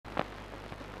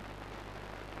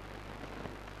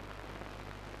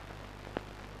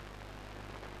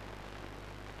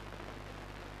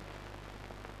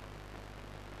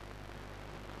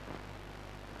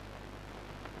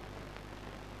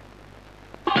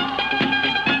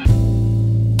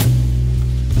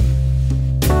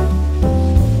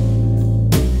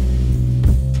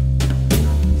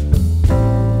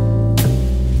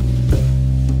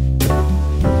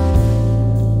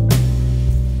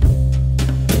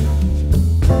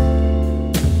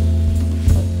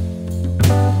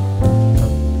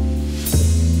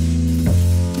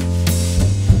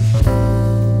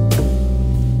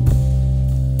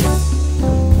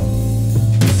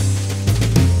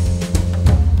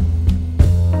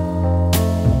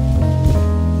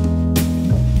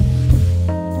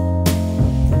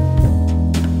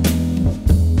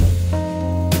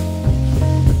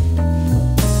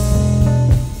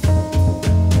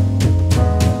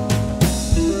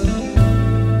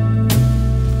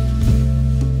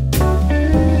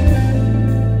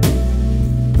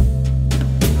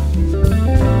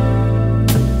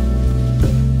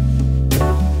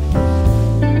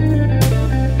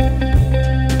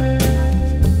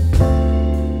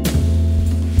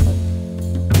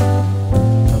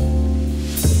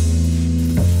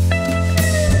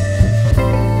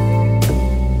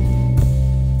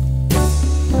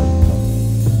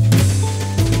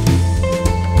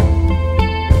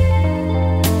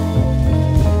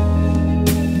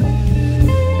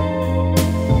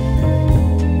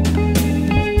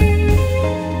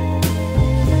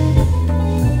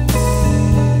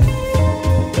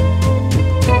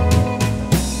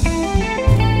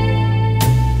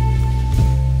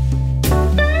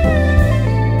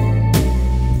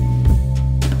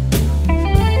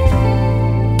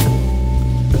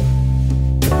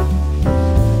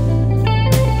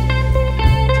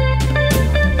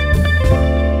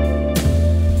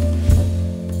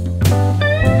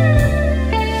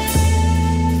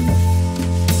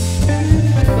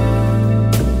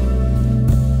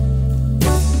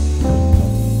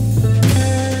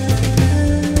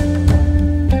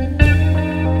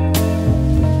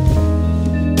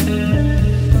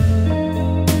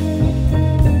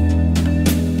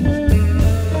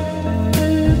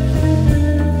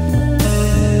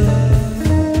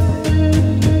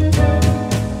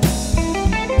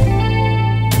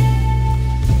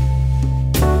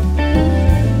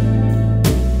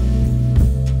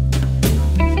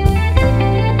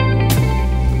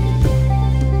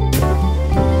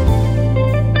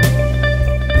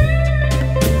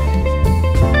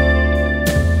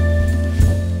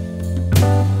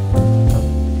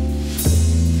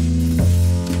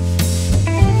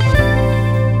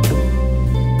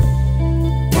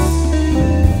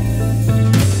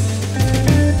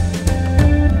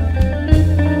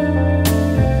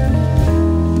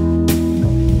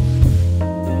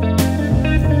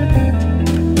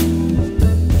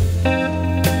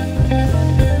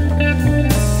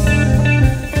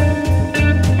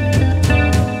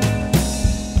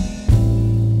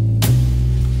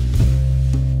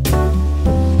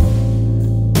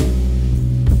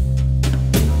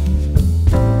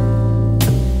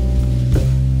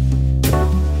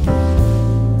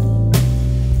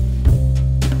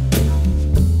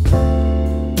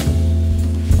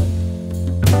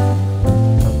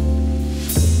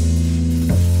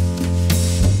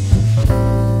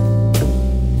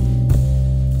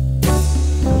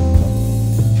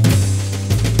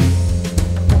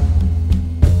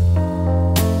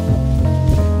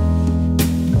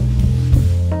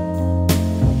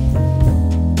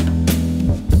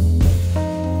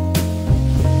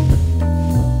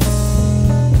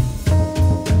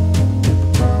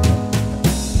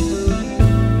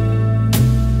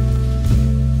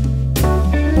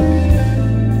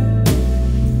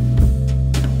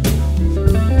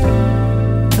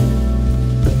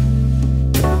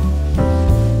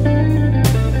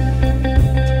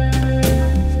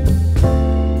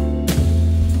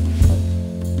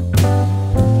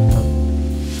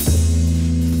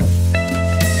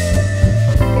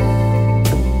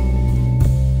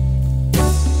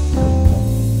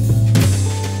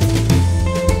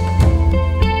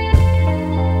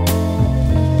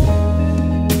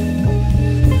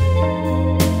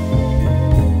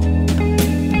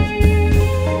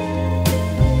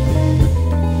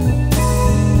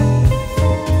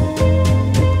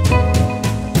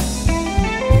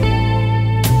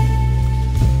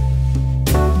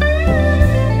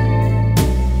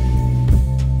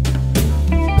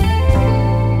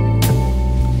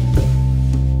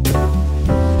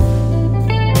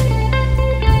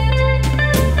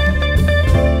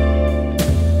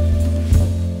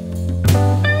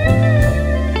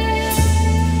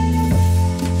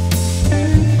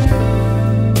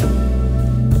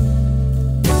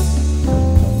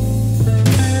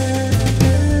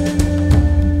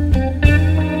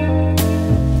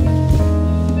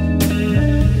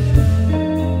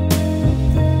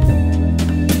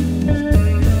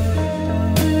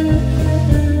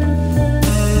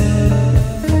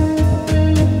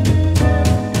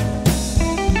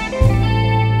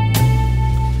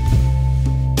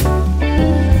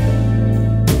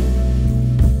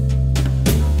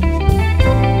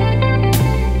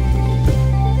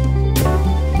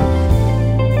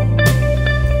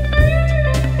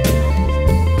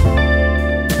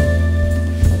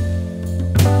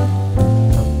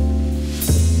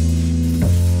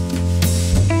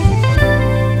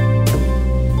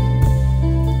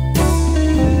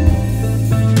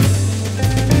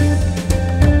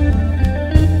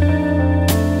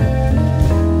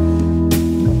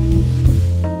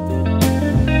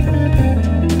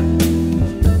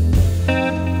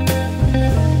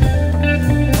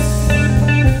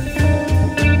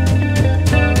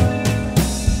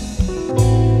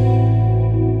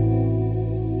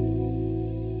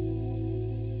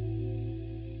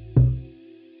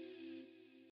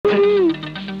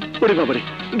ওরে বাবারে,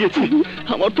 গেছি।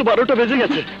 আমার তো 12টা বেজে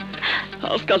গেছে।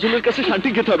 আজ কাজলের কাছে শান্তি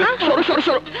খেতে হবে। সরো সরো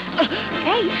সরো।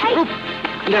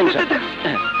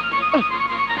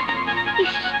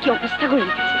 কি অবস্থা করে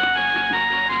রেখেছে।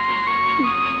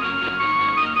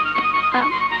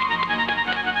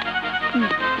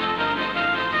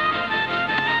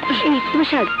 তোমার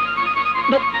শার্ট।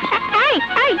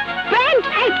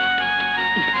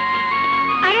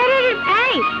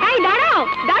 দাঁড়াও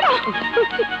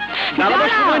দাঁড়াও,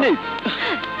 সময় নেই।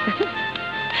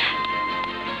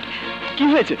 কি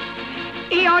হয়েছে?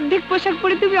 এই অর্ধেক পোশাক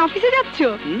পরে তুমি অফিসে যাচ্ছ?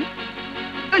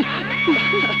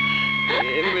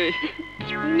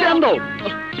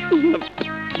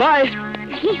 বাই।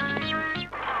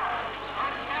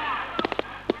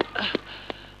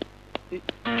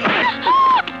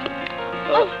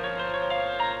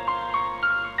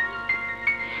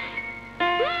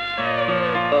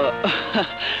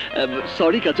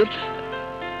 Sorry Kajal.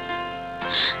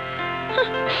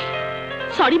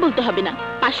 সরি বলতে হবে না,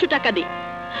 500 টাকা দে।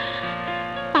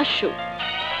 500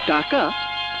 টাকা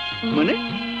মানে?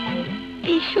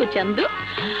 এসো চান্দু,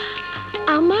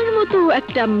 আমার মতো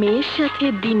একটা মেয়ের সাথে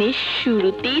দিনের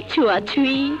শুরুতেই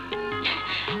ছোঁয়াছুঁই,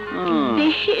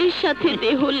 দেহের সাথে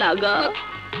দেহ লাগা,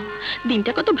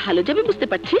 দিনটা কত ভালো যাবে বুঝতে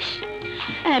পারছিস?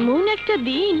 এমন একটা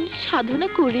দিন সাধনা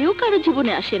করেও কারো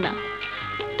জীবনে আসে না।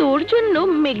 তোর জন্য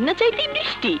মেঘনা চাইতেই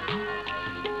বৃষ্টি।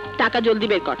 টাকা জলদি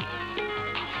বের কর।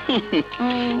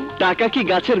 টাকা কি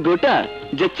গাছের গোটা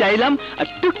যে চাইলাম আর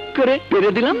টুক করে পেরে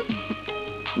দিলাম?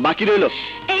 বাকি রইল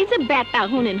এই যে বেটা।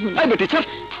 হুনেন হুন। এই বেটি, ছাড়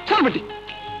ছাড় বেটি।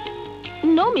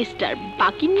 নো মিস্টার,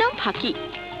 বাকির নাম ফাঁকি।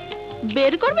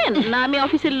 বের করবেন না আমি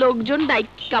অফিসের লোকজন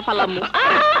ডাইকা ফালাম।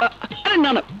 আরে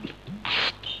না না,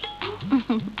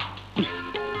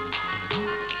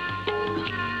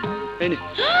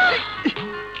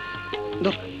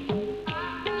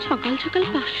 সকাল সকাল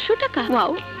 500 টাকা।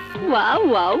 Wow wow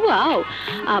wow wow.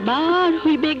 আবার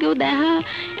হইবে গো দেখা,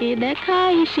 এ দেখা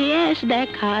শেষ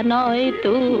দেখা নয়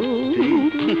তো।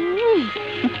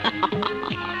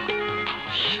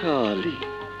 শালি,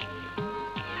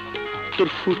 তোর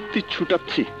ফুর্তি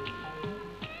ছুটাচ্ছি।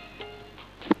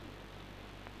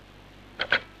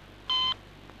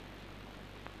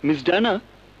 মিস ডায়না,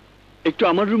 একটু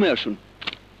আমার রুমে আসুন।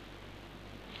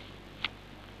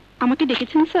 আমাকে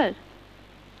ডেকেছেন স্যার?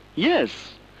 ইয়েস,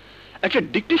 একটা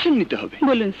ডিকটেশন নিতে হবে।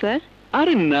 বলুন স্যার।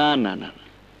 আরে না না না,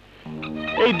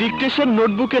 এই ডিকটেশন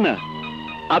নোটবুকে না,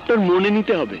 আপনার মনে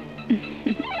নিতে হবে।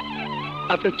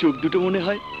 আপনার চোখ দুটো মনে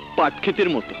হয় পাট ক্ষেতের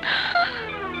মতো,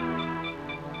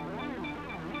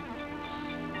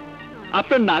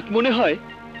 আপনার নাক মনে হয়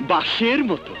বাঁশের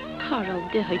মতো, খারাপ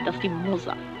দে হইতাছি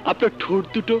মজা। আপনার ঠোঁট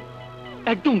দুটো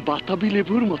একদম বাতাবি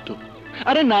লেবুর মতো,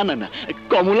 আরে না না না,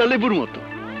 কমলা লেবুর মতো,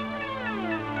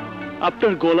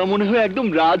 আপনার গলা মনে হয় একদম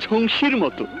রাজহংসীর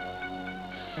মতো,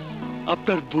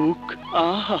 আপনার বুক,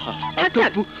 আহা,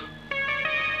 আপনার বুক।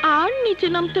 আর নিচে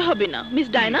নামতে হবে না মিস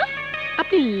ডায়না,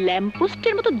 আপনি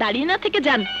ল্যাম্পপোস্টের মতো দাঁড়িয়ে না থেকে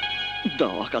যান।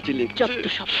 দাওয়া কাছে লেগেছে যত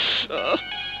সব।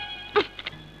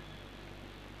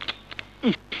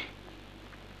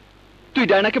 তুই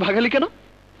ডায়নাকে ভাগালি কেন?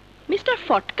 মিস্টার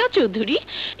ফটকা চৌধুরী,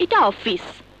 এটা অফিস,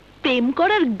 প্রেম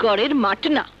করার গড়ের মাঠ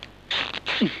না।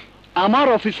 আমার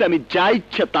অফিসে আমি যা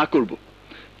ইচ্ছা তা করব,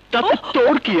 তাতে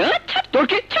তোর কি? তোর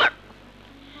কি?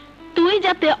 তুই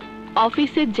যাতে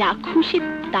অফিসে যা খুশি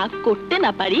তা করতে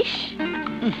না পারিস,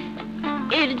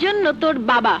 এর জন্য তোর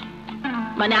বাবা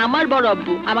মানে আমার বড়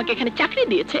আব্বু আমাকে এখানে চাকরি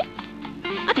দিয়েছে।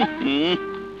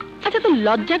 আচ্ছা, তো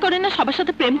লজ্জা করে না সবার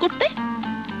সাথে প্রেম করতে?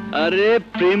 আরে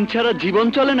প্রেম ছাড়া জীবন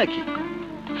চলে নাকি?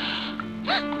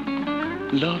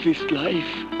 Love is life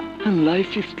and life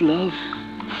is love,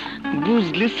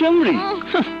 বুঝলি সামরি?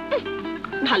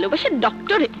 ভালোবাসার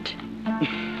ডক্টরেট।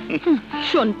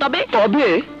 শোন, তবে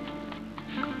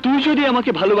তুই যদি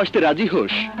আমাকে ভালোবাসতে রাজি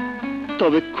হোস,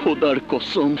 তবে খোদার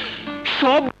কসম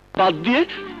সব বাদ দিয়ে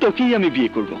তোকেই আমি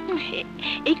বিয়ে করব।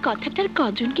 এই কথাটার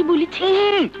কজনকে বলেছি?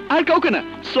 আর কাউকে না,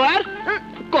 সোয়ার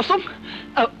কসম।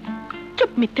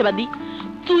 চুপ মিথ্যেবাদী।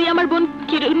 তুই আমার বোন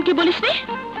কিরণকে বলিস নি?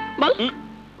 বল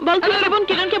বল, তুই আমার বোন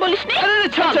কিরণকে বলিস নি?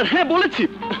 হ্যাঁ বলেছি।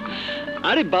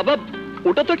 আরে বাবা,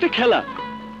 ওটা তো একটা খেলা,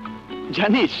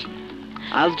 জানিস?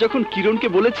 আজ যখন কিরণকে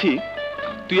বলেছি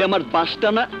তুই আমার 5টা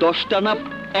না 10টা না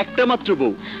একটা মাত্র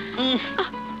বউ,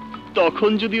 তখন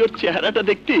যদি ওর চেহারাটা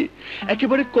দেখতি,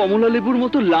 একেবারে কমলা লেবুর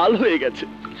মতো লাল হয়ে গেছে।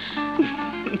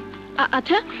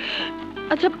 আচ্ছা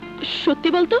আচ্ছা, সত্যি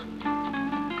বলতো,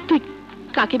 তুই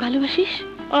কাকে ভালোবাসিস?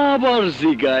 আবার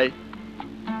জিগায়?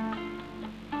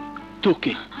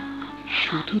 তোকে,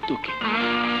 শুধু তোকে।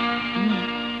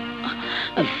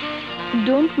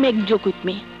 Don't make joke with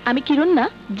me. আমি কিরণ না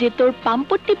যে তোর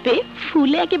পাম্পট টিপে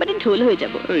ফুলে একেবারে ঢোল হয়ে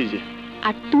যাব। ওই যে,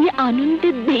 আর তুই আনন্দে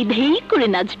ধেই ধেই করে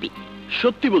নাচবি।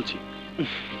 সত্যি বলছি,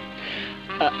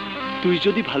 তুই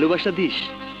যদি ভালোবাসা দিস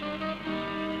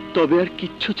তবে আর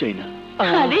কিচ্ছু চাই না।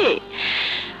 আরে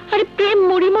আরে প্রেম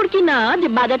মরিমর কি না যে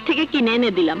বাজার থেকে কিনে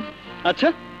এনে দিলাম। আচ্ছা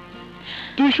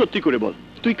তুই সত্যি করে বল,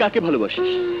 তুই কাকে ভালোবাসিস?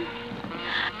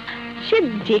 সে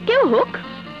যে কেউ হোক,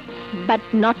 বাট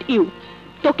নট ইউ।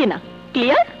 তোকে না।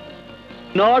 ক্লিয়ার?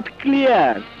 Not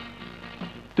clear.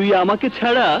 তুই আমাকে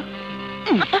ছাড়া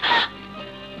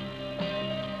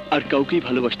আর কাউকেই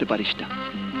ভালোবাসতে পারিস না।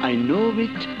 I know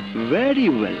it very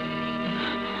well.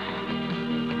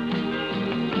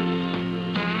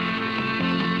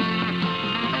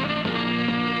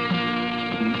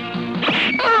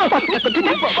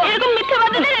 এরকম মিথ্যা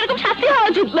বাদে এরকম শাস্তি হওয়া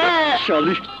উচিত।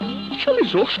 শালি শালি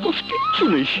রস কস কিচ্ছু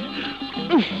নেই।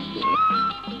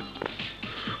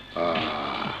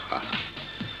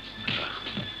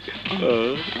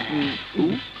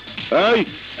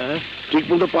 ঠিক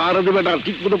মতো পাহারা দেবে না,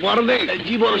 ঠিক মতো পাহারা দে।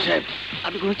 জি বড় সাহেব,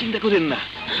 আপনি কোনো চিন্তা করেন না।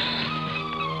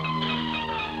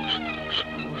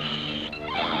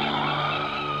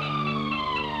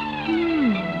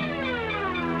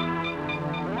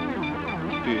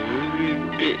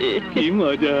 কি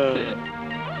মজা।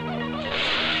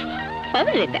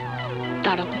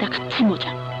 তারাও দেখাচ্ছি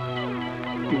মজা।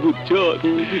 বুঝছো,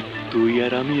 তুই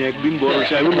আর আমি একদিন বড়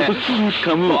সাহেবের মতো চুরুট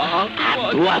খামো।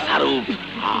 ধোয়া সারু।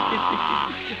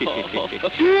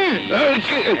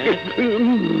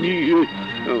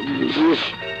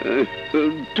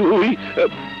 তুই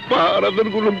পাহারাদের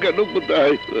গুলো কেন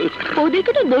কোথায়?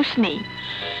 ওদেরকে তো দোষ নেই,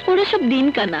 ওরা সব দিন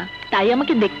কানা, তাই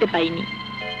আমাকে দেখতে পাইনি।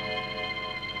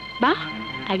 বাহ,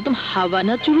 একদম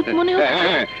হাওয়ানা চুরুট মনে হচ্ছে।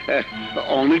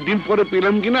 অনেকদিন পরে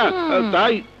পেলাম কিনা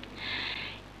তাই।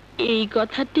 এই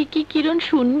কথাটি কি কিরণ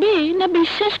শুনবে না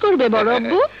বিশ্বাস করবে বড়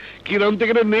আব্বু? কিরণ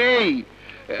থেকে নেই,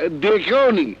 দেখেও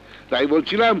নি, তাই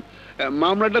বলছিলাম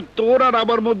মামলাটা তোর আর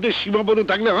আমার মধ্যে সীমাবদ্ধ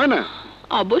থাকলে হয় না?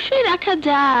 অবশ্যই রাখা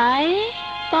যায়,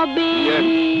 তবে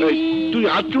তুই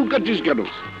হাত চুলকাচ্ছিস কেন?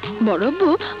 বড় আব্বু,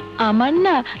 আমার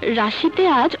না রাশিতে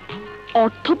আজ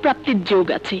অর্থপ্রাপ্তির যোগ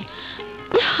আছে,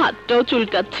 হাতটাও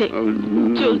চুলকাচ্ছে।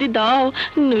 জলদি দাও,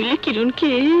 নইলে কিরণকে।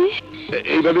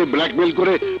 এইভাবে ব্ল্যাকমেল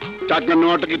করে টাকা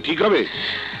নেওয়াটা কি ঠিক হবে?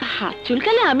 হাত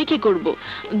চুলকালে আমি কি করব?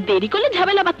 দেরি করলে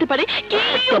ঝামেলা বাঁধতে পারে।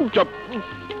 চপ চপ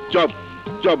চপ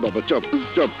চপ বাবা, চপ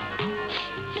চপ।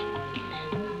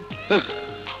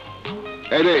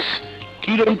 এই রে,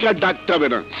 কিরণকে আর ডাকতে হবে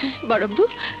না। বড়ব্বু,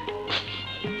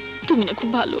 তুমি না খুব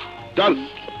ভালো। চল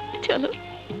চলো।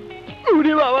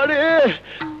 ওরে বাবা রে,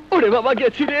 ওরে বাবা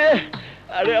গেছি রে।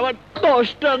 আরে আমার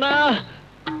 10টা না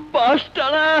 5টা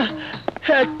না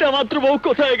একটা মাত্র বউ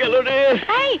কোথায় গেল রে?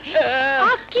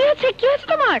 কি হয়েছে, কি হয়েছে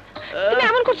তোমার? তুমি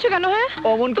এমন করছো কেন? হ্যাঁ,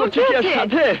 অমন করছে কি আর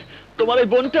সাথে? তোমার এই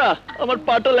বোনটা আমার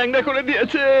পাটা ল্যাংড়া করে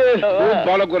দিয়েছে। খুব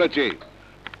ভালো করেছে,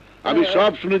 আমি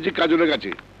সব শুনেছি কাজলের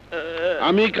কাছে।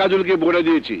 আমি কাজলকে বলে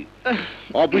দিয়েছি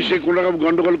অফিসে কোন রকম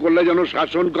গন্ডগোল করলে যেন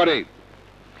শাসন করে।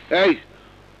 এই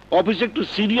অফিসে একটু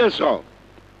সিরিয়াস হ।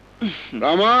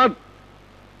 Ramat,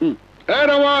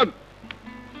 Ramat.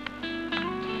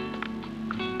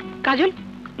 কাজল,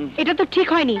 এটা তো ঠিক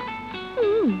হয়নি।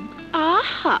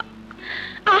 আহা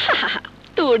আহা,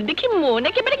 তোর দেখি মন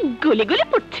একেবারে গলে গলে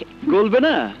পড়ছে। গলবে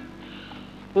না,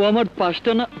 ও আমার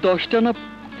 5টা না 10টা না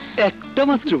একটা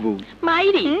মাত্র বউ।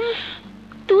 মাইরি,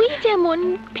 তুই যেমন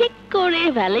ঠিক করে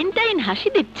ভ্যালেন্টাইন হাসি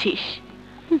দিচ্ছিস,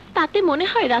 তাতে মনে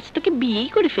হয় রাজ তোকে বিয়েই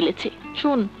করে ফেলেছে।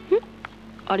 শোন,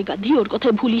 আরে গাধি, ওর কথা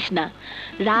ভুলিস না।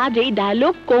 রাজ এই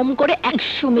ডায়লগ কম করে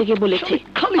 100 মেগে বলেছে।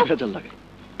 খালি ভেজাল লাগে।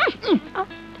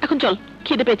 এখন চল,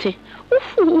 খিদে পেয়েছে। উফ,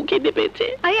 খিদে পেয়েছে।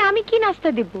 আরে আমি কি নাস্তা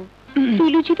দেব? তুই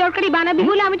লুচি তরকারি বানাবি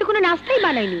বলে আমি তো কোনো নাস্তাই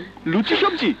বানাইনি। লুচি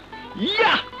সবজি,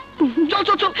 ইয়া! চল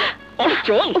চল চল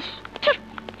চল।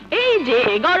 এই যে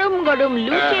গরম গরম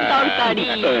লুচি তরকারি।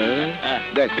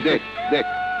 দেখ দেখ দেখ।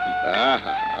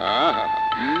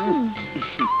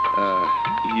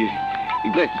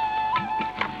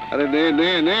 আরে নে নে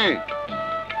নে,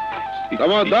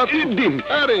 আমার ধর ডিম।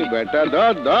 আরে বেটা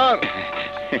ধর ধর।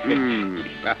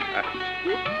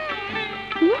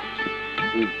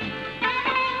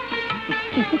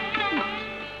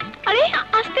 আরে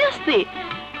আস্তে আস্তে,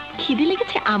 খিদে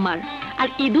লেগেছে আমার, আর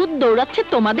ইঁদুর দৌড়াচ্ছে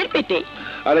তোমাদের পেটে।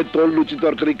 আরে তোর লুচি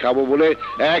তরকারি খাবো বলে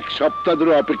 1 সপ্তাহ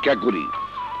ধরে অপেক্ষা করি,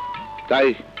 তাই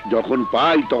যখন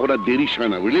পাই তখন আর দেরি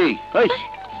হয় না, বুঝলি?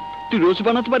 তুই রোজ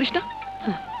বানাতে পারিস না?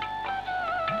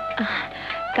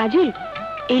 কাজল,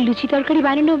 এই লুচি তরকারি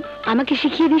বানানো আমাকে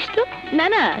শিখিয়ে দিস তো। না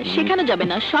না, শেখানো যাবে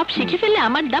না, সব শিখে ফেললে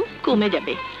আমার দাম কমে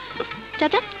যাবে।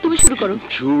 চাচা তুমি শুরু করো।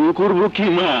 শুরু করবো কি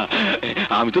মা,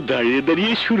 আমি তো দাঁড়িয়ে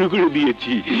দাঁড়িয়ে শুরু করে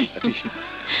দিয়েছি।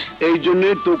 এই জন্য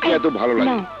তোকে এত ভালো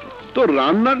লাগে, তোর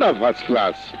রান্নাটা ফার্স্ট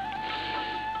ক্লাস।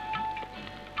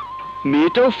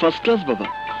 মেয়েটাও ফার্স্ট ক্লাস বাবা।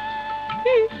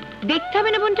 দেখতে হবে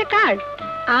না বোনটা কার?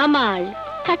 আমার।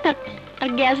 থাক থাক, আর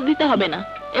গ্যাস দিতে হবে না,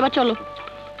 এবার চলো।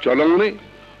 চলো মানে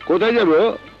কোথায় যাবো?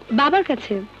 বাবার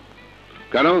কাছে।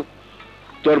 কেন?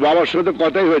 তোর বাবার সঙ্গে তো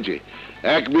কথাই হয়েছে,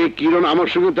 এক মেয়ে কিরণ আমার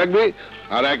সঙ্গে থাকবে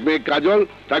আর এক মেয়ে কাজল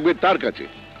থাকবে তার কাছে।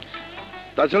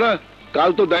 তাছাড়া কাল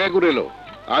তো দেখা করে এলো,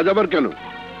 আজ আবার কেন?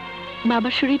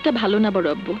 বাবার শরীরটা ভালো না বড়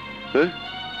আব্বু। হ্যাঁ,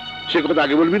 সে কথা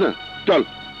আগে বলবি না, চল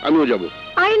আমিও যাবো।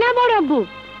 আরে না বড় আব্বু,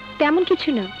 তেমন কিছু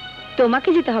না, তোমাকে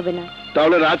যেতে হবে না।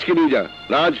 তাহলে রাজকে নিয়ে যা।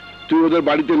 রাজ, তুই ওদের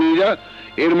বাড়িতে নিয়ে যা,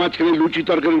 এর মাঝখানে লুচি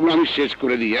তরকারিগুলো আমি শেষ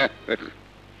করে দিই। হ্যাঁ,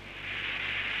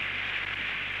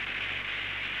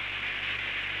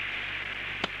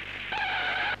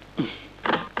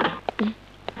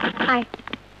 আয়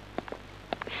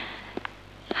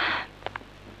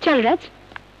চল রাজ।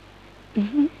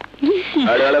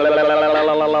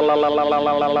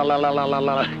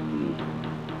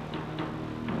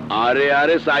 আরে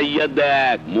আরে সাইয়া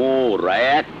দেখ মোর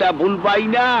একটা ভুল পাই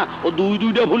না, ও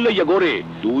দুইটা ভুল লইয়া গোরে,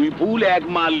 2 ফুল 1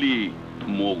 মারলি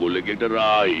মোগলে একটা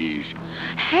রাইস।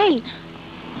 হেই,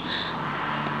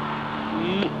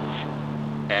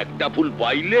 একটা ফুল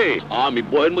পাইলে আমি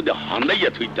বইয়ের মধ্যে হান্দাইয়া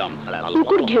থইতাম।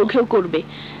 কুকুর ঘেউ ঘেউ করবে,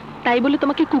 তাই বলে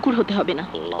তোমাকে কুকুর হতে হবে না।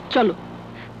 চলো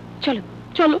চলো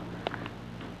চলো।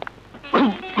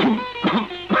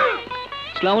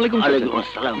 আসসালামু আলাইকুম। ওয়ালাইকুম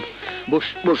আসসালাম।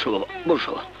 বসো বাবা,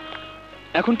 বসো।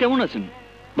 এখন কেমন আছেন?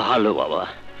 ভালো বাবা,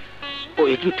 ও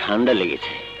একটু ঠান্ডা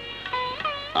লেগেছে,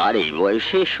 আর এই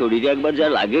বয়সে শরীরে একবার যা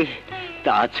লাগে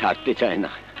তা ছাড়তে চায়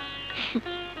না।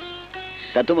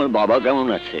 তা তোমার বাবা কেমন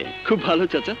আছে? খুব ভালো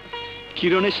চাচা।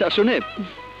 কিরণের শাসনে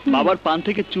বাবার পান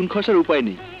থেকে চুন খসার উপায়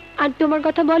নেই। আর তোমার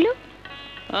কথা বলো।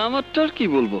 আমারটা আর কি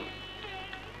বলবো,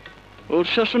 ওর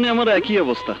শাসনে আমার একই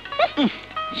অবস্থা।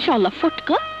 শালা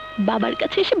ফটকা, বাবার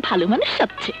কাছে এসে ভালো মানুষ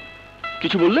সাজছে।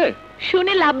 কিছু বললে?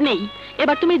 শুনে লাভ নেই,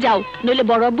 এবার তুমি যাও, নইলে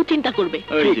বড় আব্বু চিন্তা করবে।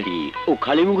 ওই যে। ও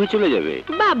খালি মুখে চলে যাবে?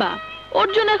 বাবা, ওর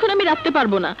জন্য এখন আমি রাখতে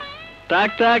পারবো না। থাক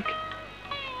থাক,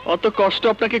 অত কষ্ট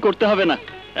আপনাকে করতে হবে না,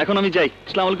 এখন আমি যাই।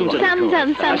 আসসালামু আলাইকুম চাচা। সামজান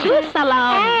সামজু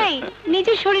সালাম। এই,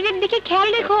 নিজের শরীরের দিকে খেয়াল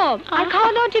রেখো আর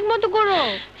খাওয়া দাওয়া ঠিক মতো করো।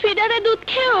 ফিডারে দুধ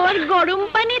খেও আর গরম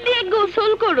পানি দিয়ে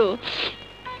গোসল করো।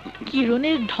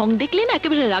 কিরণের ঢং দেখলে না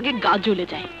একেবারে রাগে গা জ্বলে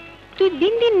যায়। তুই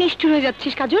দিন দিন নিষ্ঠুর হয়ে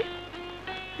যাচ্ছিস কাজল।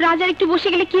 রাজার একটু বসে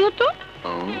গেলে কি হতো?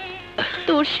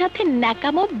 তোর সাথে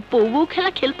ন্যাকামো বউ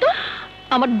খেলা খেলতো,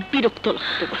 আমার বিরক্ত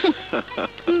লাগতো।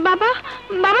 বাবা,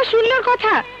 বাবা শুনলোর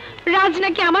কথা, রাজ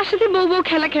নাকি আমার সাথে বউ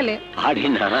খেলা খেলে। আরে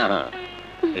না,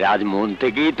 রাজ মন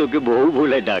থেকেই তোকে বউ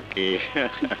বলে ডাকে।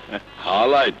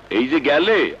 হালাই এই যে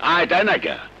গেলে আয়, তাই না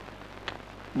কে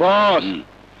বস?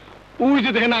 ওই যে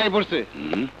দেখেন আয় পড়ছে।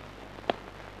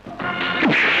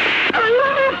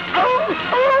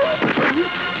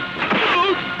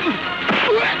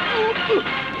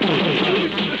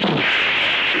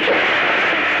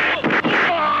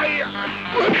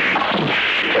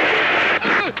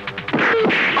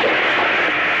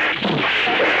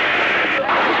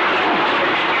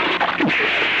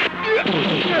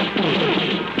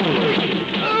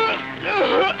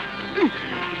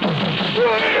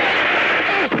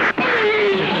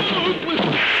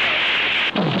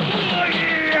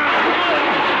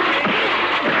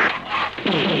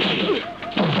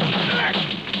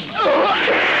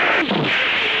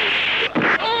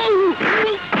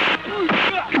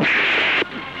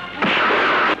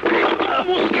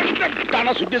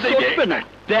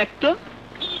 দেখ তো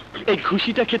এই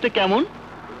ঘুষিটা খেতে কেমন,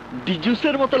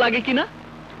 ডিজুসের মতো লাগে কিনা।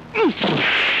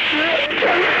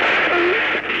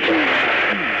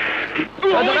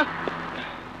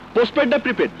 পোস্টপেড না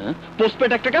প্রিপেড? পোস্টপেড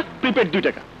 1 টাকা, প্রিপেড 2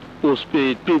 টাকা।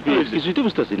 পোস্টপেড প্রিপেড কিছুই তো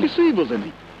বুঝতেছি না। কিছুই বোঝেনি।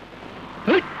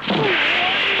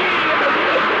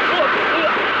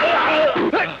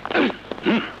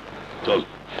 চল।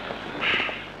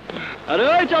 আরে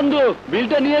ওই চান্দু,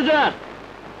 বিলটা নিয়ে যা।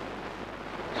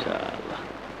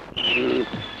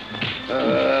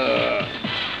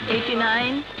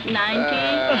 89, 90,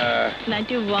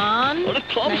 91,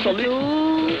 92,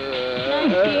 95,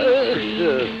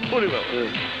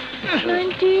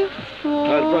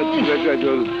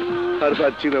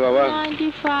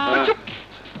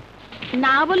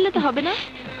 না বললে তো হবে না।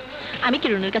 আমি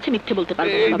কিরণের কাছে মিথ্যে বলতে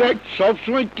পারবো না। সব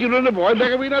সময় কিরণে ভয়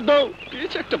দেখাবি না তো।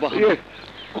 একটা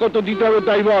কত দিতে হবে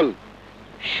তাই বল।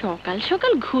 সকাল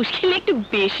সকাল ঘুষ খেলে একটু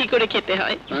বেশি করে খেতে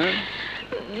হয়,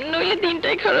 নইলে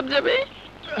দিনটাই খারাপ যাবে।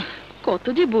 কত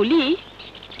যে বলি।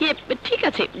 ঠিক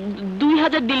আছে,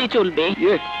 2000 দিলে চলবে।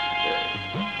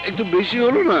 একটু বেশি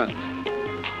হলো না?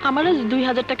 আমার আজ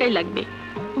 2000 টাকাই লাগবে,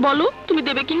 বলো তুমি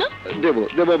দেবে কিনা? দেবো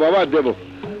দেবো বাবা, দেবো।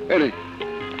 এনে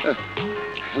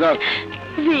দাও।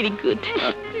 Very good.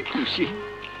 খুশি।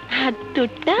 হাত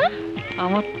তোটা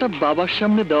আমারটা বাবার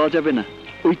সামনে দেওয়া যাবে না,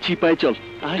 ওই চিপায় চল।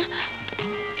 আয়।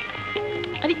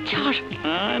 আরে ছাড়।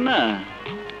 না,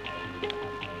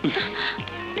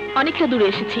 অনেকটা দূরে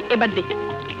এসেছি, এবার দে।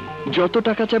 যত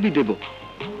টাকা চাবি দেব,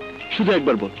 শুধু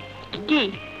একবার বল। কি?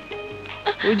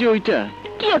 ওই যে ওইটা।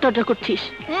 কি ওটা করছিস?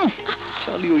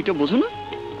 শালি ওইটা বোঝো না?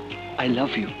 I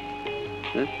love you.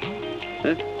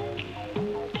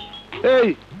 এই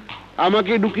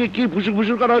আমাকে ঢুকিয়ে কি ফুসুর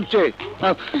ফুসুর করা হচ্ছে?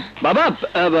 বাবা,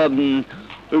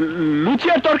 লুচি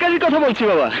আর তরকারির কথা বলছি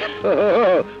বাবা।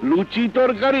 লুচি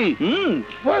তরকারি?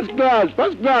 First class,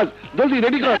 first class. জলদি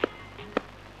রেডি কর।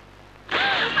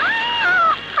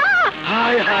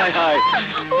 High high high.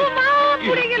 ও মা,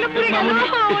 পুড়ে গেল পুড়ে গেল।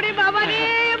 ওরে বাবা রে,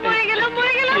 মরে গেল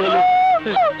মরে গেল।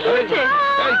 এই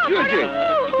কি হয়েছে?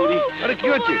 আরে কি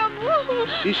হয়েছে?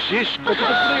 এই শেষ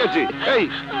কতটা পুড়ে গেছে? এই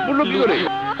বললো কি করে?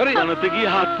 আরে জানাতে গিয়ে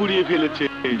হাত পুড়িয়ে ফেলেছে।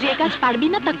 যে কাজ পারবি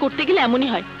না তা করতে গেলে এমনই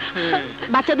হয়।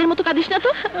 বাচ্চাদের মতো কাঁদিস না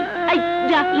তো। এই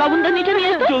যা, লবণদানিটা নিয়ে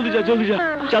আয় তো। জলদি যা, জলদি যা।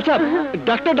 চাচা,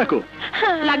 ডাক্তার ডাকো।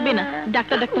 লাগবে না,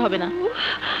 ডাক্তার ডাকতে হবে না।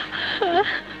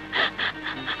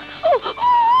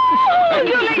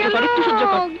 একটু সহ্য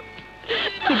কর।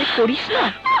 তুই যে করিস না,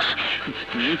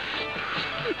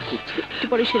 একটু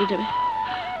পরে সেরে যাবে।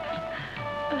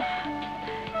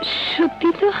 সত্যি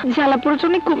তো জ্বালা পোড়াটা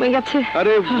অনেক কমে গেছে।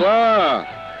 আরে বাহ,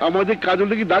 আমাদের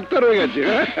কাজলটা কি ডাক্তার হয়ে গেছে?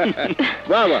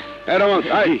 বাহ বাহ, এরকম।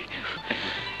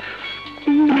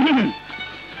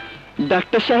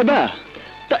 ডাক্তার সাহেবা,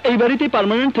 তা এই বাড়িতেই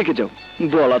পার্মানেন্ট থেকে যাও।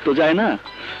 বলা তো যায় না,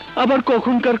 আবার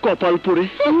কখনকার কপাল পড়ে।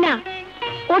 না,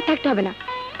 ওর থাকতে হবে না,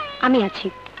 আমি আছি।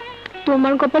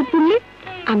 তোমার কপাল পুড়লে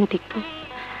আমি দেখবো।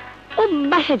 ও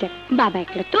বাসা যাক, বাবা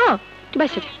একলা তো,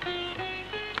 বাসা যাক।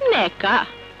 নেকা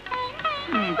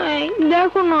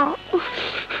দেখো না।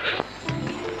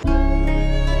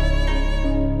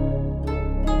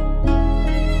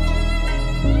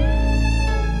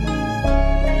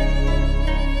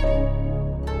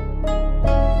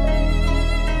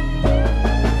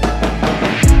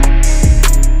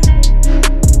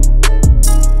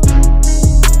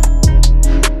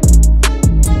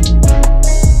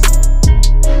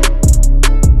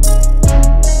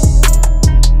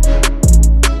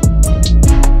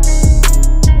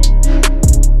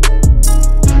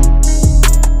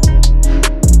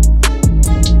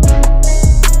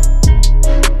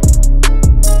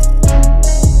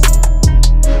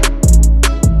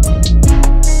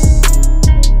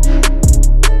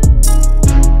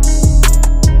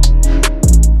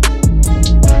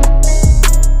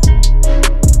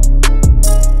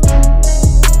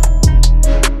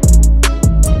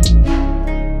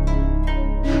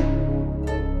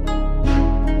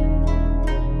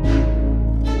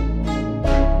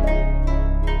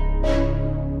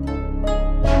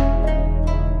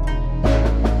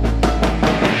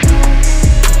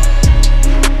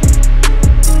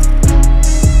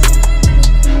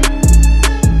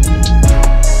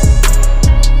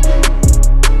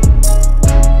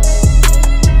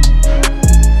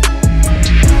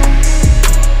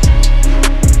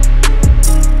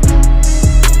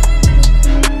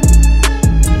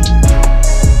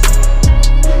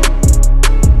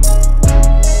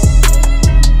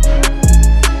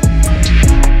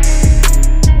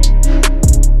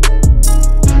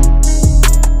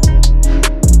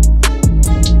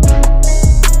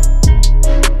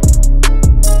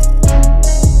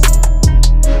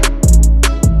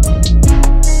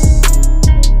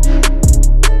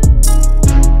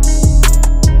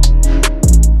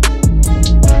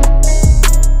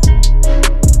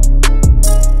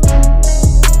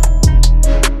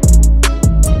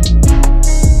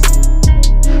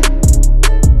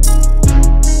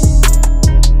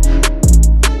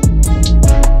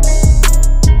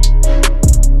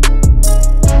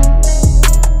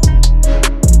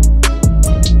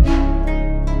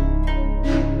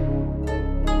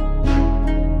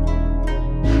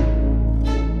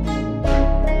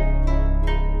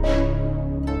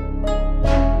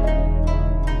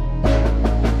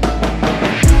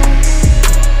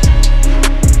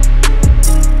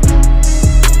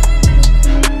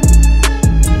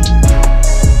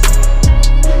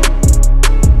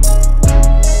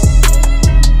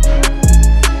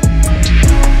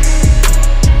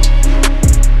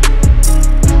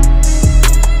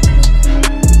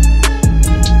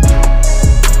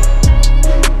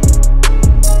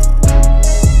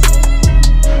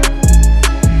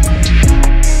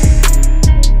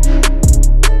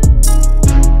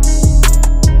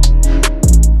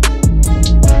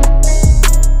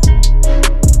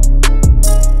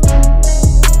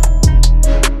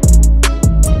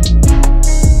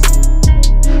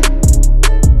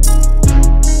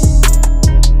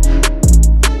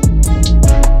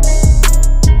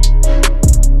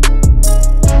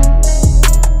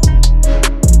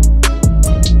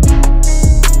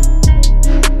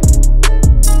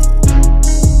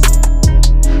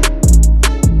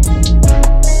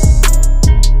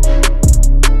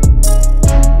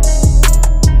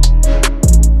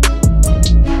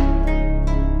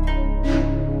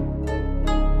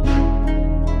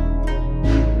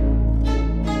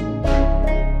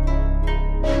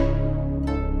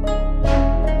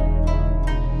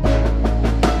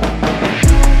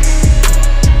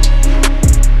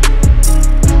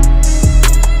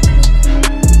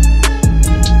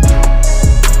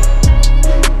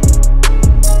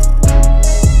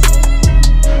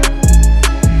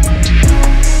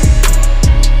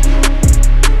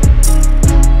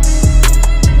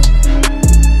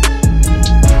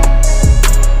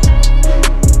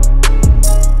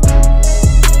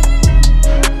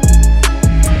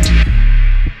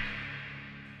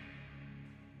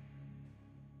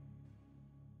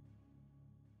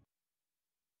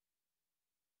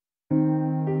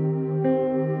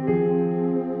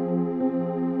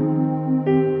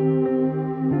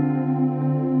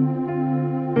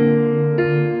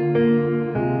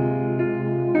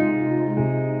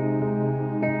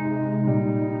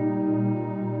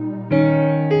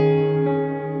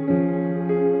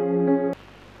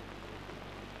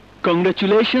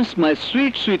 কংগ্রেচুলেশনস মাই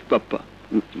সুইট সুইট পাপ্পা।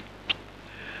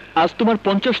 আজ তোমার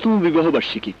 50তম বিবাহ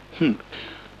বার্ষিকী।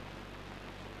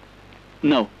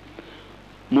 নাও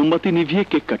মোমবাতি নিভিয়ে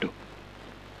কেক কাটো।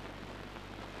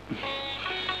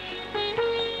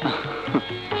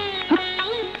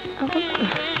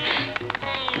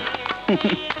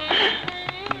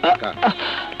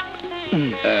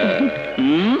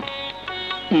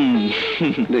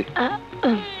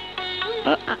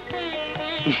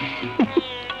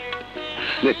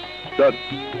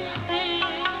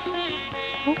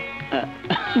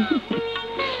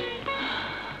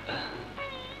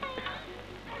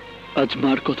 আজ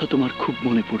মার কথা তোমার খুব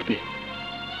মনে পড়বে।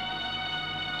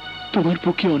 তোমার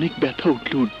বুকে অনেক ব্যথা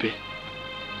উঠবে,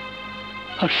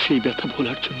 আর সেই ব্যথা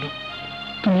ভোলার জন্য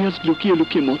তুমি আজ লুকিয়ে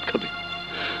লুকিয়ে মদ খাবে।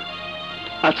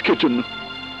 আজকের জন্য,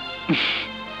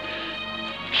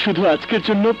 শুধু আজকের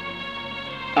জন্য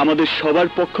আমাদের সবার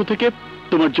পক্ষ থেকে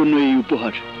তোমার জন্য এই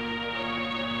উপহার।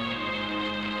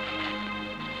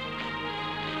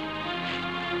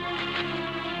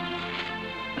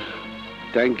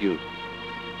 Thank you.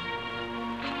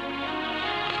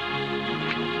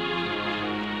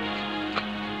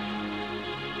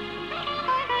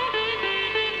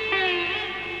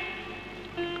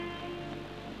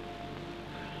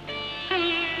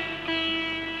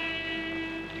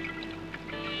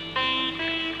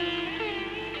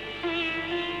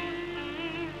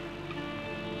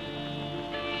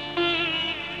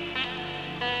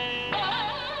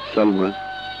 সালমা,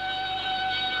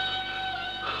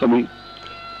 আমি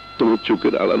তোমার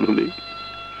চোখের আড়াল হলে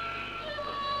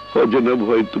অজানা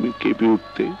ভয় তুমি কেঁপে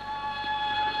উঠতে,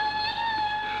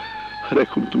 আর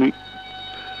এখন তুমি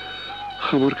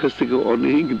আমার কাছ থেকে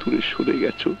অনেক দূরে সরে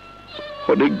গেছো,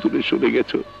 অনেক দূরে সরে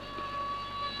গেছো।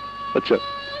 আচ্ছা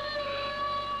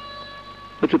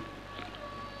আচ্ছা,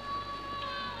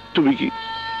 তুমি কি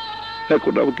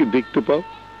এখন আমাকে দেখতে পাও?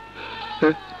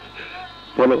 হ্যাঁ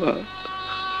বলো,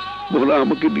 বলো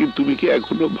আমাকে নিয়ে তুমি কি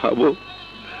এখনো ভাবো,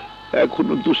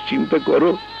 এখনো দুশ্চিন্তা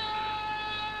করো?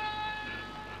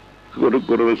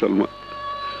 করো না সালমা,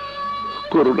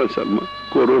 করো না সালমা,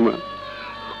 করো না,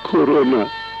 করো না।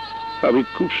 আমি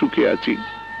খুব সুখে আছি,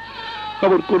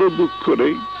 আমার কোনো দুঃখ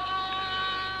নেই।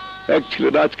 এক ছেলে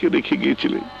রাজকে রেখে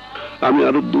গিয়েছিলে, আমি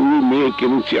আরো 2 মেয়ে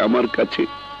কিনেছি আমার কাছে।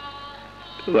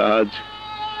 রাজ,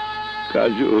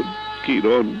 কাজল,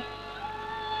 কিরণ,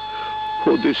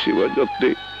 ওদের সেবা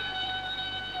যত্নে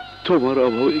তোমার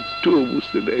অভাব একটুও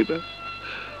বুঝতে দেয় না।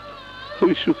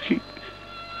 আমি সুখী,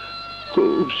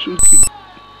 খুব সুখী।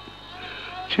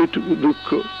 সেটুকু দুঃখ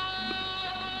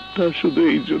তা শুধু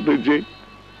এই জন্য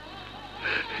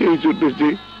যে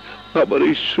আমার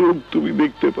এই সুখ তুমি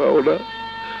দেখতে পাও না,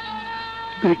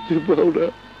 দেখতে পাও না।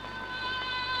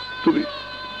 তুমি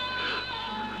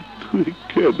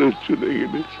কেন চলে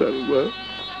গেলে সালমা?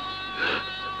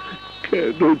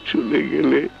 কেন চলে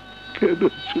গেলে? কেন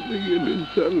চলে গেলে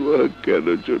সালমা? কেন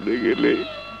চলে গেলে?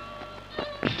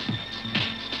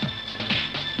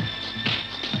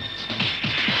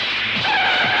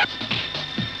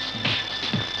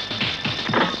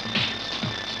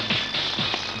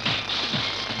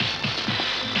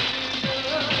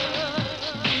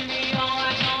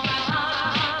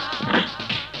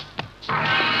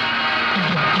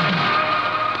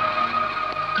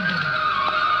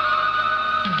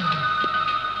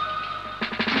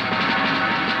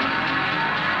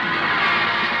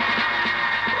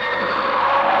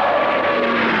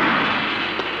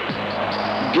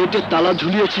 গেটে তালা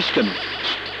ঝুলিয়েছিস কেন?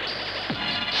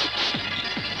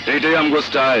 এটাই আমগো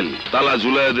স্টাইল, তালা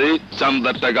ঝুলাই দেই,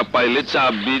 চান্দার টাকা পাইলে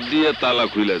চাবি দিয়ে তালা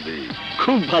খুলে দেই।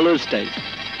 খুব ভালো স্টাইল।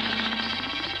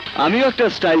 আমিও একটা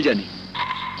স্টাইল জানি,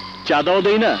 চাঁদাও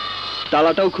দেই না,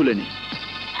 তালাটাও খুলে নি।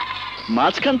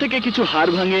 মাঝখান থেকে কিছু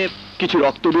হাড় ভাঙে, কিছু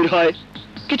রক্ত বের হয়,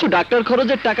 কিছু ডাক্তার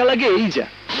খরচের টাকা লাগে, এই যা।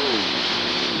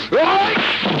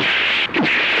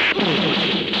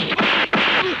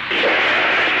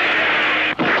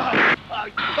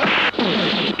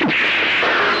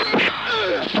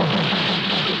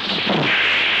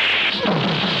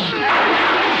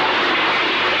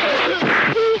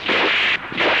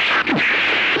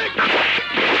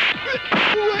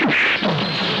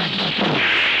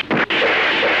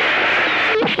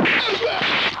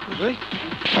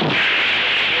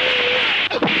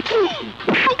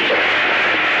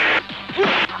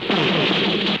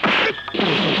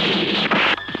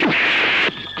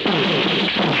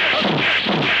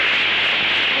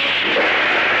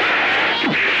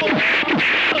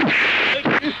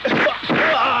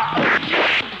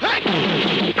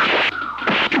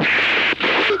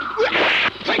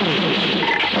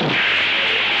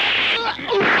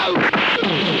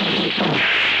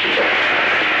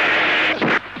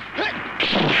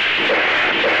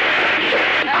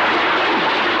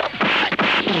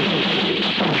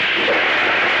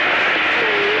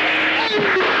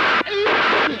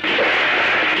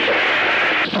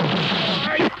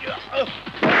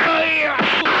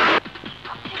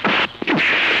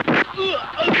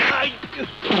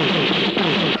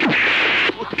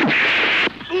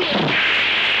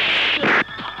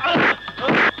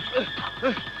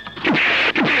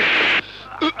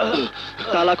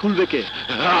 তালা খুলবে কে?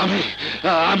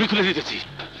 আমি খুলে দিতেছি।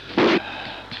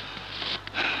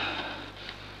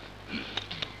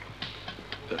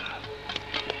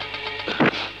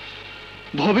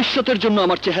 ভবিষ্যতের জন্য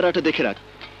আমার চেহারাটা দেখে রাখ।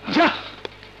 যা।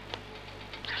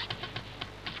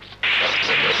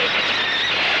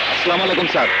 আসসালামু আলাইকুম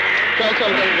স্যার।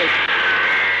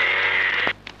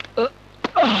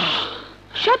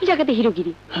 সব জায়গাতে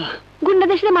হিরোগিরি।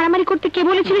 গুন্ডাদের সাথে মারামারি করতে কে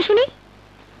বলেছিল শুনি?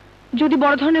 যদি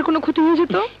বড় ধরনের কোনো ক্ষতি হয়ে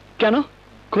যেত? কেন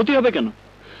ক্ষতি হবে কেন?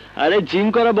 আরে জিম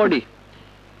করা বডি,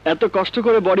 এত কষ্ট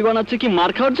করে বডি বানাচ্ছে কি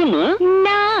মার খাওয়ার জন্য?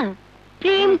 না,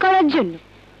 প্রেম করার জন্য।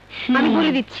 আমি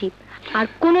বলে দিচ্ছি, আর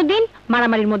কোনোদিন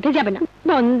মারামারির মধ্যে যাবে না।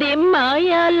 বন্দে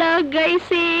মায়া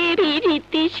লাগাইছে,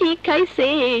 রীতি শিখাইছে।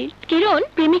 কিরণ,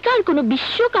 প্রেমিকার কোনো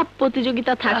বিশ্বকাপ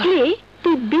প্রতিযোগিতা থাকলে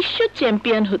তুই বিশ্ব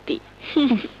চ্যাম্পিয়ন হতি।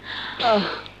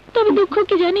 তবে দুঃখ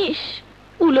কি জানিস,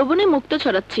 উলবনে মুক্ত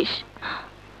ছড়াচ্ছিস।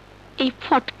 এই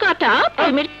ফটকাটা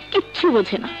প্রেমের কিচ্ছু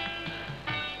বোঝে না।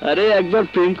 আরে একবার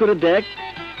প্রেম করে দেখ,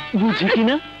 বুঝি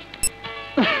কিনা।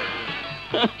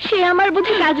 সে আমার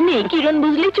বুঝি কাজ নেই, কিরণ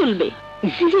বুঝলেই চলবে।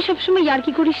 তুই যে সবসময়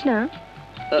ইয়ার্কি করিস না।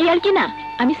 ইয়ার্কি না,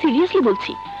 আমি সিরিয়াসলি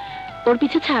বলছি। ওর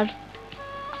পিছে ছাড়,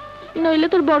 নইলে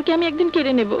তোর বরকে আমি একদিন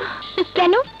কেড়ে নেব।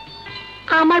 কেন?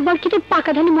 আমার বর কি তোর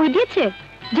পাকা ধানে মরে দিয়েছে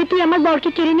যে তুই আমার বরকে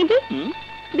কেড়ে নিবি?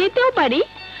 দিতেও পারি,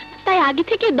 তাই আগে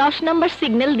থেকে 10 নাম্বার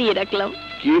সিগন্যাল দিয়ে রাখলাম।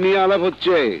 কি নিয়ে আলাপ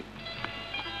হচ্ছে?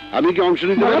 আমি কি অংশ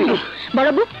নিতে পারি?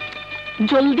 বড়বু,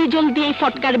 জলদি জলদি এই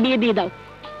ফটকার বিয়ে দিয়ে দাও,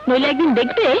 নইলে একদিন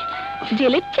দেখবে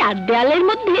জেলের 4 দেয়ালের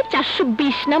মধ্যে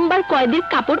 420 নাম্বার কয়েদির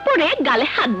কাপড় পরে গালে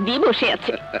হাত দিয়ে বসে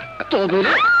আছে। তবে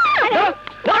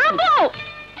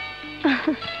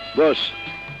বস,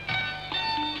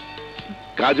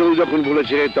 কাজল যখন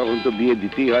বলেছে তখন তো বিয়ে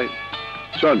দিতেই হয়।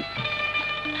 শোন,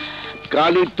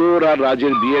 কালই তোর আর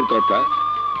রাজের বিয়ের কথা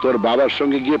তোর বাবার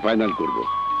সঙ্গে গিয়ে ফাইনাল করব।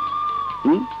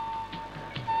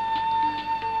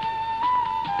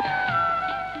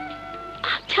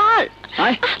 ছাড়,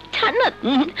 ছাড় না।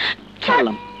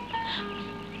 ছাড়লাম।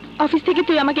 অফিস থেকে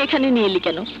তুই আমাকে এখানে নিয়ে এলি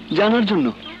কেন? জানার জন্য।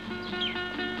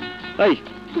 এই,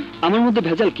 আমার মধ্যে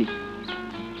ভেজাল কি?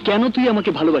 কেন তুই আমাকে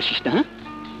ভালোবাসিস না? হ্যাঁ,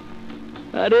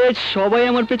 আরে সবাই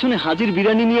আমার পেছনে হাজির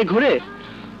বিরিয়ানি নিয়ে ঘোরে,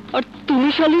 আর তুমি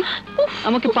শালি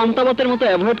আমাকে পান্তা ভাতের মতো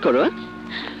অ্যাভয়েড করো।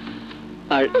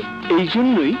 আর এই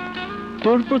জন্যই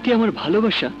তোর প্রতি আমার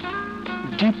ভালোবাসা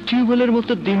ডিপ টিউবওয়েলের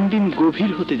মতো দিন দিন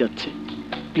গভীর হতে যাচ্ছে।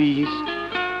 প্লিজ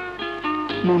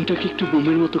মনটাকে একটু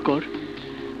বোমের মতো কর,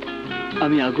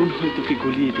 আমি আগুন হয়ে তোকে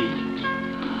গলিয়ে দিই।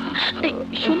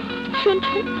 শোন শোন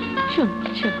শোন শোন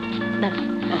শোন, দাঁড়া।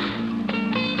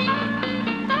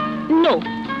 No,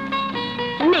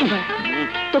 never.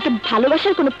 তোকে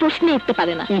ভালোবাসার কোনো প্রশ্নই উঠতে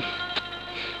পারে না।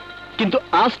 কিন্তু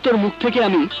আজ তোর মুখ থেকে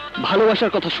আমি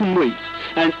ভালোবাসার কথা শুনবই,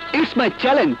 এন্ড ইটস মাই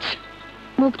চ্যালেঞ্জ।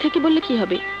 মুখ থেকে বললে কি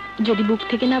হবে যদি বুক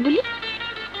থেকে না বলি?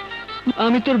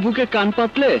 আমি তোর বুকে কান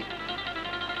পাতলে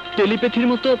টেলিপ্যাথির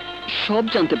মতো সব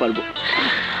জানতে পারবো।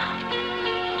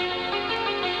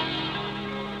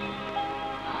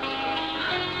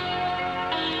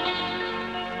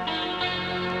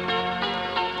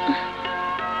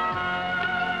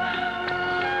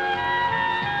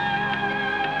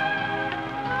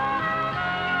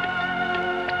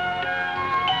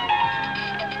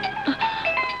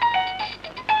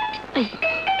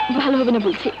 ভালো হবে না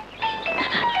বলছি।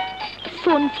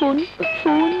 Phone phone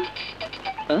phone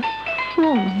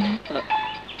phone.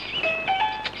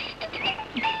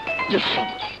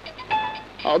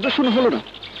 আজও শোনা হলো না।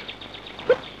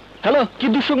 হ্যালো, কি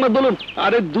দুঃসংবাদ বলুন?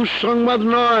 আরে দুঃসংবাদ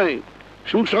নয়,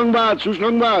 সুসংবাদ।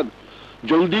 সুসংবাদ,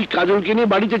 জলদি কাজলকে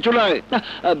নিয়ে বাড়িতে চলে আয়।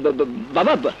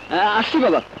 বাবা, আসছি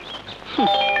বাবা।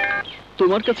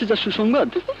 তোমার কাছে যা সুসংবাদ,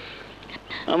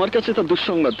 আমার কাছে তা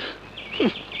দুঃসংবাদ।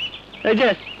 এই যে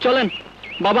চলেন,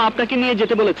 বাবা আপনাকে নিয়ে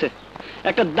যেতে বলেছে,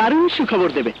 একটা দারুণ সুখবর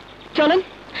দেবে। চলেন।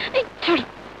 ছাড়।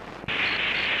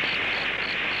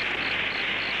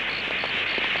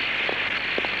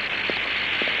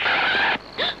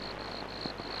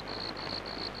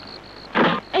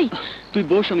 এই তুই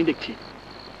বস, আমি দেখছি।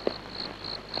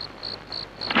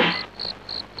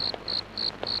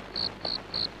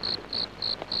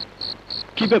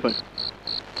 কি ব্যাপার,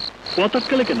 পথ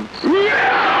আটকালে কেন?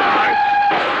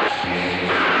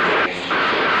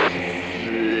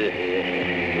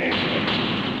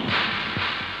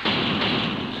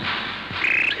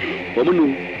 বমনু,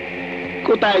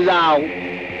 কোথায় যাও?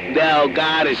 দেও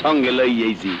গাড়ি সঙ্গে লই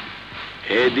যাইছি।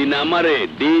 এদিন আমারে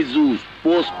ডিজুস,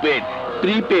 পোস্টপেড,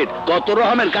 প্রিপেড কত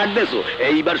রকমের কার্ড দেছো,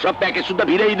 এইবার সব প্যাকেজ সুদ্ধা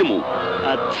ভিড়াই দেবো।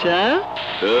 আচ্ছা,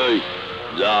 এই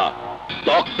যা,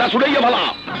 তকটা ছুড়াইয়া ভালা।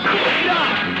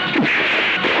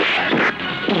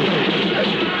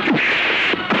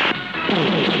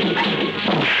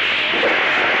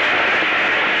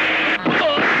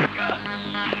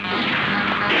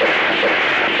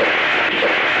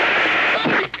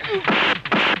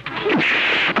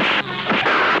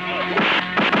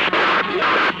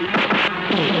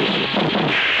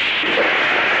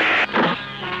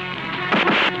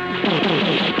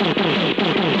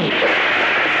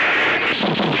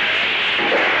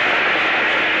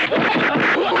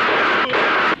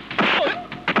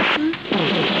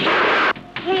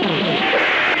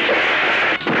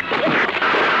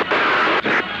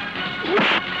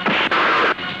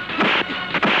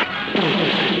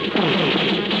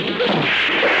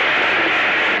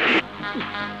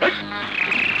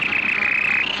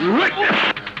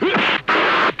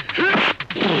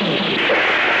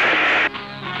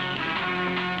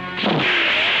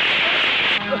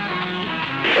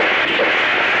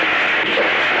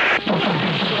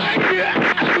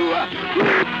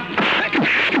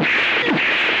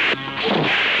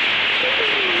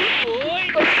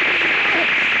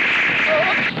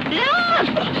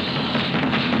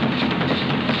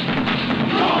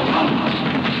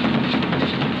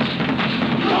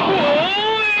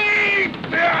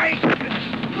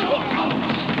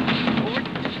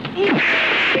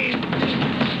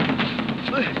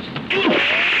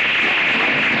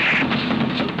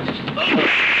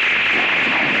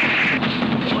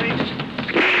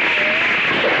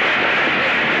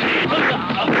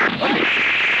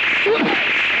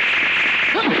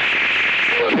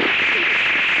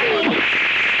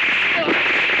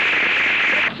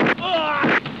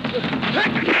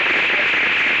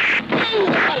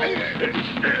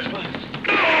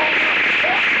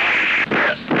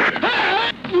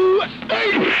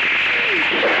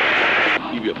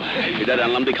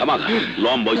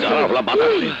 লম বইছে আর হলা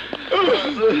বাতাসে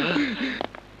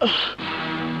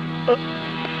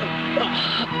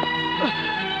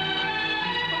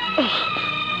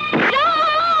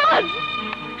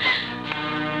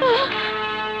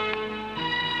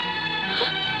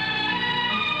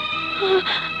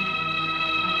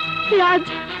রাজ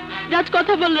রাজ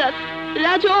কথা বল রাজ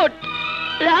রাজ ওঠ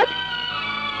রাজ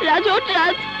রাজ ওঠ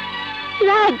রাজ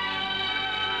রাজ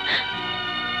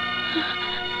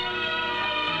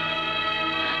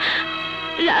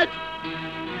রাজ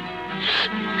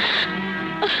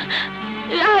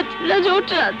রাজ রাজ ওঠ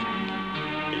রাজ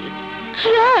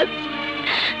রাজ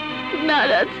না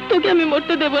রাজ তোকে আমি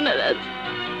মরতে দেব না রাজ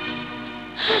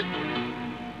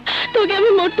তোকে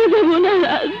আমি মরতে দেব না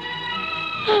রাজ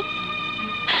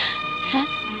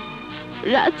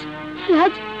রাজ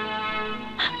রাজ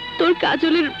তোর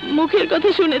কাজলের মুখের কথা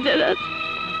শুনে যা রাজ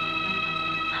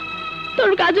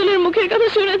তোর কাজলের মুখের কথা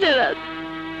শুনে যা রাজ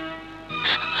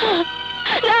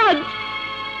রাজ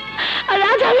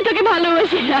রাজ আমি তোকে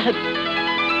ভালোবাসি রাজ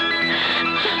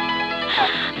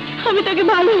আমি তোকে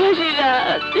ভালোবাসি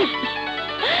রাজ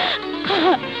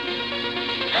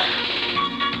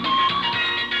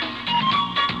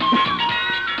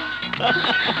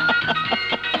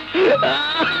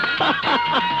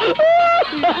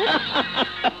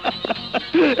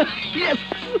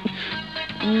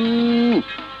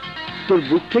তোর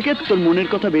বুক থেকে তোর মনের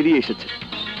কথা বেরিয়ে এসেছে।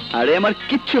 আরে আমার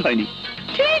কিচ্ছু হয়নি।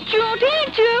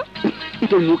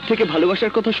 তোর মুখ থেকে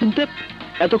ভালোবাসার কথা শুনতে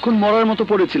এতক্ষণ মরার মতো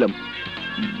পড়েছিলাম,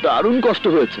 দারুণ কষ্ট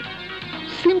হয়েছে।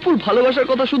 সিম্পল ভালোবাসার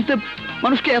কথা শুনতে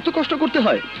মানুষকে এত কষ্ট করতে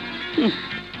হয়?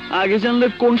 আগে জানলে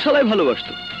কোন শালায়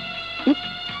ভালোবাসতো।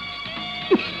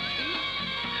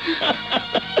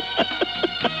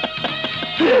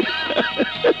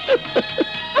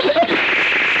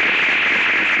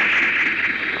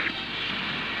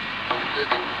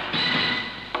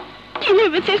 কি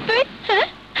ভেবেছিস তুই? হ্যাঁ,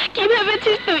 কি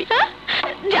ভেবেছিস তুই? হ্যাঁ,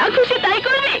 যা খুশি তাই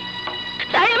করবি,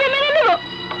 তাই আমি মেনে নেব?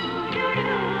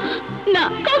 না,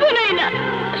 কখনোই না।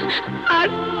 আর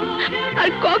আর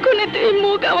কখনো তুই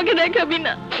মুখ আমাকে দেখাবি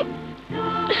না।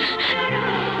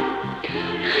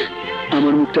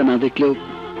 আমার মুখটা না দেখলেও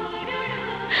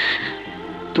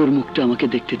তোর মুখটা আমাকে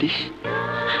দেখতে দিস।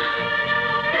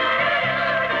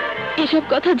 এসব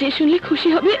কথা যে শুনলে খুশি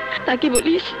হবে তাকে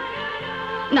বলিস।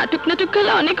 নাটক নাটক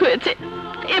খেলা অনেক হয়েছে,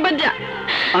 এবার যা।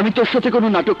 আমি তোর সাথে কোনো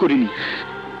নাটক করিনি।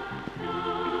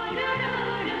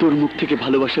 তোর মুখ থেকে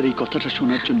ভালোবাসার এই কথাটা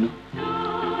শোনার জন্য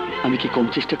আমি কি কম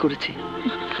চেষ্টা করেছি?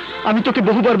 আমি তোকে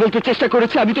বহুবার বলতে চেষ্টা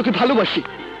করেছি আমি তোকে ভালোবাসি,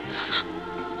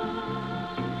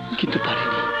 কিন্তু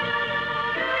পারিনি।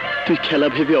 তুই খেলা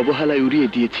ভেবে অবহেলায় উড়িয়ে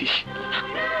দিয়েছিস।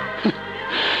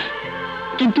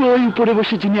 কিন্তু ওই উপরে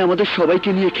বসে যিনি আমাদের সবাইকে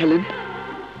নিয়ে খেলেন,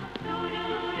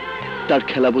 তার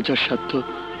খেলা বোঝার সাধ্য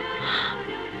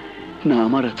না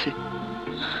আমার আছে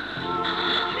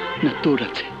না তোর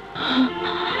আছে।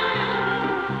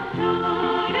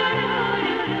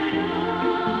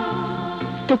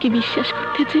 তোকে বিশ্বাস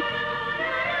করতে যে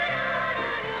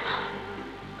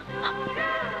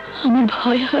আমার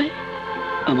ভয় হয়।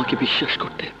 আমাকে বিশ্বাস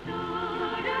করতে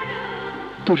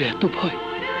তোর এত ভয়?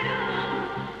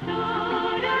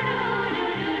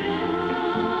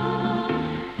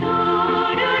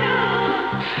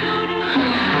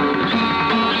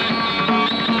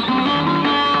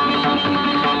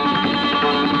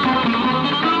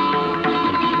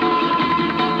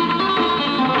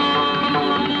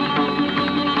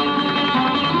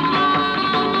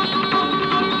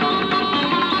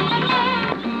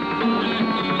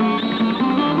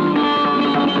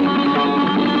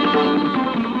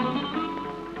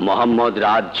 মোহাম্মদ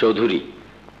রাজ চৌধুরী,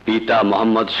 পিতা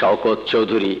মোহাম্মদ শওকত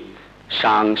চৌধুরী,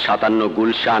 সাং 57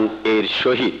 গুলশান এর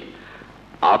শহীদ।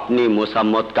 আপনি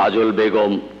মোসাম্মদ কাজল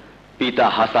বেগম, পিতা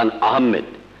হাসান আহমেদ,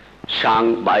 সাং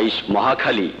 22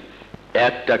 মহাখালী,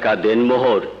 1 টাকা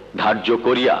দেনমোহর ধার্য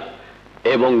করিয়া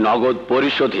এবং নগদ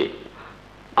পরিশোধে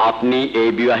আপনি এই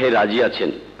বিবাহে রাজি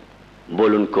আছেন?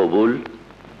 বলুন কবুল।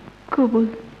 কবুল।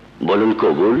 বলুন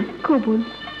কবুল। কবুল।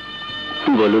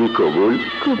 বলুন কবুল।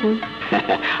 কবুল।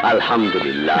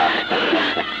 আলহামদুলিল্লাহ।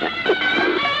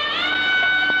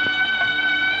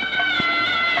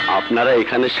 আপনারা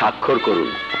এখানে স্বাক্ষর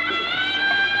করুন।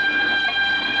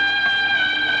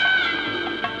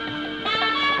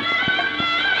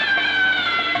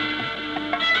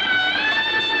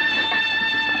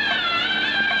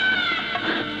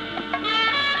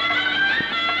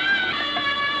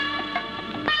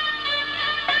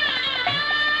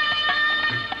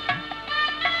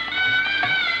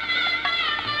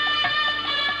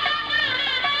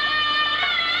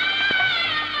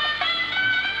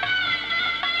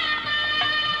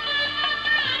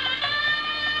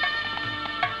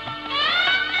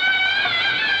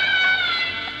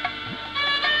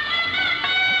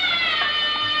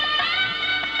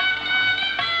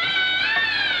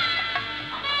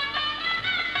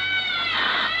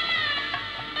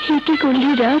 কি করলি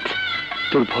রাজ?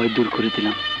 তোর ভয় দূর করে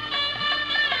দিলাম।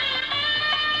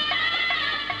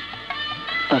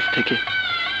 আজ থেকে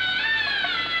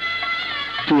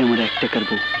তুই আমার 1 টাকার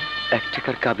বউ। 1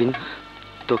 টাকার কাবিন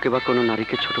তোকে বা কোনো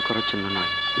নারীকে ছোট করার জন্য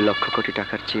নয়, লক্ষ কোটি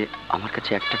টাকার চেয়ে আমার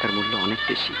কাছে 1 টাকার মূল্য অনেক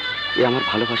বেশি। এ আমার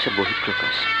ভালোবাসার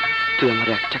বহিঃপ্রকাশ। তুই আমার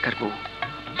 1 টাকার বউ,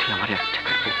 তুই আমার 1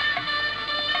 টাকার বউ।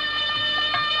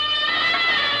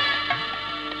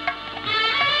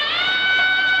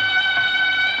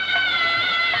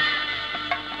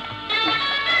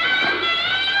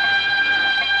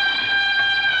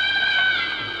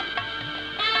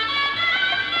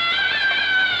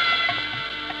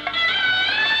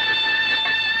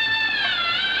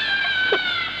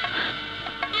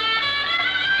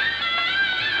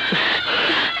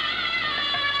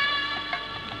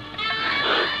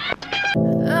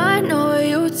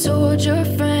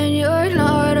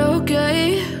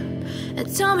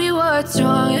 What's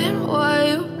wrong and why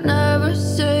you never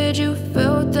said you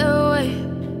felt that way?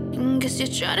 And guess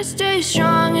you're trying to stay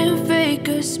strong and fake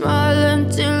a smile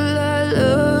until I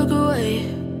look away.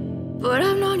 But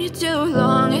I've known you too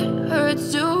long, it hurts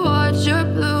to watch your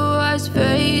blue eyes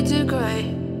fade to gray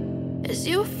as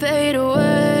you fade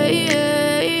away,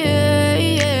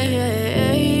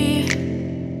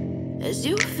 as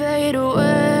you fade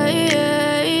away.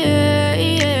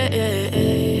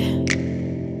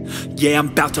 Yeah, I'm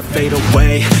about to fade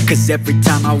away, 'cause every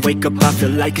time I wake up I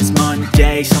feel like it's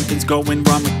Monday. Something's going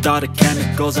wrong with all the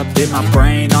chemicals up in my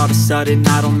brain. All of a sudden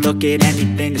I don't look at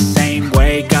anything the same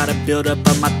way. Got a build up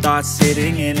of my thoughts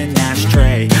sitting in an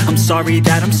ashtray. I'm sorry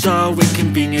that I'm so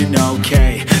inconvenient,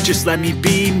 okay? Just let me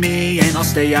be me and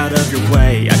I'll stay out of your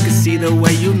way. I can see the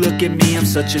way you look at me, I'm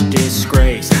such a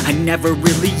disgrace. I never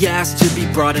really asked to be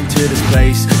brought into this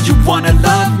place. You wanna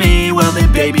love me? Well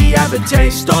then baby I have a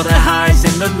taste. All the highs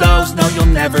and the lows, no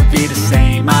you'll never be the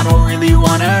same. I don't really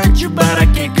wanna hurt you but I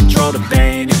can't control the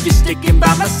pain. If you're sticking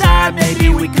by my side maybe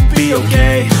we could be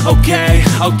okay.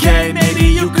 Okay, maybe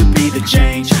you could be the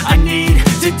change I need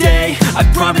today. I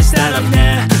promise that I've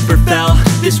never felt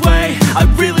this way. I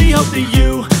really hope that you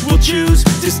will choose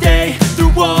to stay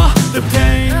through all the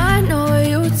pain. I know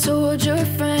you told your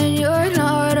friend you're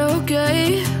not okay,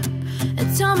 and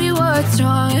tell me what's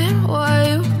wrong and why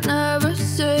you never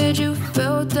said you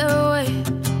felt that way.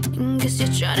 Guess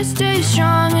you're trying to stay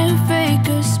strong and fake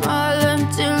a smile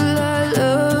until I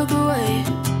look away.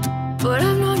 But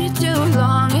I've known you too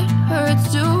long, it hurts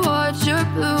to watch your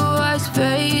blue eyes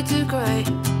fade to gray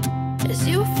as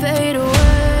you fade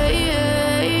away,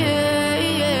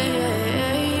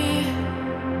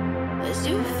 as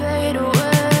you fade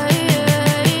away,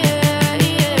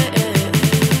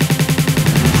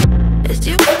 as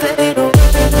you fade away.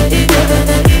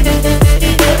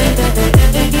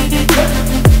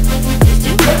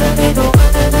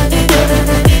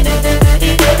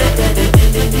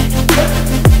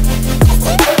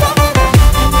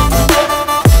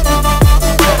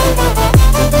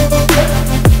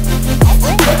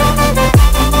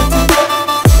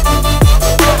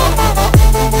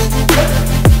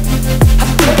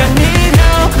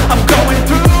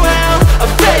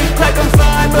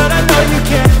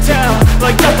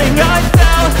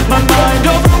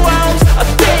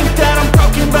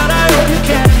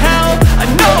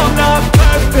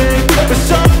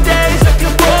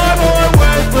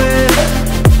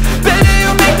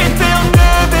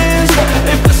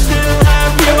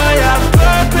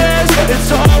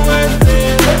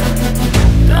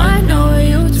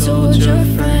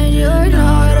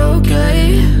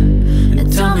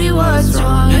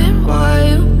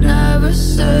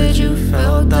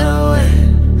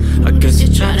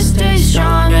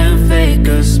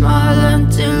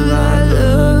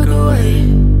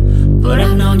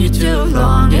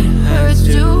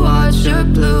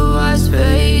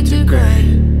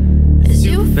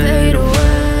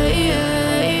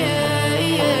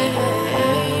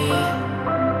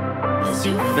 as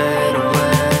you fade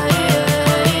away.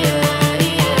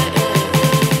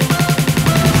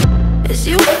 As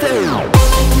you fade away.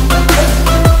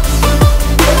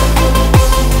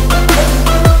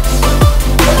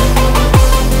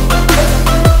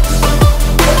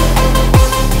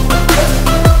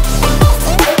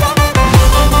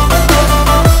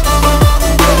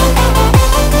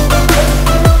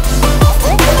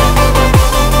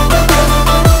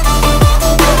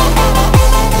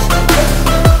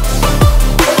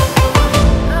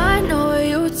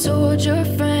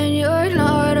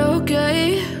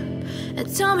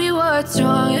 What's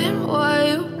wrong and why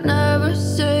you never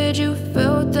said you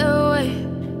felt that way?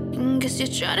 And guess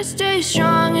you're trying to stay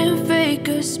strong and fake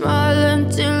a smile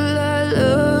until I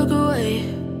look away.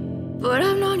 But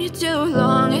I've known you too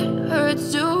long, it hurts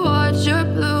to watch your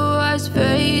blue eyes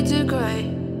fade to gray.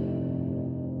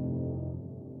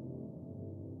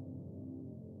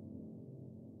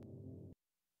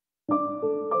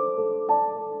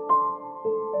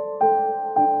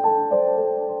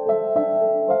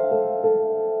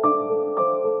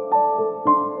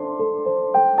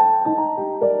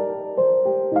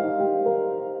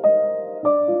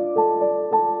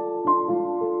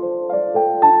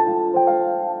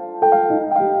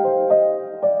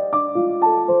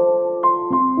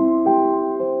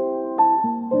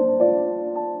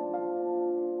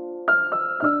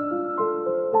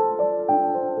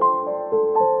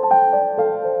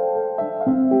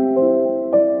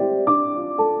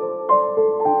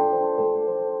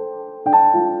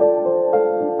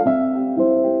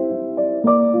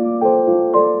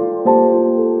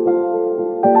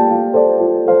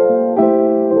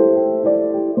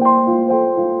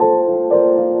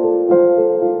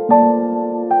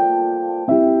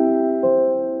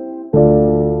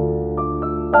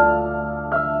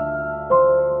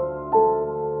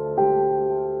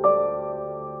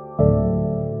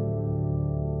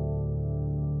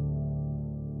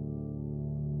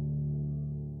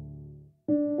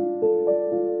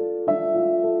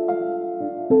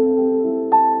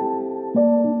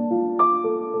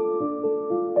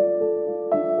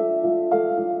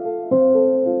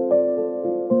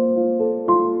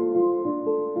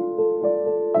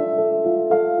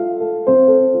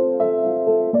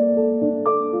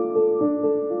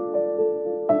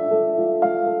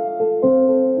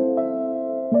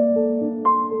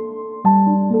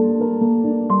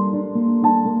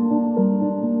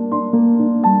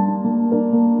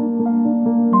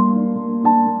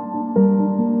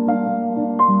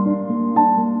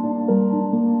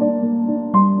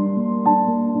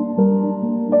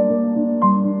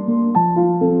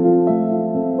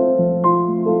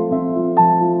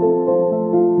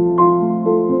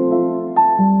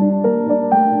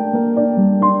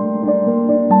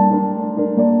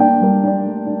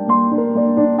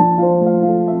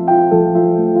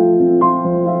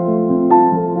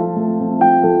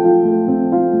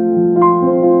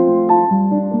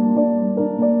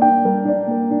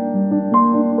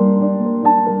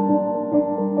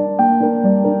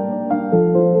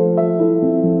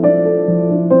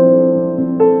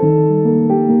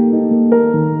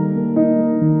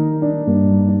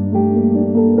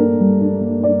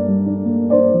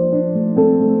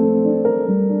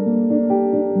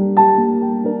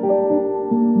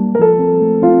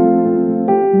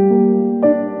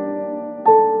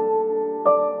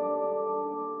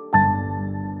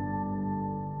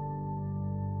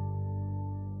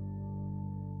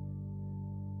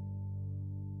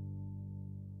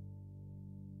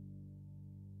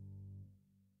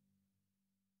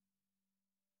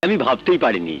 আমি ভাবতেই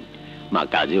পারিনি মা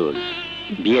কাজল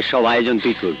বিয়ের সব আয়োজন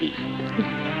তুই করবি।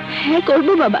 হ্যাঁ করব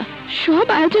বাবা, সব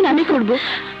আয়োজন আমি করব।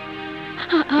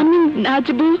 আমি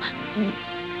নাচবো,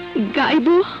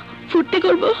 গাইবো, ফুর্তি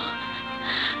করব।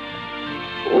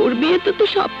 ওর বিয়েতে তো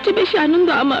সবচেয়ে বেশি আনন্দ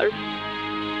আমার।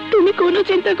 তুমি কোনো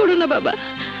চিন্তা করো না বাবা,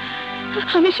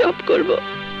 আমি সব করব,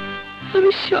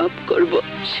 আমি সব করব,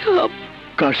 সব।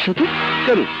 কার সাথে?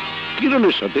 কেন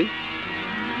কিরণের সাথে?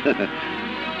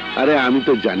 আরে আমি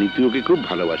তো জানি তুই ওকে খুব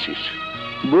ভালোবাসিস,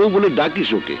 বউ বলে ডাকিস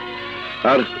ওকে,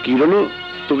 আর কিরণও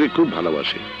তোকে খুব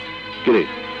ভালোবাসে। কিরে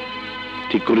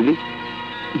ঠিক করিনি?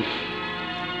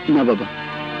 না বাবা,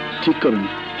 ঠিক করিনি।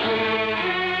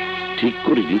 ঠিক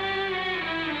করিনি?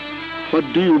 What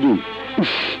do you do?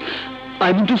 I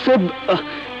mean to say,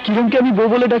 কিরণকে আমি বউ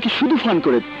বলে ডাকি শুধু ফান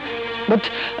করে, বাট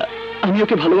আমি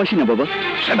ওকে ভালোবাসি না বাবা।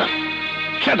 Shut up!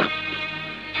 Shut up!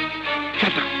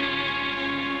 Shut up!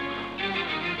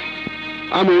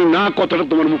 আমি না কথাটা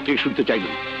তোমার মুখ থেকে শুনতে চাই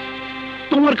না।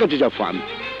 তোমার কাছে যা ফান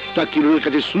তা কিরণের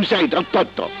কাছে সুইসাইড,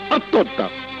 আত্মহত্যা, আত্মহত্যা।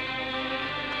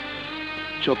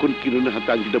 যখন কিরণের হাতে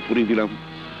আংটিটা পরিয়ে দিলাম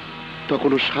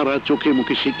তখনও সারা চোখে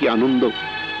মুখে সে কি আনন্দ।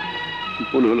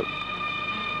 মনে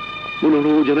হলো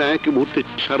ও যেন এক মুহূর্তে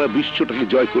সারা বিশ্বটাকে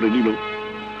জয় করে নিল।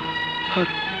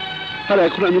 আর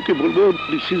এখন আমি ওকে বলবো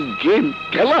দিস ইজ গেম,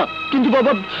 খেলা। কিন্তু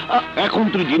বাবা এখন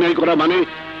তুই ডিনাই করা মানে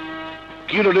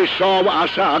কিরণের সব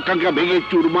আশা আকাঙ্ক্ষা ভেঙে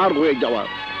চুরমার হয়ে যাওয়া।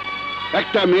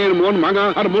 একটা মেয়ের মন ভাঙা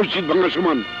আর মসজিদ ভাঙা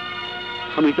সমান।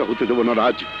 আমি তা হতে দেবো না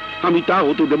রাজ, আমি তা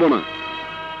হতে দেব না।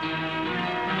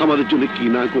 আমাদের জন্য কি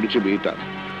না করেছে মেয়েটা,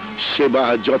 সেবা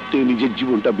যত্নে নিজের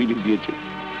জীবনটা বিলিয়ে দিয়েছে।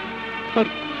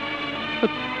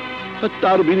 আর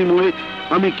তার বিনিময়ে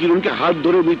আমি কিরণকে হাত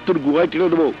ধরে মৃত্যুর গুহায়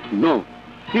ঠেলে দেবো? No,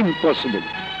 impossible,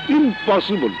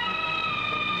 impossible.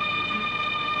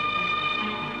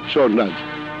 শোন রাজ,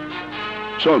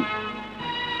 শোন,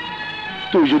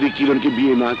 তুই যদি কিরণকে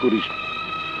বিয়ে না করিস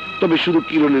তবে শুধু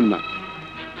কিরণের না,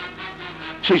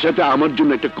 সেই সাথে আমার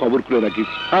জন্য একটা কবর খুলে রাখিস।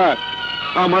 হ্যাঁ,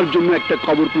 আমার জন্য একটা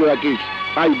কবর খুলে রাখিস।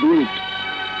 I mean it,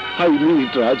 I mean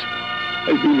it Raj,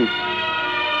 I mean it.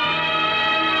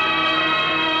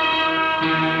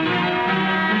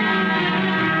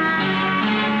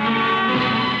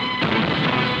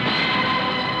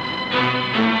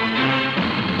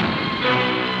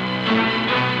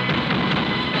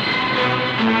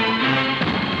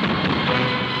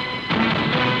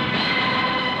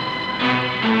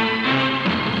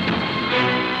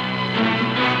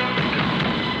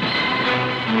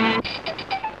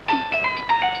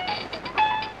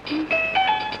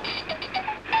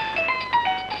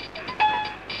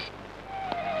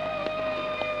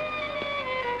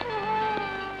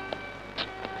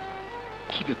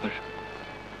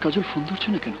 Kajal phone ধরছে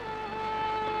না কেন?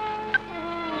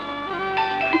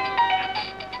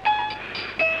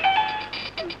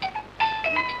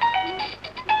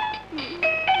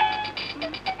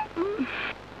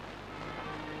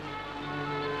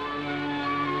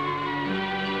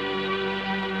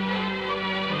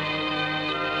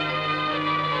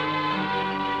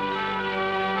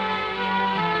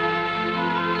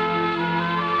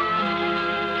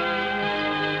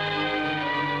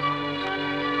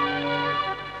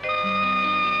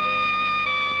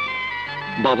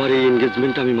 বাবার এই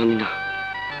এনগেজমেন্ট আমি মানি না।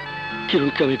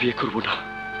 কিরণকে আমি বিয়ে করবো না।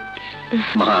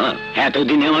 মা,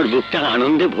 এতদিনে আমার বুকটা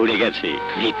আনন্দে ভরে গেছে।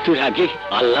 মৃত্যুর আগে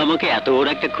আল্লাহ আমাকে এত বড়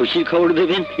একটা খুশির খবর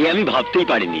দেবেন এ আমি ভাবতেই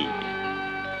পারিনি।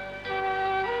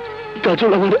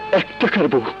 কাজল আমার 1 টাকার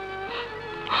বউ।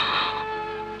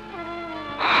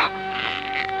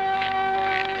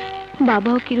 বাবা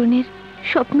ও কিরণের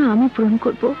স্বপ্ন আমি পূরণ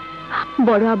করব,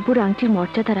 বড় আব্বুর আংটির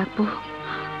মর্যাদা রাখবো।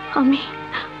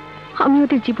 আমি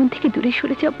ওদের জীবন থেকে দূরে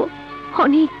সরে যাব,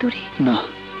 অনেক দূরে। না,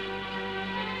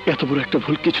 এত বড় একটা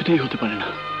ভুল কিছুতেই হতে পারে না।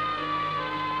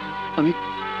 আমি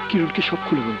কিরণকে সব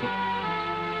খুলে বলবো,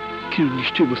 কিরণ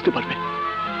নিশ্চয়ই বুঝতে পারবে।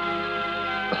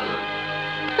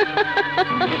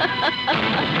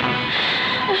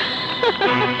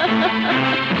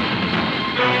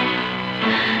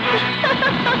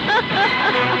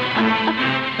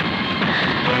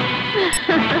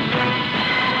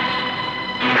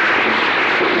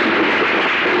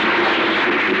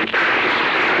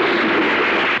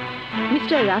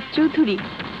 মিস্টার রাজ চৌধুরী,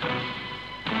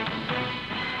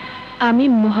 আমি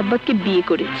মোহাব্বতকে বিয়ে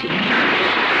করেছি।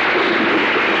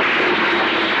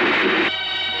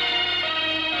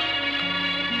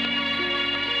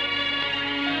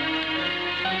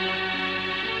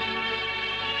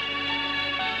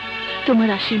 তোমার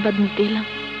আশীর্বাদ নিতে এলাম।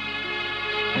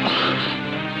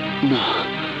 না,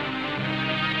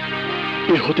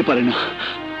 এ হতে পারে না।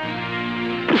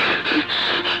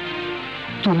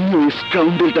 তুমি ওই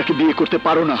স্কাউন্ডেলটাকে বিয়ে করতে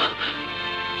পারো না।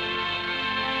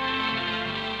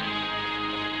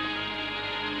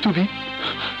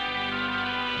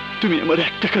 তুমি আমার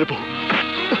 1 টাকার বউ।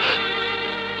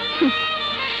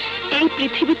 এই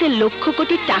পৃথিবীতে লক্ষ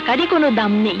কোটি টাকারই কোনো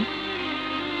দাম নেই,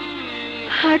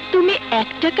 আর তুমি 1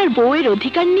 টাকার বউয়ের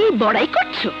অধিকার নিয়ে বড়াই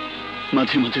করছো।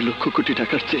 মাঝে মাঝে লক্ষ কোটি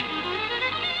টাকার চেয়ে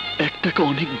 1 টাকা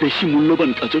অনেক বেশি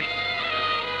মূল্যবান কাজল।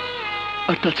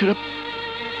 আর তাছাড়া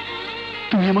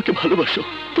তুমি আমাকে ভালোবাসো।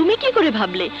 তুমি কি করে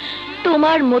ভাবলে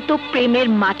তোমার মতো প্রেমের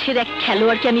মাঠের এক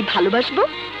খেলোয়াড়কে আমি ভালোবাসবো?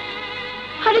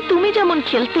 আরে তুমি যেমন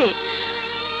খেলতে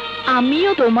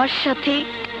আমিও তোমার সাথে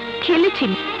খেলেছি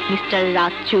মিস্টার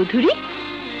রাজ চৌধুরী।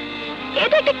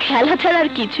 এটা একটা খেলা ছাড়া আর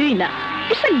কিছুই না,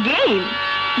 ইটস আ গেম।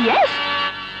 ইয়েস,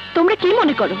 তোমরা কি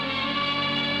মনে করো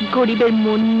গরিবের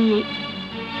মন নিয়ে,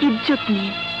 ইজ্জত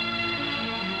নিয়ে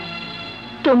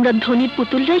তোমরা ধনীর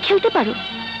পুতুলরাই খেলতে পারো?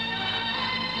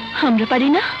 আমরা পারি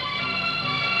না,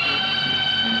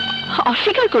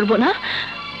 অস্বীকার করব না।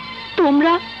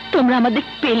 তোমরা আমাদের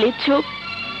পেলেছো,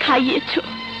 খাইয়েছো,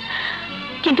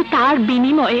 কিন্তু তার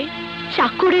বিনিময়ে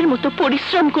চাকরের মতো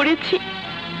পরিশ্রম করেছি।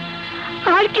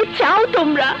 আর কি চাও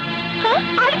তোমরা?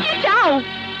 আর কি চাও?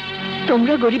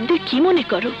 তোমরা গরিবদের কি মনে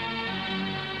করো?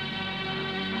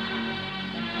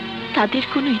 তাদের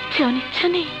কোনো ইচ্ছে অনিচ্ছা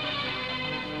নেই,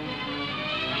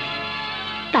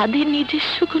 তাদের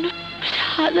নিজস্ব কোনো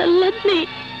স্বাদ আহ্লাদ নেই।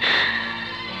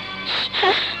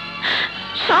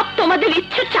 সব তোমাদের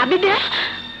ইচ্ছে চাবি দেয়া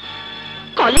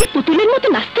কলের পুতুলের মতো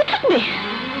নাচতে থাকবে।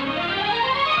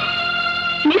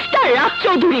 মিস্টার রাজ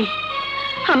চৌধুরী,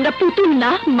 আমরা পুতুল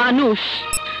না, মানুষ।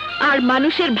 আর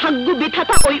মানুষের ভাগ্য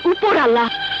বিধাতা ওই উপর আল্লাহ।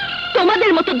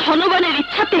 তোমাদের মতো ধনবানের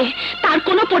ইচ্ছাতে তার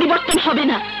কোনো পরিবর্তন হবে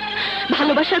না।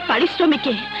 ভালোবাসার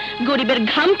পারিশ্রমিকে গরিবের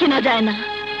ঘাম কেনা যায় না।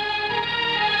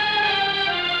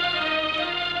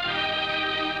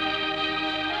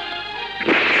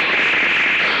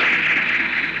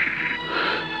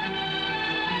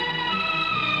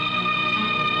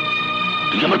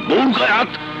 তুই আমার বউর গায়ে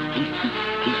হাত।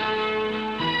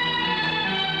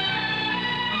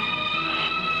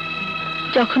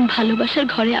 যখন ভালোবাসার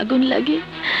ঘরে আগুন লাগে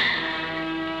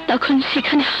তখন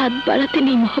সেখানে হাত বাড়াতে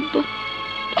নেই মহব্বত।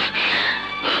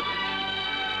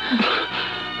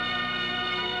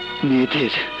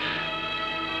 মেয়েদের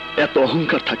এত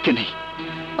অহংকার থাকতে নেই।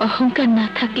 অহংকার না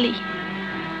থাকলেই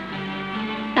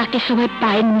তাকে সবাই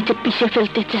পায়ের নিচে পিষে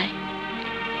ফেলতে চায়।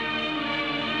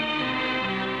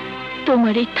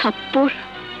 তোমার এই থাপ্পড়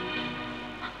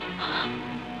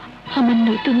আমার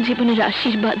নতুন জীবনের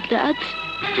আশীর্বাদ রাজ।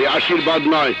 এই আশীর্বাদ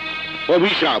নয়,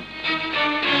 অভিশাপ।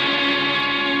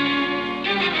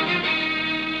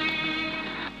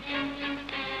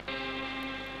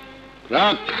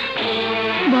 রাখ।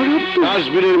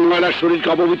 কাশ্মীরের ময়লা শরীরকে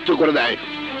অপবিত্র করে দেয়।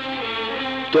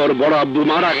 তোর বড় আব্বু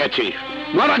মারা গেছে,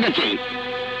 মারা গেছে।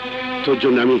 তোর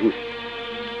জন্য আমি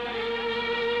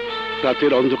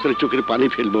রাতের অন্ধকারে চোখের পানি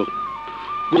ফেলবো,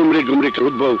 গুমড়ে গুমড়ে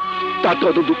কাঁদবো। তাতে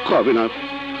অত দুঃখ হবে না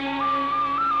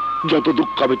যত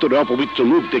দুঃখ হবে তোর অপবিত্র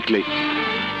মুখ দেখলে।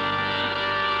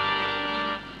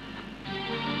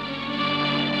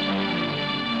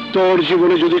 তোর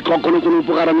জীবনে যদি কখনো কোনো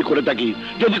উপকার আমি করে থাকি,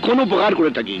 যদি কোনো উপকার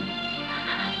করে থাকি,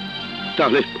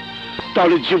 তাহলে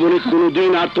তাহলে জীবনে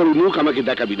কোনোদিন আর তোর মুখ আমাকে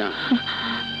দেখাবি না।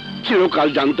 চিরকাল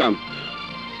জানতাম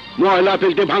ময়লা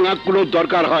ফেলতে ভাঙা কুলোর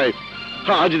দরকার হয়।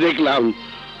 আজ দেখলাম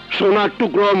সোনার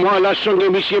টুকরো ময়লার সঙ্গে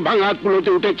মিশিয়ে ভাঙা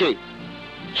কুলোতে উঠেছে।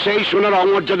 সেই সোনার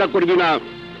অমর্যাদা করবি না।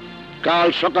 কাল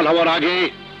সকাল হওয়ার আগে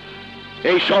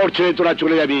এই শহর ছেড়ে তোরা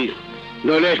চলে যাবি,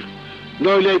 নইলে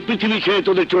নইলে পৃথিবী ছেড়ে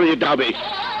তোদের চলে যেতে হবে।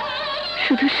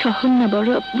 শুধু শহর না বড়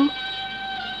আব্বু,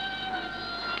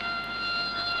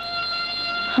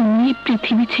 আমি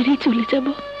পৃথিবী ছেড়েই চলে যাব।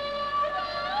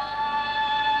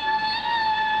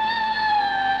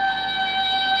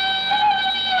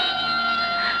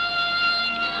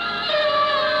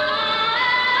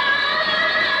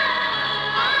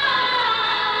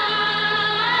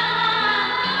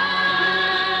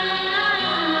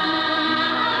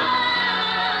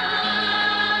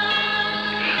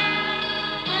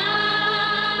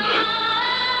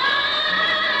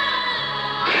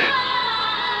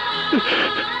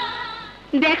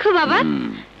 দেখো বাবা,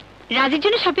 রাজের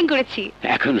জন্য শপিং করেছি।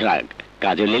 এখন রাগ,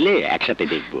 কাজল এলে একসাথে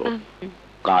দেখবো।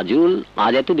 কাজল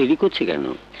আজ এত দেরি করছে কেন?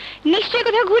 নিশ্চয়ই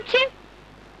কোথাও ঘুরছে।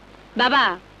 বাবা,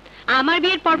 আমার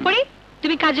বিয়ের পরপরই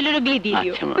তুমি কাজলেরও বিয়ে দিয়ে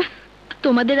দিও।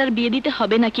 তোমাদের আর বিয়ে দিতে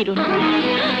হবে না কিরণ।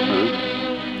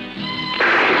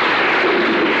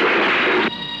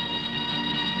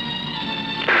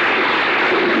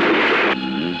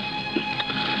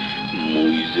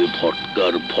 মুই যে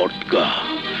ফটকার ফটকা,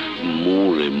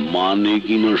 মোরে মানে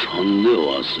কিনা সন্দেহ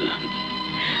আছে।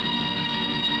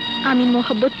 আমি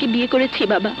মোহাব্বতকে বিয়ে করেছি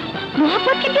বাবা।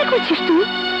 মোহাব্বতকে বিয়ে করছিস তুই?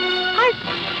 আর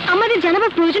আমাদের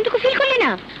জানাবার প্রয়োজনটুকু ফিল করলি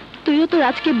না? তুইও তো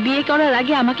রাজকে বিয়ে করার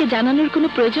আগে আমাকে জানানোর কোনো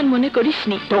প্রয়োজন মনে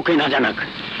করিসনি। তোকে না জানাক,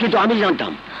 কিন্তু আমি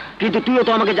জানতাম। কিন্তু তুইও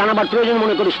তো আমাকে জানাবার প্রয়োজন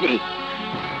মনে করিসনি।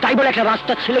 তাই বলে একটা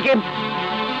রাস্তার ছেলেকে,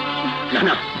 না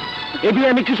না, এ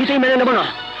বিয়ে আমি কিছুতেই মেনে নেব না।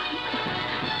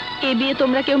 এ বিয়ে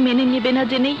তোমরা কেউ মেনে নেবে না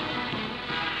জেনেই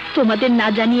তোমাদের না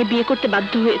জানিয়ে বিয়ে করতে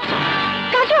বাধ্য হয়েছে।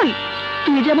 কাজল,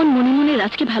 তুই যেমন মনে মনে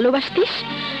রাজকে ভালোবাসতিস,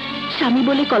 স্বামী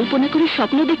বলে কল্পনা করে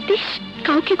স্বপ্ন দেখতিস,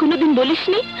 কাউকে কোনোদিন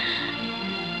বলিসনি,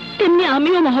 তেমনি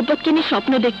আমিও মহব্বতকে নিয়ে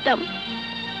স্বপ্ন দেখতাম।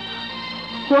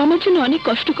 ও আমার জন্য অনেক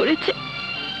কষ্ট করেছে,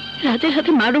 রাজের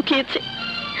হাতে মারও খেয়েছে,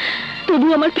 তবু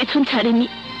আমার পেছন ছাড়েনি।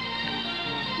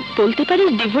 বলতে পারিস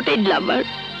ডিভোটেড লাভার।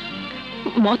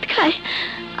 মদ খায়,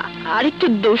 আর একটু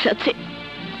দোষ আছে,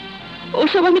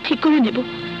 ওসব আমি ঠিক করে নেব।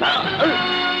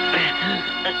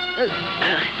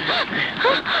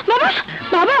 বাবা,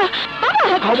 বাবা, বাবা,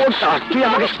 খবরদার তুই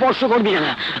আমাকে স্পর্শ করবি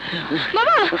না।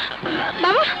 বাবা,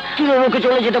 বাবা, তুই ওকে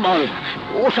চলে যেতে বল।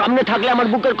 ও সামনে থাকলে আমার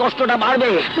বুকের কষ্টটা বাড়বে।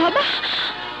 বাবা,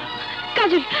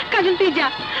 কাজল, কাজল তুই যা,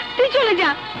 তুই চলে যা,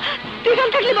 তুই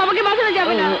এখানে থাকলে বাবাকে বাঁচানো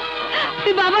যাবে না।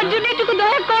 তুই বাবার জন্য এটুকু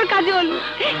দয়া কর কাজল,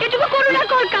 এটুকু করুণা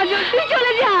কর কাজল, তুই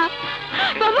চলে যা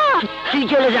বাবা। তুই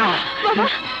চলে যা বাবা,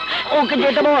 ওকে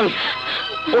যেতে বল,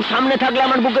 ও সামনে থাকলে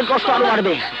আমার বুকের কষ্ট আরো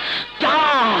বাড়বে। যা।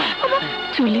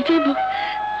 চলে যাব,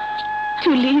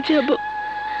 চলেই যাব,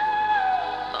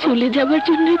 চলে যাবার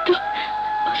জন্যই তো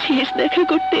শেষ দেখা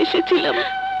করতে এসেছিলাম।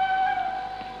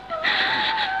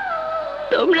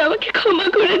 তোমরা আমাকে ক্ষমা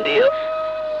করে দিও।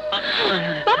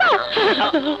 বাবা,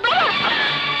 বাবা,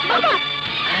 বাবা, বাবা,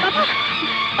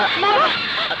 বাবা,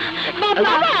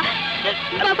 বাবা,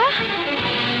 বাবা,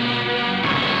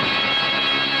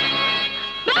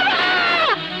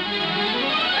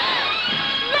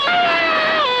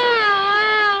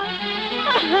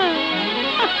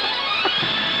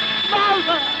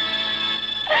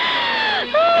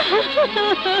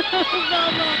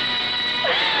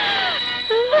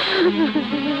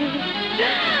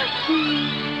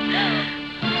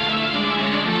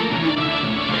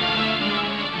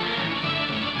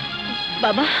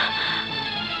 বাবা,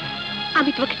 আমি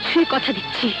তোমাকে ছুঁয়ে কথা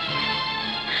দিচ্ছি,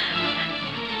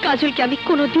 কাজলকে আমি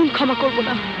কোনোদিন ক্ষমা করব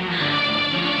না,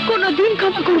 কোনোদিন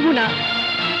ক্ষমা করব না।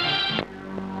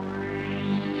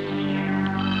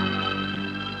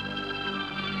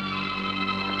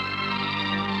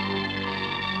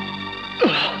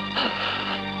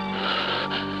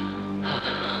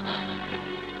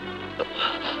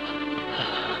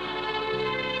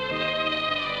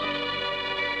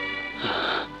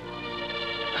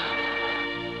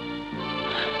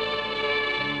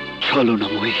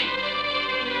 ছলনাময়ী,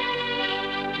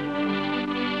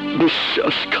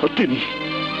 বিশ্বাসঘাতিনী,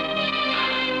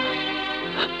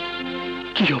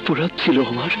 কি অপরাধ ছিল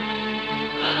আমার?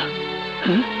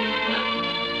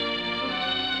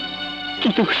 কি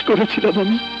দোষ করেছিলাম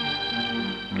আমি?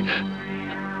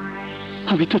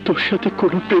 আমি তো তোর সাথে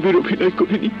কোনো প্রেমের অভিনয়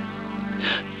করিনি,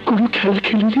 কোনো খেলা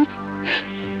খেলিনি।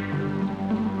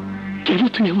 কেন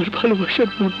তুই আমার ভালোবাসার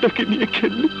মনটাকে নিয়ে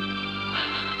খেললি?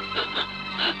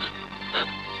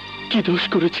 কি দোষ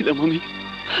করেছিলাম আমি?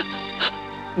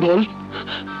 বল,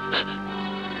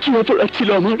 কি অপরাধ ছিল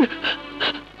আমার?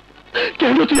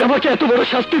 কেন তুই আমাকে এত বড়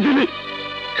শাস্তি দিলি?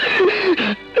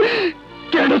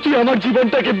 কেন তুই আমার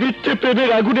জীবনটাকে মিথ্যে প্রেমের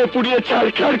আগুনে পুড়িয়ে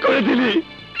ছারখার করে দিলি?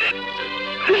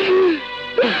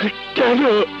 কেন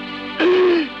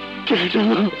কেন কেন?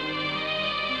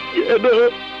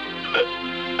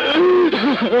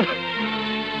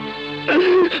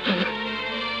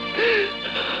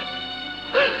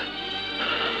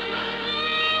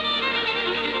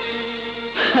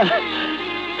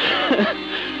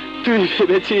 তুই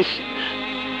ভেবেছিস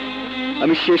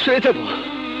আমি শেষ হয়ে যাব?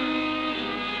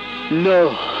 No,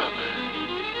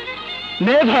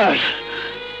 never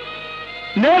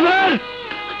never.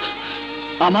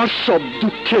 আমার সব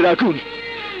দুঃখের আগুন,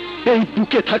 এই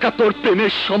বুকে থাকা তোর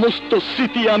প্রেমের সমস্ত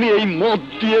স্মৃতি আমি এই মদ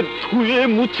দিয়ে ধুয়ে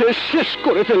মুছে শেষ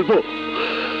করে ফেলবো।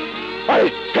 I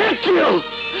hate you!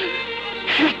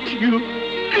 Hate you!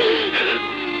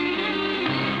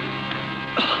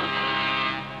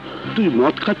 তুই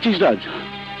মদ খাচ্ছিস রাজ?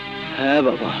 হ্যাঁ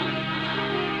বাবা,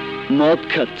 মদ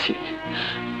খাচ্ছি।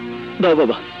 দাও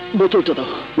বাবা, বোতলটা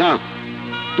দাও। না,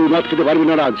 তুই মদ খেতে পারবি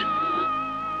না রাজ।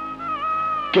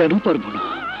 কেন পারবো না?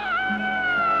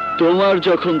 তোমার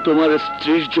যখন তোমার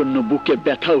স্ত্রীর জন্য বুকে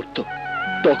ব্যথা উঠত,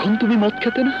 তখন তুমি মদ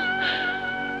খেতে না?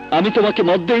 আমি তোমাকে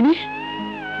মদ দেইনি?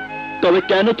 তবে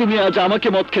কেন তুমি আজ আমাকে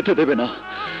মদ খেতে দেবে না?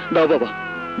 দাও বাবা,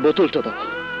 বোতলটা দাও।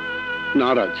 না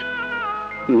রাজ,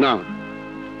 না।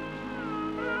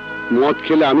 মদ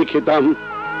খেলে আমি খেতাম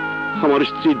আমার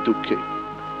স্ত্রীর দুঃখে।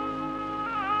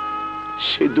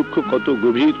 সে দুঃখ কত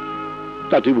গভীর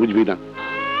তা তুই বুঝবি না।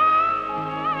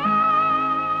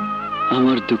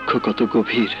 আমার দুঃখ কত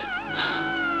গভীর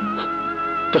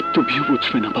তা তুমিও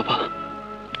বুঝবে না বাবা।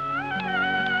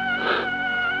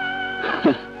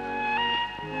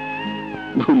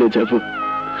 ভুলে যাব?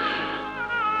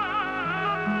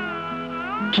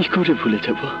 কি করে ভুলে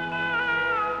যাব?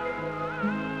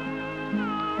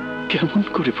 কেমন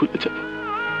করে ভুলে যাব?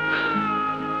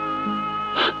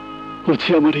 ও যে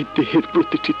আমার এই দেহের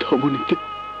প্রতিটি ধমনীতে,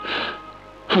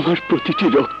 আমার প্রতিটি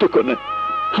রক্তকণায়,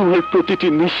 আমার প্রতিটি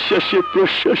নিঃশ্বাসে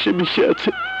প্রশ্বাসে মিশে আছে।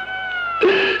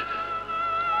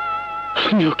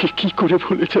 আমি ওকে কি করে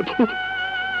ভুলে যাব?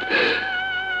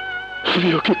 আমি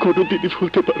ওকে কোনোদিনই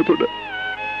ভুলতে পারবো না,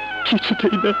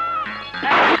 কিছুতেই না।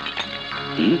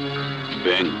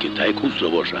 ব্যাংকে তাই খুচরো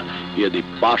বসা, ইয়াদি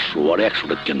 500 আর 100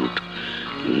 টাকা নোট।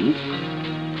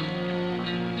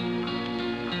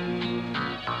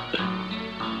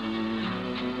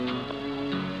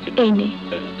 এই নে।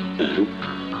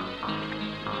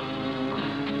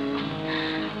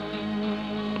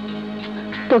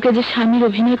 তোকে যে স্বামীর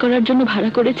অভিনয় করার জন্য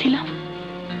ভাড়া করেছিলাম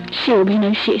সে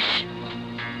অভিনয় শেষ।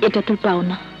 এটা তোর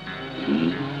পাওনা।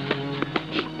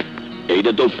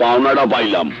 এইটা তো পাওনাটা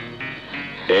পাইলাম,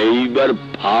 এইবার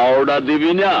ভাওটা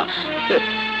দিবি না?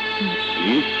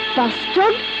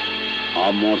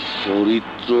 আমার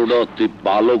চরিত্রটা তুই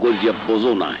ভালো করিয়া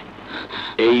বোঝো না,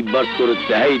 এইবার তোর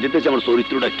দেখাই দিতেছে আমার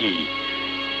চরিত্রটা কি।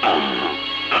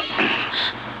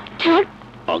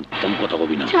 একদম কথা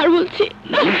কবি না, ছাড় বলছি।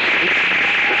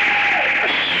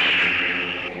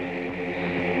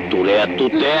 তোর এত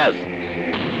তেজ,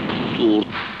 তোর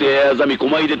তেজ আমি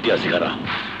কমাই দিতে আসি খারা।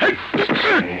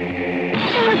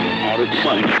 আরে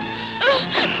কমাই না,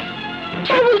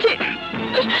 ছাড় বলছি।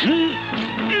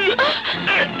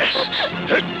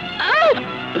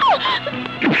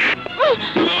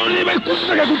 ভাই কোন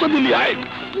জায়গায় গুতা দিলি? আয়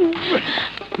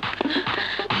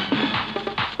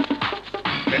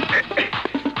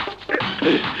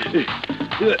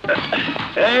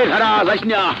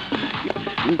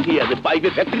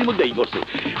বাইকের ফ্যাক্টরির মধ্যে এই করছে,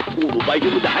 পুরো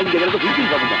বাইকের মধ্যে হাইন জায়গাটা তো ফিরতেই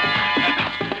পাবো না।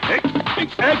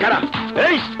 খারা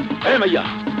এই মাইয়া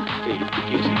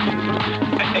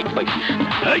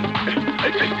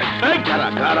খারা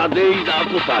খারা দেই না,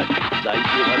 কোথায়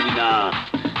যাইতে পারবি না।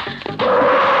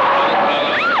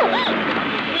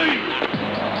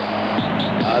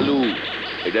 আলু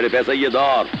এটারে পেঁচাইয়ে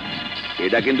ধর,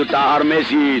 এটা কিন্তু টাহার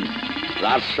মেশিন,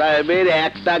 রাজ সাহেবের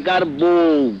 1 টাকার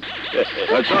বউ।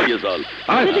 চল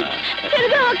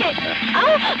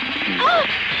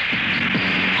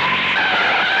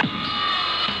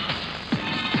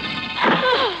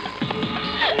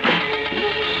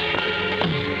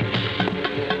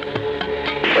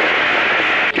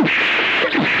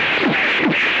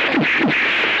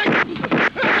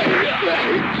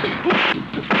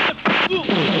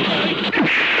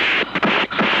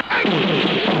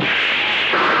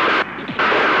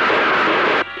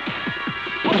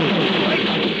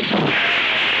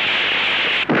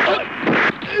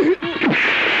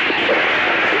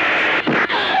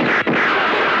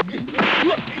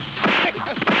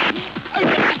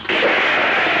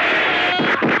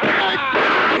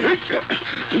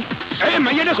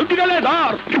মাইয়াটা ছুটি গেলে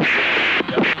ধর।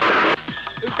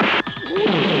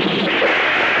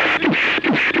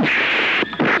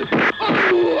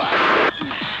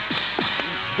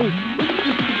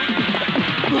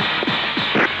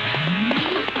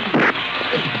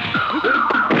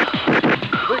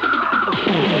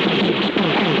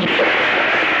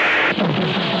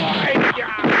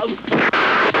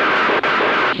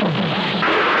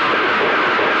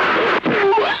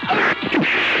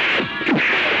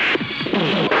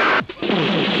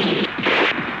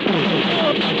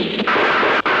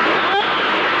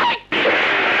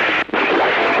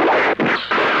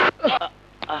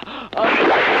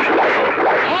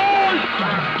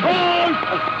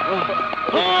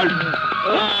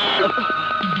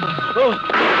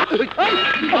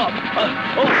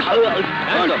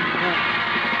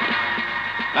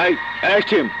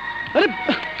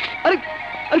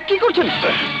 কি করছেন?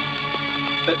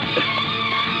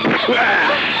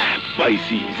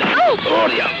 পাইছি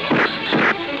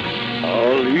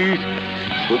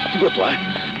সত্যি কথা।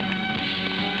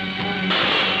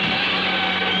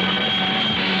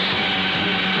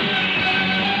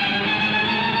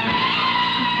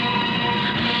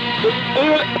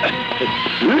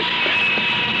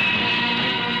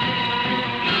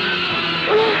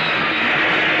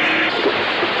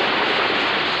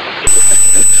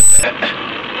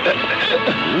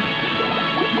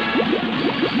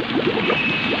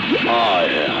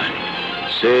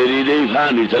 সেরিদেই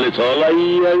ভানি চলে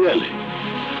চলাইয়া গেলে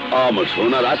আমার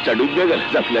সোনার রাতটা ডুবে গেলে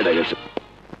চাকলেটা গেছে।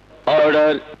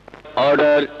 Order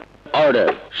order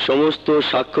order. সমস্ত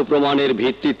সাক্ষ্য প্রমাণের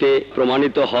ভিত্তিতে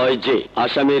প্রমাণিত হয় যে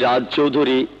আসামি রাজ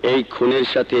চৌধুরী এই খুনের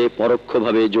সাথে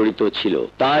পরোক্ষভাবে জড়িত ছিল।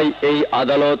 তাই এই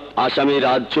আদালত আসামি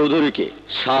রাজ চৌধুরীকে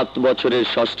 7 বছরের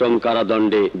সশ্রম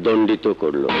কারাদণ্ডে দণ্ডিত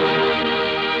করল।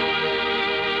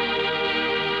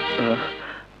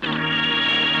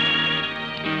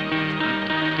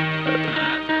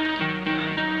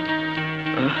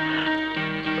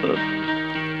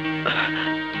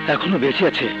 এখনো বেঁচে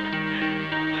আছে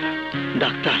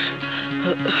ডাক্তার।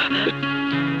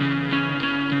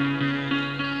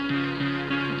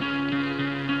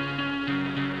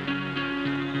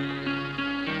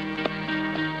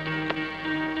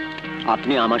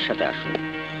 আপনি আমার সাথে আসুন।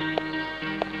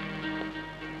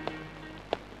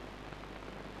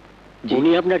 যিনি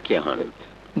আপনার কে হন?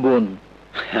 বোন।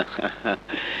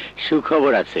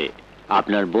 সুখবর আছে,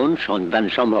 আপনার বোন সন্তান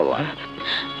সম্ভব।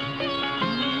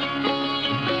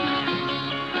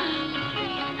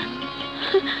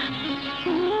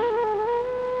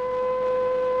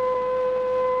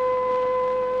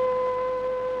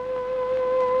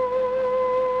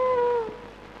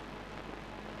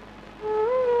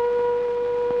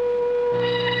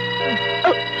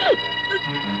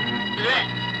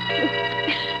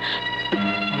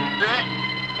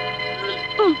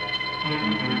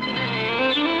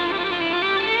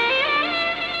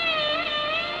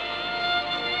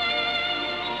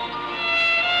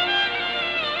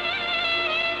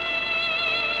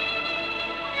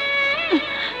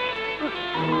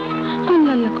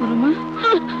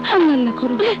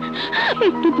 করো,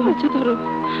 একটু ধৈর্য ধরো।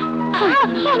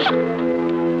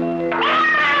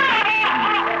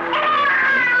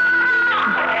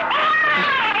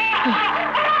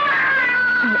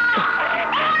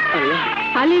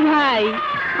 আলী ভাই,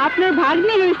 আপনার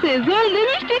ভাগ্নি হয়েছে, জলদি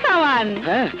মিষ্টি খাওয়ান।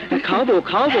 হ্যাঁ, খাওয়াবো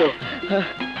খাওয়াবো।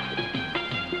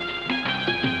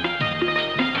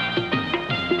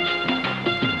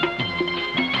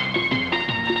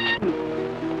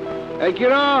 এই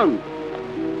কিরণ,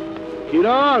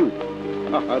 কিরণ,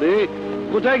 আরে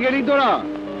কোথায় গেলি তোরা?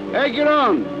 এই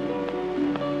কিরণ,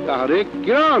 আরে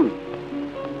কিরণ,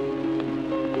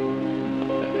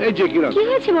 এই যে কিরণ। কি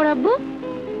হয়েছে বড় আব্বু?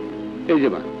 এই যে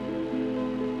মা,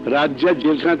 রাজ্জাক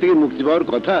জেলখানা থেকে মুক্তি পাওয়ার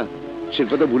কথা, সে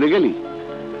কথা ভুলে গেলি?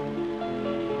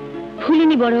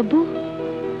 ভুলিনি বড় আব্বু।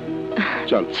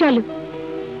 চল চলো।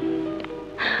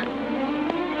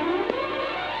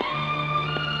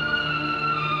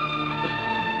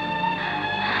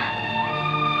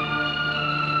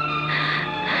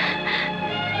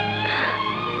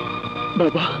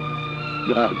 বাবা।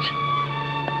 রাজ,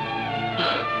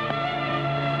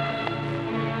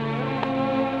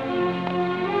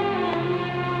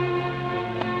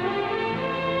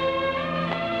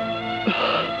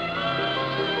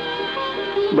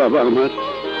 বাবা আমার,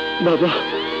 বাবা।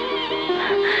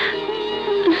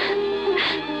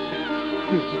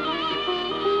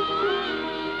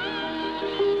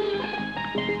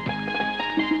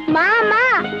 মা, মা,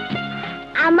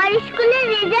 আমার স্কুলের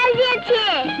রেজাল্ট দিয়েছে,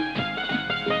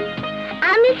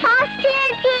 আমি ফার্স্ট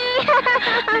হয়েছি।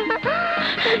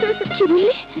 কি বললি?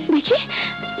 দেখি।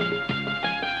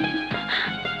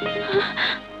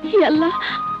 আল্লাহ,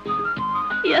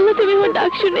 আল্লাহ, তুমি আমার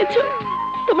ডাক শুনেছো,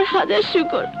 তোমার হাজার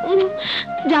শুকর।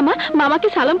 জামা, মামাকে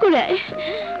সালাম করে আয়।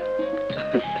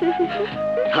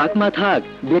 থাক মা থাক,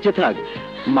 বেঁচে থাক,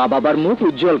 মা বাবার মুখ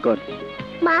উজ্জ্বল কর।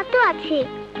 মা তো আছে,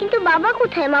 কিন্তু বাবা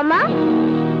কোথায় মামা?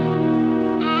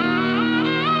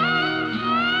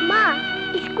 মা,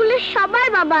 স্কুলের সবার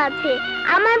বাবা আছে,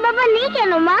 আমার বাবা নেই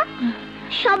কেন মা?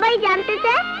 সবাই জানতে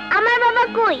চায় আমার বাবা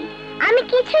কই, আমি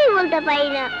কিছুই বলতে পারি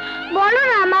না। বলো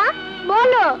না মা,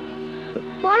 বলো,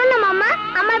 বলো না মামা,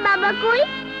 আমার বাবা কই?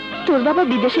 তোর বাবা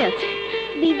বিদেশে আছে।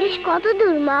 বিদেশ কত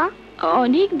দূর মা?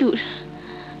 অনেক দূর।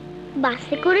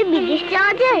 বাসে করে বিদেশ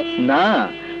যাওয়া যায় না,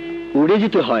 উড়ে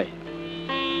যেতে হয়।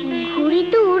 ঘুড়ি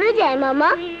তো উড়ে যায় মামা,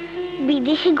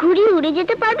 বিদেশে ঘুড়ি উড়ে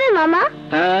যেতে পারবে মামা?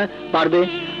 হ্যাঁ পারবে,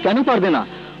 কেন পারবে না,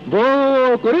 বো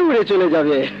করে উড়ে চলে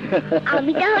যাবে।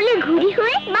 আমি তাহলে ঘুড়ি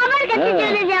হয়ে বাবার কাছে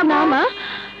চলে যাব। মামা,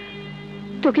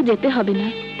 তোকে যেতে হবে না,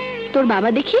 তোর বাবা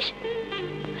দেখিস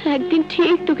একদিন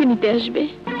ঠিক তোকে নিতে আসবে।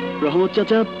 রহমত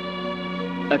চাচা,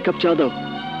 এক কাপ চা দাও।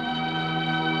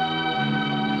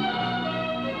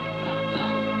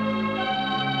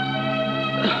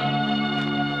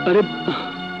 আরে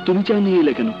তুমি চা নিয়ে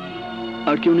এলে কেন?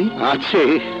 আর কেউ নেই? আছে,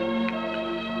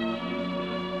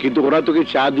 কিন্তু ওরা তোকে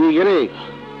চা দিয়ে গেলে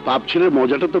পাপ ছেলের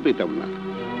মজাটা তো পেতাম না।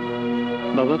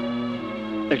 বাবা,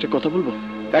 একটা কথা বলবো?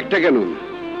 একটা কেন,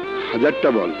 হাজারটা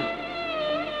বল।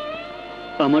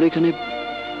 আমার এখানে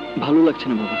ভালো লাগছে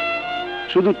না বাবা।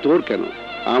 শুধু তোর কেন,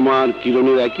 আমার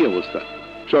কিরণের একই অবস্থা।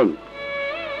 চল,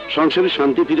 সংসারে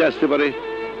শান্তি ফিরে আসতে পারে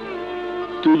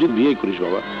তুই যদি বিয়ে করিস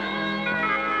বাবা।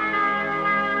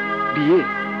 বিয়ে?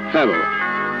 হ্যাঁ বাবা,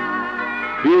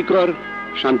 বিয়ে কর,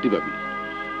 শান্তি পাবি।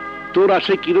 তোর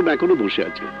আশায় কিরণ এখনো বসে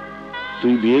আছে,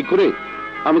 তুই বিয়ে করে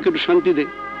আমাকে একটু শান্তি দে।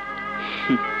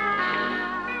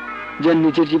 যার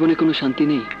নিজের জীবনে কোনো শান্তি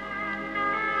নেই,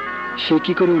 সে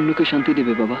কি করে অন্যকে শান্তি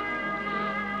দেবে বাবা?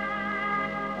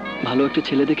 ভালো একটা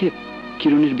ছেলে দেখে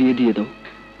কিরণের বিয়ে দিয়ে দাও।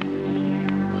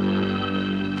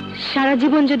 সারা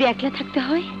জীবন যদি একলা থাকতে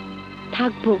হয়,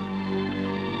 থাকবো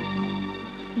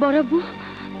বড়বু,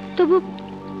 তবু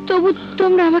তবু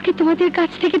তোমরা আমাকে তোমাদের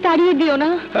কাছ থেকে তাড়িয়ে দিও না।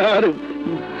 আরে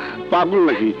পাগল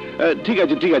নাকি? ঠিক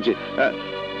আছে ঠিক আছে,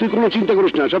 তুই কোনো চিন্তা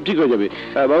করিস না, সব ঠিক হয়ে যাবে।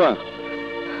 বাবা,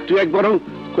 তুই একবার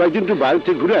কয়েকদিন তুই বাইরে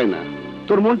থেকে ঘুরে আয় না,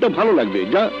 তোর মনটা ভালো লাগবে।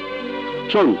 যা,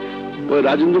 শোন, ওই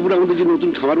রাজেন্দ্রপুরে আমাদের যে নতুন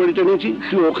খামার বাড়িটা নিয়েছি,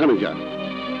 তুই ওখানে যা,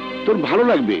 তোর ভালো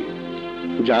লাগবে।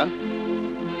 যা।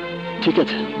 ঠিক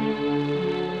আছে।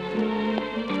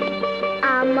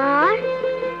 আমার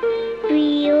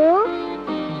প্রিয়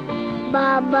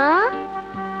বাবা,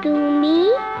 তুমি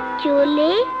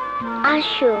চলে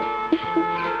আসো।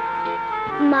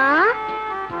 মা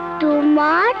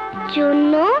তোমার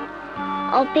জন্য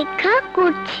অপেক্ষা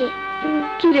করছে।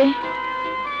 কি রে,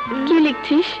 কি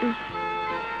লিখছিস?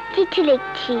 চিঠি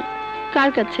লিখছি। কার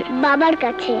কাছে? বাবার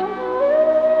কাছে।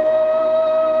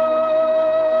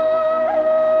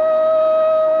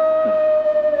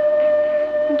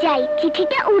 যাই,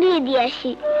 চিঠিটা উড়িয়ে দিয়ে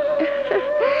আসি।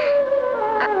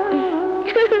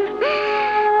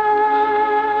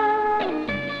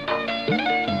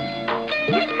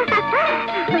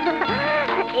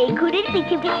 এই ঘুড়ির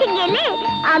পিছে পিছে গেলে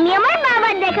আমি আমার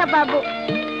বাবার দেখা পাবো।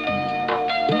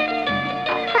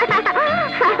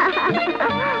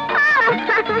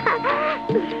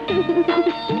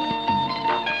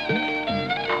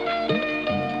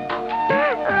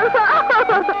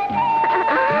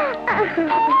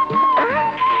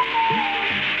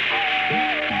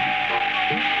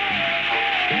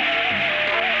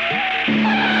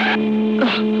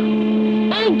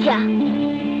 এই যা।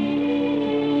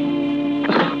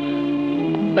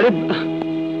 আরে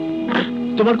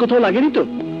তোমার কোথাও লাগেনি তো?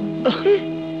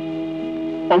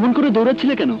 অমন করে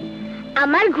দৌড়াচ্ছিলে কেন?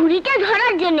 আমার ঘুড়িটা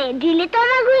ধরার জন্য। দিলে তো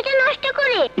আমার ঘুড়িটা নষ্ট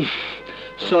করে।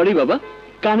 সরি বাবা,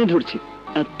 কানে ধরছি।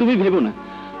 তুমি ভেবো না,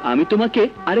 আমি তোমাকে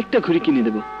আরেকটা ঘুড়ি কিনে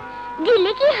দেবো।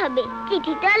 দিলে কি হবে?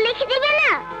 চিঠি তো আর লিখে দেবে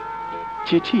না?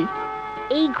 চিঠি?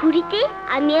 এই ঘুড়িতে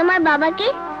আমি আমার বাবাকে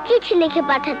চিঠি লিখে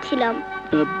পাঠাচ্ছিলাম।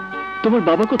 তোমার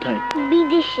বাবা কোথায়?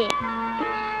 বিদেশে।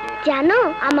 জানো,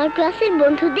 আমার ক্লাসের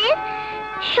বন্ধুদের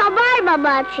সবার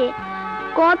বাবা আছে,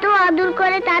 কত আদর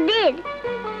করে তাদের,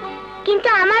 কিন্তু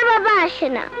আমার বাবা আসে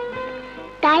না।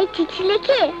 তাই চিঠি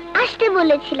লিখে আসতে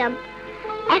বলেছিলাম।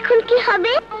 এখন কি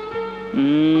হবে?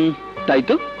 তাই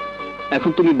তো,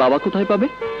 এখন তুমি বাবা কোথায় পাবে?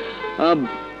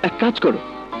 এক কাজ করো,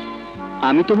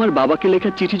 আমি তোমার বাবাকে লেখা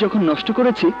চিঠি যখন নষ্ট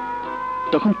করেছি,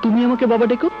 তখন তুমি আমাকে বাবা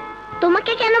ডেকো।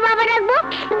 তোমাকে কেন বাবা ডাকবো?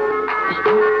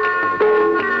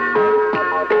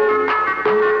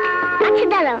 আচ্ছা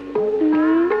দাঁড়াও,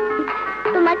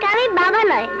 তোমাকে আমি বাবা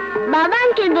নয়, বাবা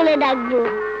আঙ্কেল বলে ডাকবো।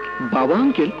 বাবা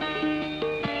আঙ্কেল?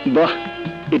 বাহ,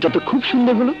 এটা তো খুব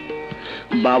সুন্দর হলো।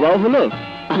 বাবাও হলো,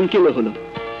 আঙ্কেলও হলো।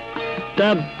 তা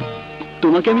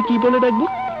তোমাকে আমি কি বলে ডাকবো?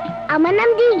 আমার নাম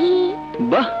দিঘি।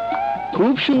 বাহ,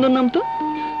 খুব সুন্দর নাম তো।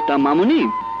 তা মামুনি,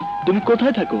 তুমি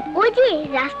কোথায় থাকো? ওই যে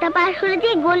রাস্তা পার করে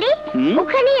দিয়ে গলি,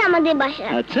 ওখানেই আমাদের বাসা।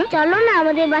 আচ্ছা, চলো না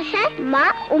আমাদের বাসায়, মা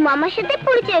ও মামার সাথে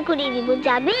পরিচয় করিয়ে দিব।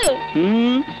 যাবে?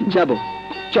 যাবো,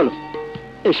 চলো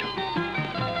এসো।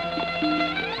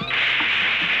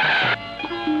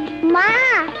 মা,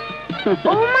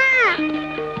 ও মা,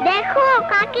 দেখো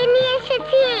কাকে নিয়ে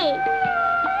এসেছি।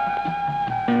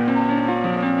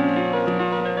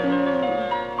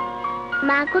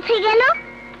 মা কোথায় গেল?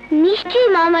 নিশ্চয়ই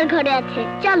মামার ঘরে আছে।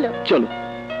 চলো চলো।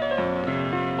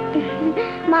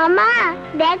 মামা,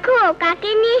 দেখো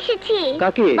কাকে নিয়ে এসেছি।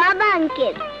 কাকে? বাবা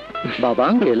আঙ্কেল। বাবা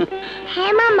আঙ্কেল?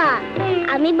 হ্যাঁ মামা,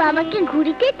 আমি বাবাকে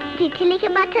ঘুড়িতে চিঠি লিখে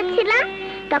পাঠাচ্ছিলাম,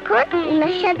 তখন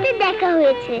ওনার সাথে দেখা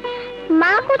হয়েছে।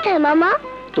 মা কোথায় মামা?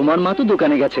 তোমার মা তো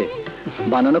দোকানে গেছে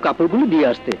বানানো কাপড়গুলো দিয়ে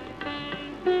আসতে,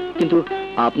 কিন্তু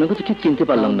আপনাকে তো ঠিক চিনতে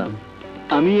পারলাম না।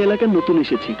 আমি এলাকার নতুন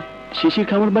এসেছি। শিশির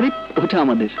খামার বাড়ি ওটা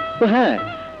আমাদের। ও হ্যাঁ,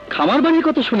 খামার বাড়ির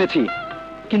কথা শুনেছি,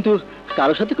 কিন্তু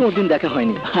কারোর সাথে কোনোদিন দেখা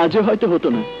হয়নি। আজও হয়তো হতো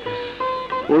না,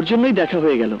 ওর জন্যই দেখা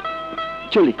হয়ে গেল।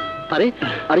 চলি। আরে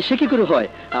আরে, সে কি করে হয়?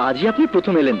 আজই আপনি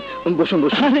প্রথম এলেন। বসুন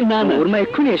বসুন। আরে না না, ওর মা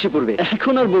এক্ষুনি এসে পড়বে।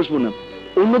 এখন আর বসবো না,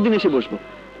 অন্যদিন এসে বসবো।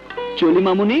 চলি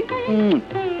মামুনি।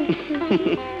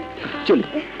 চলি।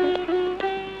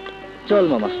 চল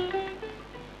মামা।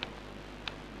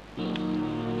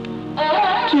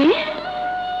 কে?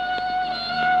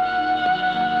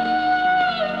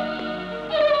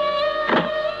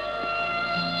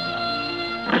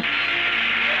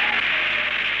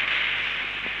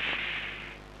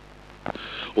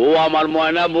 ও আমার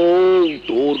ময়না বউ,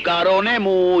 তোর কারণে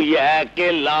মুই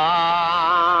একলা।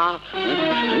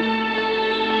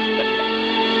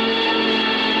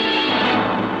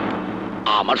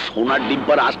 আমার সোনার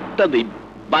ডিব্বার আস্তা দেই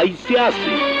বাইসে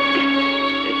আছে।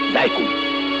 যাই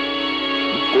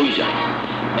কই যায়?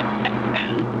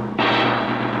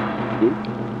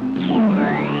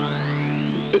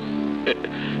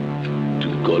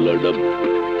 গলাটা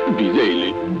ভিজাইলে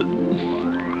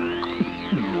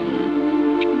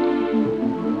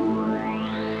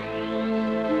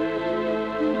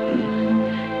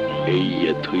এই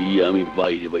এতই আমি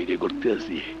বাইরে বাইরে করতে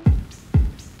আসি।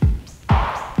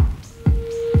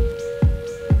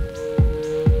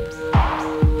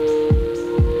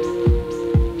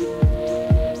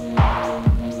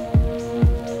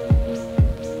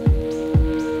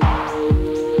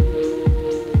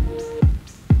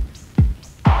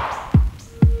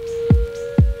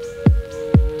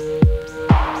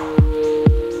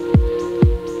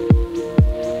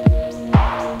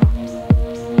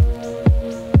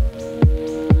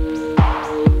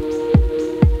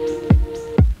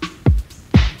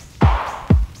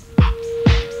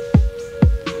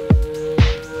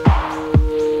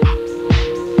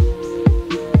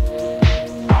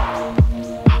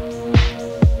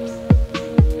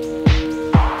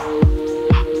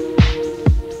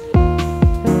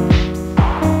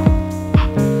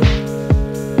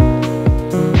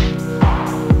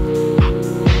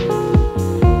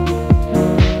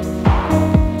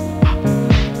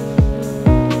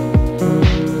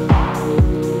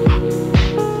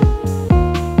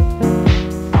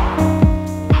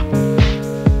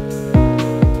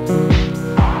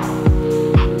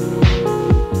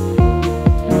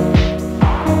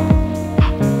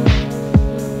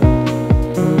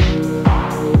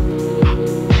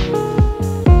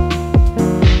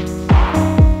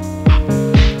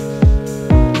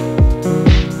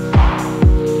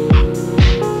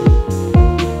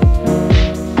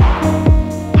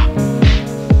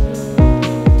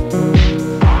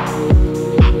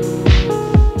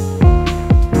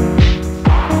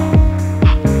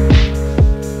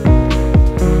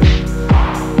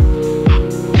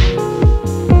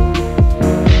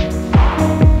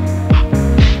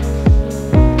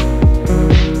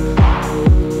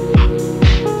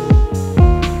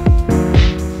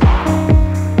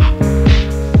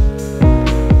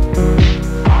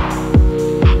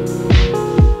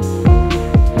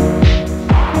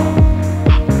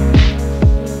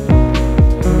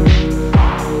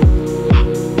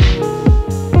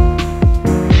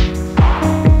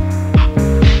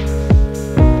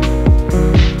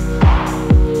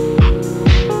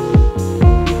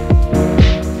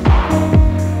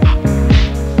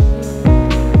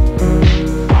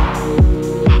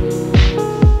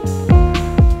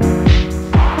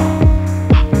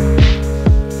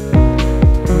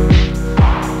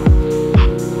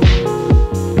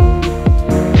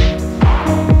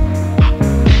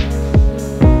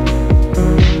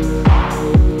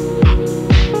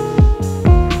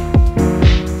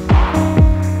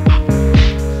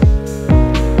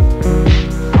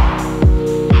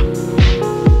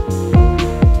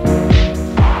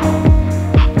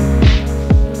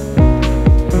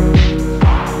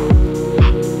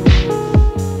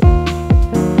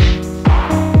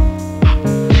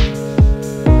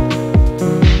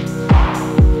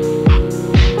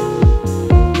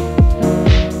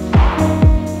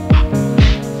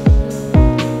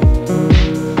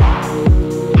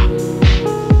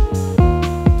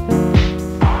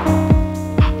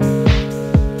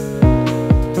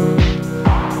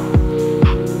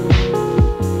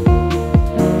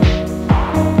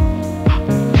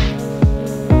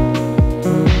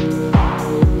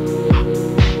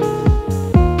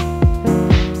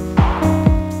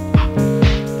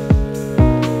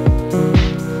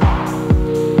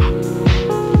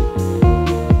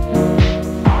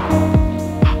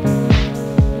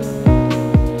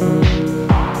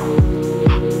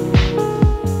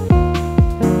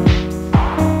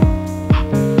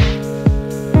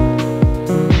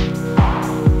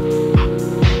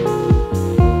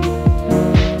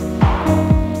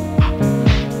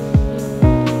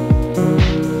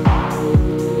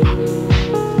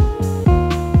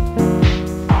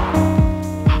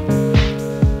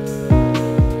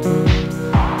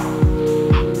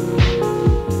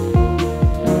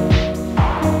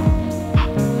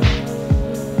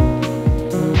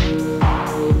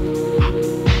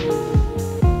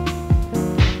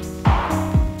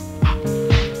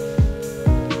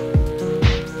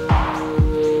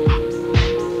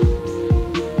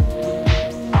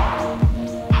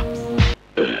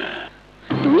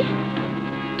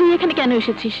 এখানে কেন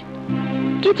এসেছিস?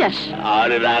 কি চাস?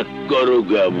 আরে রাগ করো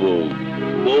গাবো,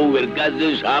 বউয়ের কাছে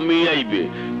স্বামী আইবে,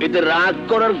 এতে রাগ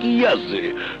করার কি আছে?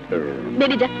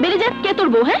 বেরিয়ে যা। কে তোর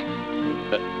বউ? হ্যাঁ,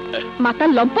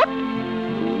 মাতার লম্পট।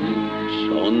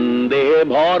 সন্দেহে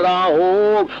ভরা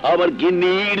হোক আবার কি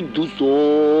নির্দোষ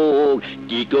হোক,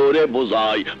 কি করে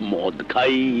বোঝাই? মদ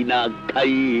খাই না।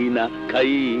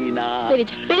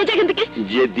 বেরিয়ে যা এখান থেকে।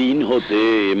 যেদিন হতে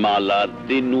মালার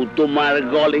দিনু তোমার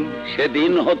গলে,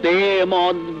 সেদিন হতে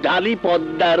মদ ঢালি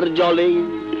পদ্মার জলে।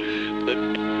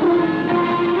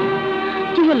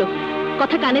 কি হলো?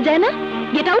 কথা কানে যায় না?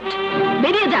 গেট আউট,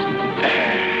 বেরিয়ে যা।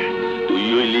 তুই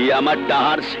হইলি আমার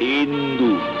ডাহার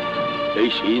সিন্ধু, এই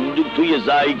সিন্ধু তুই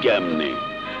যাই কেমনে?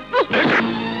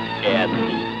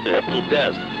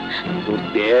 তোর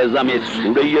তেজ আমি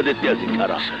ছুড়াইয়া দিতে আছি।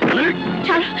 খারাপ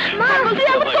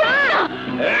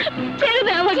ছেড়ে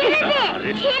দে আমাকে।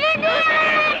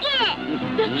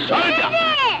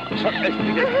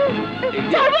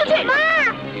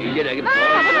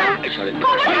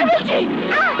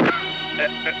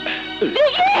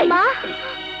 মা,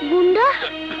 গুন্ডা,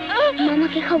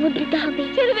 মামাকে খবর দিতে হবে।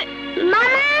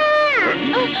 মামা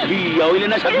হইলে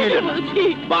না, সাথে হইলে না,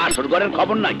 বাসর ঘরের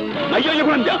খবর নাই। যা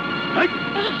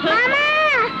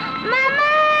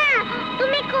মামা,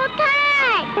 তুমি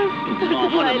কোথায়?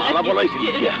 মামা বলাইছিল।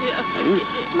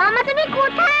 মামা তুমি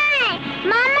কোথায়?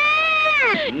 মামা,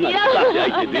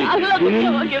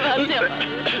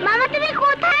 মামা তুমি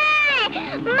কোথায়?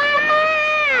 মামা,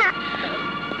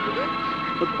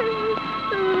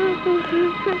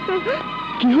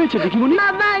 কি হয়েছে দিদিমণি?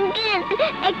 বাবা আঙ্কেল,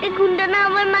 একটা গুন্ডা না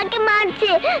আমার মাকে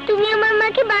মারছে, তুমি আমার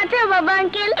মাকে বাঁচাও বাবা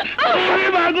আঙ্কেল। আরে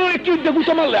মাগো, একটু দেখু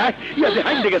তোমার লাই ইয়াতে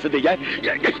হাইন্দে গেছে দে যায়।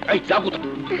 এই যাও কোথায়?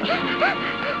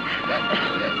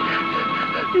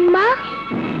 মা,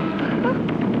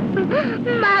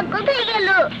 মা কোথায় গেল?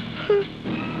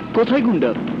 কোথায় গুন্ডা?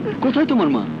 কোথায় তোমার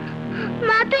মা?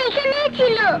 মা তো এখানেই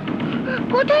ছিল,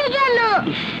 কোথায় গেল?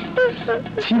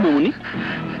 ছি মামনি,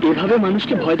 এভাবে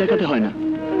মানুষকে ভয় দেখাতে হয় না।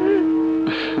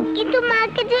 কিন্তু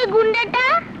মাকে যে গুন্ডাটা,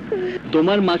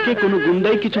 তোমার মাকে কোনো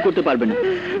গুন্ডাই কিছু করতে পারবে না,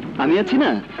 আমি আছি না।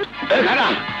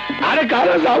 আরে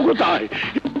কারা যাও কোথায়?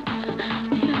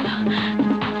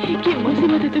 কি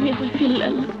মুসিবতে তুমি আমার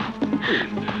ফেললাম।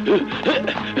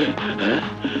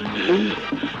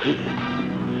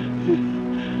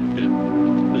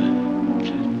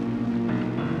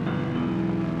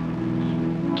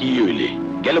 কি হইলে?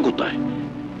 গেল কোথায়?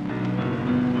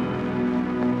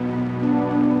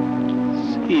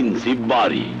 ইনসি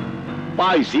বাড়ি,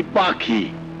 পাইছি পাখি।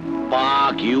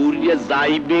 পাখি উড়িয়ে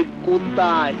যাইবে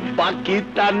কোথায়? পাখি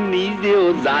তার নিজেও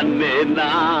জানে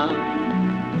না।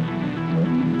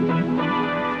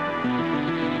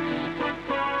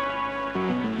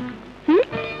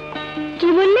 কি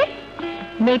বললে?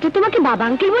 মেয়েটা তোমাকে বাবা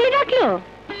আঙ্কেল বলে ডাকলো?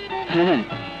 হ্যাঁ,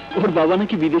 ওর বাবা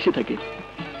নাকি বিদেশে থাকে,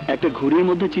 একটা ঘড়ির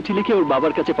মধ্যে চিঠি লিখে ওর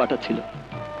বাবার কাছে পাঠাচ্ছিল।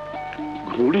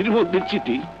 ঘড়ির মধ্যে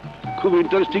চিঠি? খুব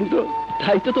ইন্টারেস্টিং তো।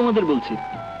 তাই তো তোমাদের বলছি,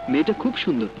 মেয়েটা খুব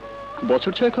সুন্দর,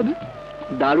 বছর 6 হবে,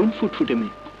 দারুণ ফুটফুটে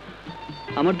মেয়ে।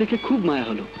 আমার দেখে খুব মায়া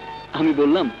হলো। আমি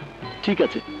বললাম ঠিক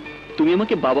আছে, তুমি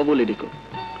আমাকে বাবা বলে ডেকো।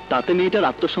 তাতে মেয়েটার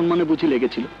আত্মসম্মানে বুঝি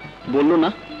লেগেছিল। বললো না,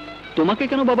 তোমাকে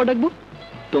কেন বাবা ডাকবো,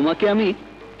 তোমাকে আমি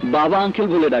বাবা আঙ্কেল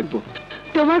বলে ডাকবো।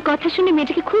 তোমার কথা শুনে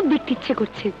মেয়েটাকে খুব দেখতে ইচ্ছে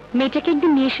করছে, মেয়েটাকে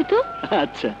একদিন নিয়ে এসো তো।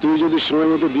 আচ্ছা, তুই যদি সময়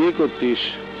মতো বিয়ে করতিস,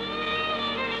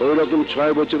 ওই রকম 6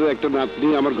 বছরের একটা নাতনি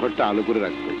আমার ঘরটা আলো করে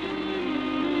রাখতো,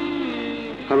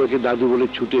 আমাকে দাদু বলে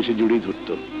ছুটে এসে জড়িয়ে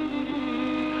ধরতো।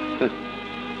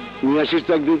 নিয়ে আসিস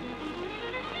তো একদিন,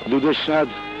 দুধের স্বাদ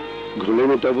ঘোলে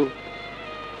মেটাবো।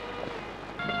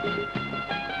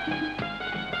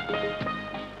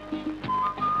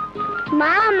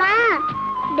 মা, মা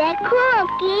দেখো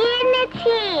কি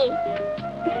এনেছি।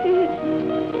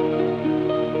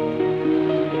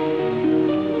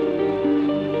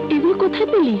 এগুলো কোথায়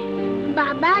পেলি?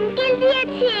 বাবা আঙ্কেল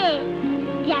দিয়েছে।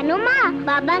 জানো মা,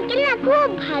 বাবা আঙ্কেল না খুব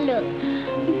ভালো।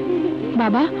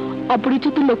 বাবা,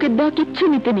 অপরিচিত লোকের দেওয়া কিচ্ছু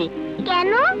নিতে নেই।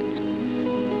 কেন?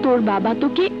 তোর বাবা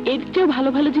তোকে এর চেয়েও ভালো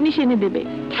ভালো জিনিস এনে দেবে।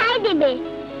 ছাই দেবে,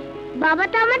 বাবা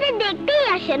তো আমাদের দেখতেই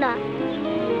আসে না।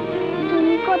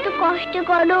 তুমি কত কষ্ট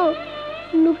করো,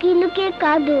 লুকিয়ে লুকিয়ে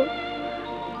কাঁদো।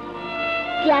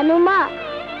 জানো মা,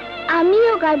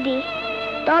 আমিও কাঁদি,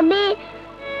 তবে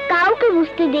কাউকে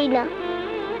বুঝতে দেই না।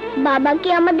 বাবা কি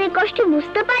আমাদের কষ্ট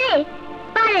বুঝতে পারে?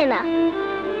 পারে না।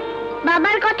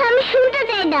 বাবার কথা আমি শুনতে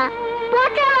চাই না।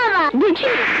 পচা বাবা। দেখি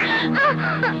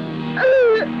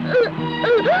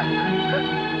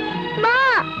মা,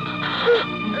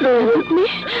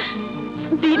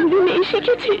 দিন দিন এই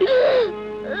শিখেছিস,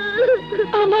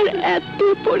 আমার এত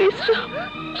পরিশ্রম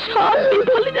সব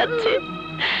বিফলে যাচ্ছে।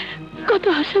 কত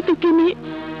আশা তোকে নিয়ে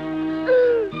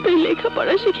তুই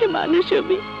লেখাপড়া শিখে মানুষ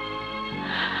হবি,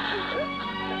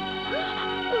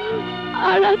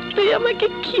 আর আজ তুই আমাকে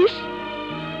খিস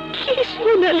খিস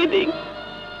শোনালি দেখ।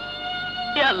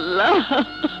 আল্লাহ,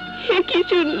 কি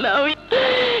শুনলাম!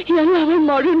 আমার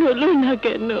মরণ হলো না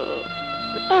কেন?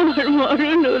 আমার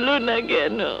মরণ হলো না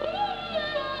কেন?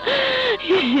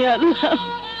 আল্লাহ,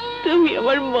 তুমি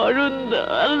আমার মরণ দাও।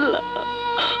 আল্লাহ,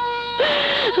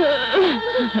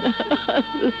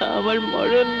 আমার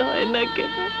মরণ হয় না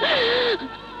কেন?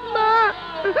 মা,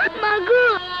 মা গো।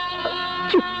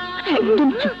 চুপ, একদম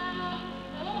চুপ।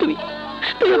 তুই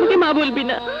আমাকে মা বলবি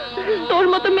না। তোর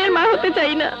মতো মেয়ের মা হতে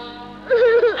চাই না।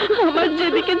 আমার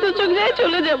যেদিকে দু চোখ যায়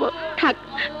চলে যাব। থাক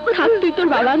থাক, তুই তোর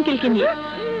বাবা আঙ্কেলকে নিয়ে।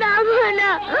 না মা,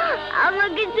 না,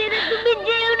 আমাকে ছেড়ে তুমি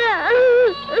যেও না।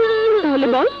 তাহলে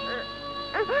বল,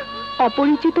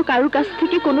 অপরিচিত কারোর কাছ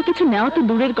থেকে কোনো কিছু নেওয়া তো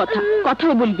দূরের কথা,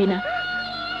 কথাও বলবি না।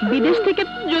 বিদেশ থেকে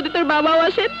যদি তোর বাবাও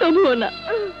আসে তবুও না।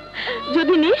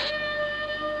 যদি নিস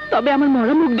তবে আমার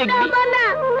মরা মুখ দেখবি না।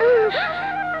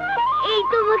 এই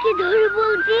তোমাকে ধরে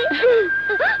বলছি,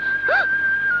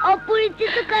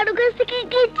 অপরিচিত কারো কাছ থেকে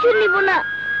কিচ্ছু নিব না,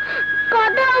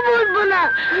 কথাও বলবো না।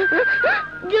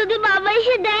 যদি বাবা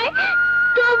এসে দেয়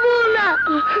তবুও না।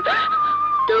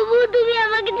 তবুও তুমি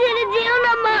আমাকে ছেড়ে যেও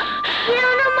না মা,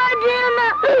 যেও না মা, যেও না।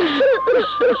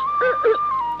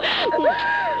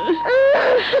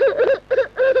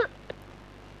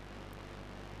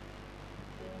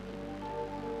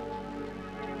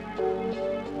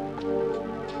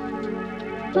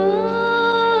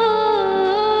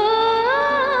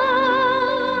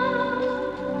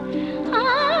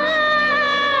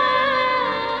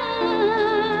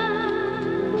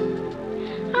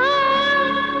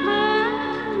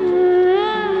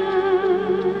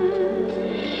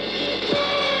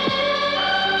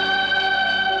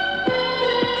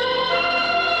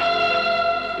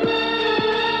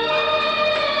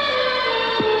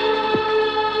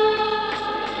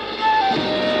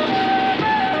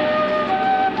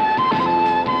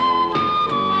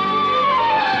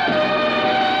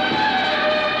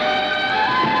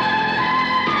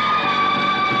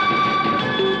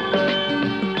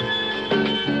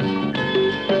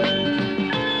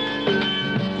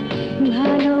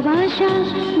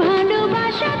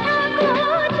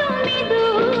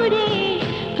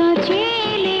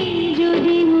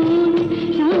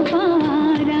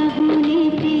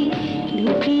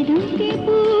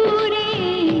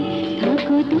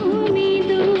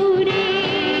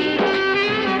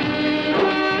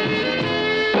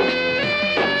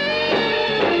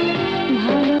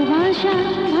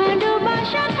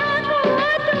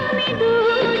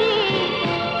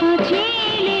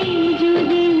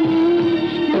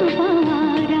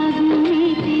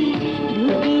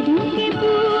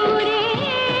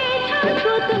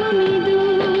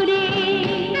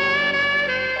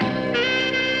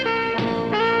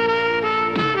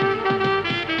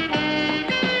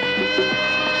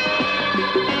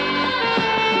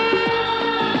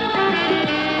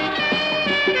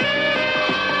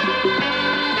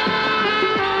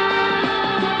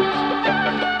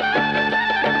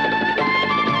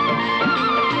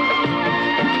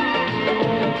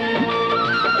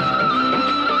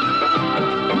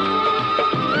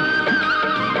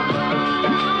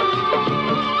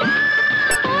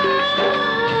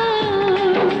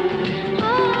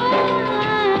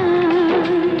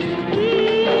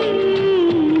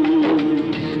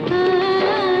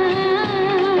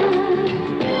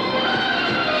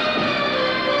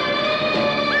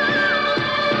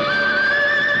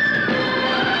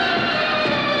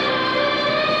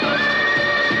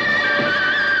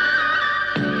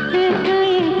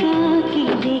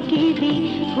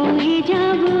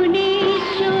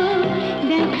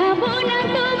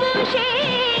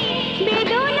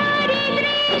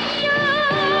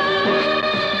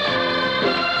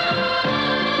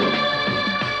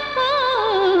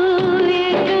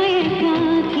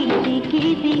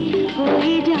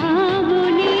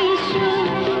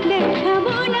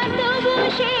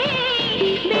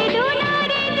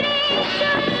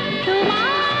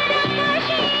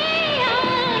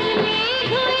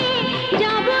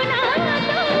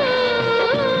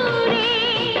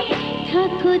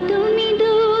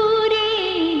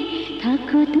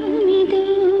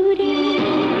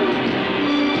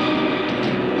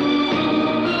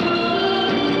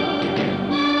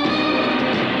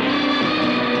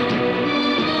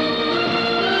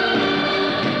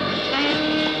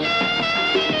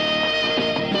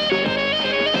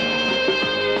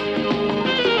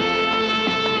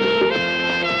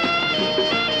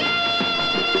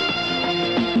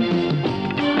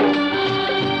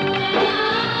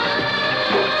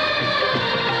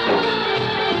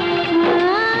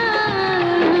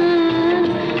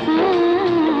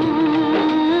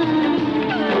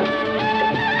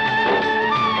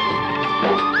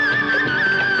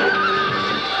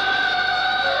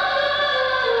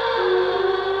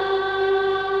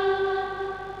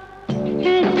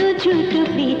 ছোট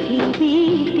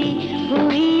পৃথিবীতে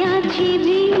হয়ে আছি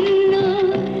ভিন্ন,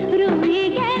 রয়ে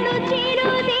গেল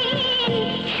চিরদিন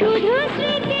শুধু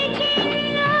স্মৃতি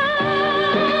চিহ্ন।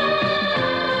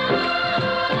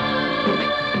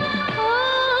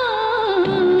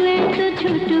 এত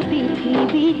ছোট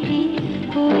পৃথিবীতে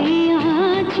হয়ে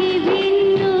আছি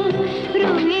ভিন্ন,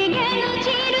 রয়ে গেল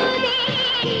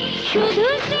চিরদিন শুধু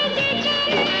স্মৃতি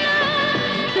চিহ্ন।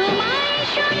 তোমায়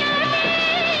শোনাতে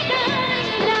গান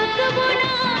রাখবো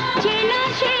না চেনা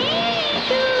সেই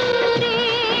সুরে,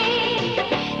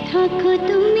 থাকো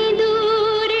তুমি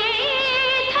দূরে,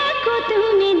 থাকো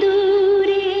তুমি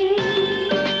দূরে।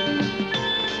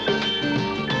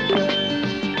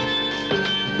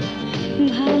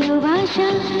 ভালোবাসা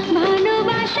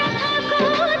ভালোবাসা থাকো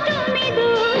তুমি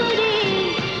দূরে,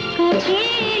 কাছে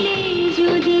এলে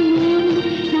যদি মন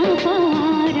না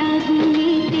পাওয়ার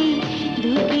আগুনেতে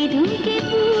ধুকে ধুকে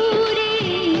পুরে,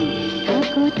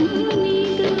 থাকো তুমি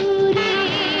দূরে।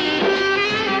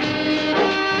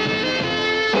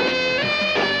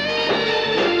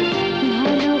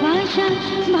 ভালোবাসা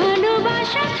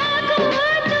ভালোবাসা থাকো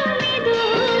তুমি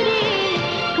দূরে,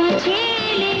 কাছে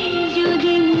এলে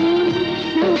যদি মন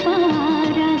না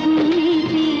পাওয়ার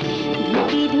আগুনেতে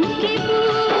ধুকে ধুকে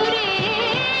পুরে,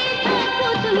 থাকো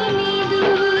তুমি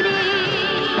দূরে।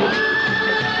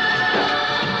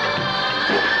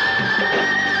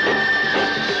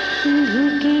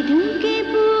 ধুকে ধুকে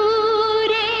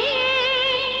পুরে,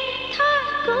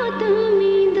 থাকো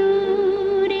তুমি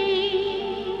দূরে।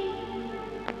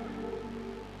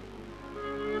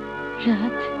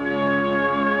 রাজ,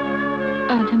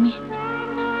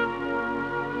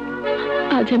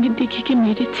 আজ আমি দিঘিকে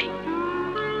মেরেছি।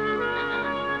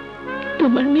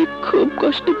 তোমার মেয়ে খুব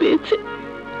কষ্ট পেয়েছে,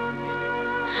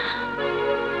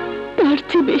 তার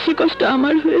চেয়ে বেশি কষ্ট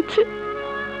আমার হয়েছে।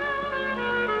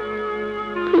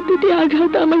 প্রতিটি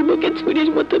আঘাত আমার বুকে ছুরির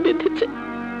মতো বেঁধেছে।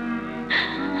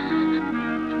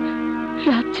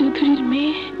 রাজ চৌধুরীর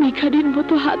মেয়ে ভিখারির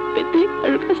মতো হাত পেতে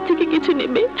আর কাছ থেকে কিছু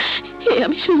নেবে, এ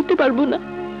আমি সইতে পারবো না।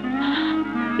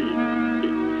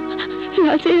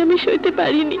 রাজে আমি সইতে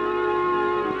পারিনি,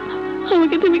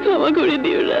 আমাকে তুমি ক্ষমা করে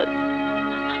দিও রাজ।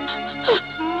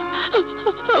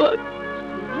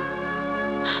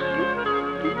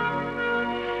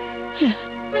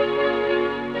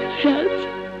 রাজ,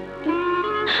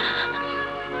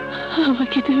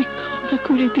 আমাকে তুমি ক্ষমা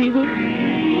করে দিও।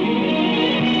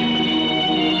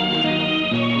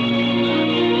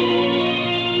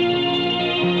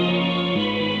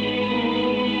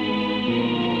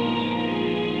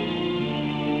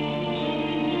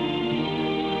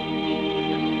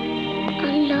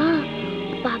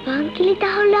 বাবা আঙ্কেলই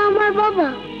তাহলে আমার বাবা?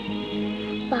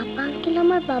 বাবা আঙ্কেল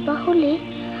আমার বাবা হলে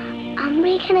আমরা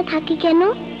এখানে থাকি কেন?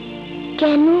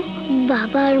 কেন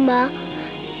বাবা আর মা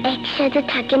একসাথে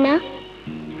থাকে না?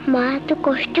 মা এত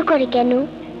কষ্ট করে কেন?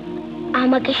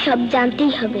 আমাকে সব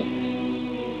জানতেই হবে।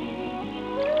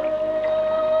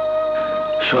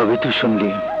 সবই তো শুনলি।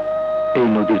 এই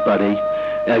নদীর পাড়েই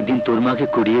একদিন তোর মাকে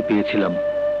কুড়িয়ে পেয়েছিলাম।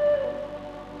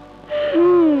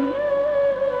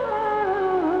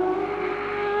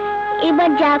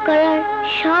 এবার যা করার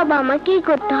সব আমাকেই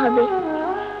করতে হবে।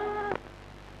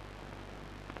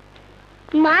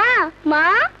 মা, মা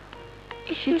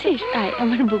এসেছিস? আয়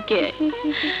আমার বুকে আয়।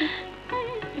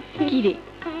 কি রে,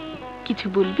 কিছু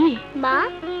বলবি? মা,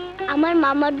 আমার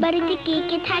মামার বাড়িতে কে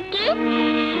কে থাকে?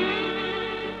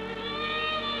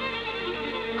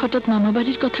 হঠাৎ মামা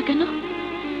বাড়ির কথা কেন?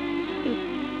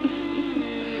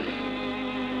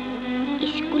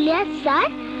 স্কুলে আর স্যার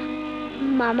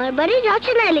মামার বাড়ির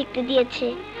রচনা লিখতে দিয়েছে।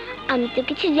 আমি তো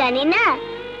কিছু জানি না,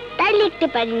 তাই লিখতে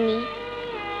পারিনি।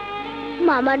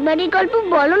 মামার বাড়ির গল্প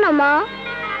বলো না মা।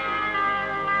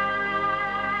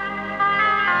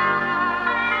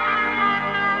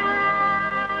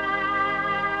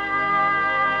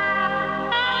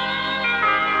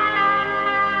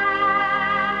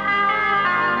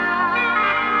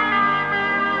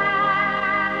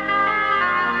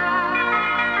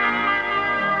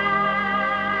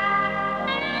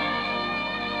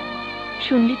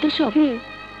 শুনলি তো সব?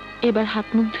 এবার হাত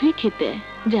মুখ ধুয়ে খেতে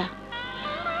যা।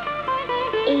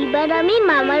 এইবার আমি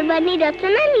মামার বাড়ির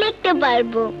রচনা লিখতে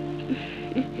পারবো।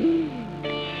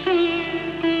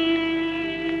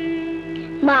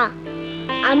 মা,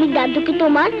 আমি দাদুকে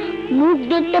তোমার মুখ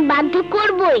দেখতে বাধ্য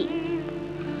করবই।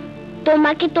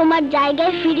 তোমাকে তোমার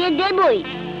জায়গায় ফিরিয়ে দেবই।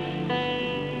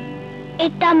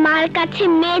 এটা মার কাছে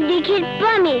মেয়ে দিঘির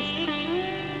প্রমিস।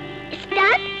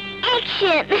 Start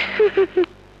action.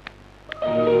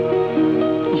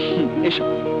 এসো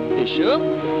এসো।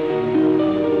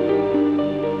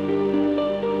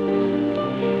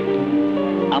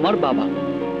 আমার বাবা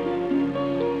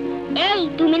এই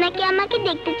তুমি নাকি আমাকে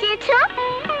দেখতে চেয়েছো?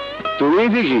 তুমি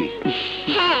দেখি?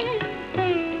 হ্যাঁ,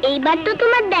 এইবার তো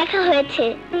তোমার দেখা হয়েছে,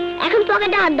 এখন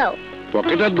পকেটে হাত দাও।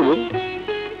 পকেটে হাত দেবো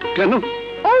কেন?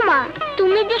 ও মা,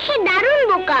 তুমি দেখে দারুণ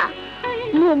বোকা।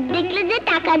 মুখ দেখলে যে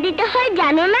টাকা দিতে হয়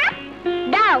জানো না?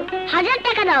 দাও, 1000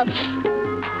 টাকা দাও।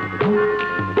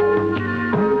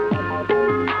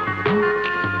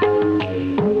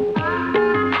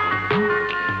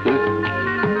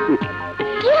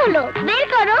 কি হলো, বের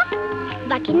করো।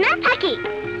 বাকি না থাকি।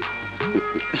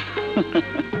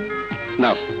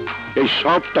 নাও, এই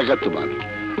সব টাকা তোমার।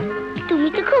 তুমি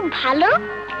তো খুব ভালো।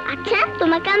 আচ্ছা,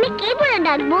 তোমাকে আমি কি বলে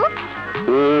ডাকবো?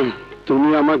 তুমি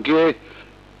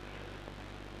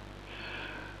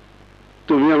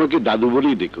আমাকে দাদু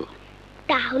বলেই দেখো।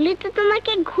 তাহলে তো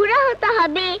তোমাকে ঘোড়া হতে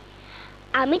হবে।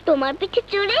 আমি তোমার পিছে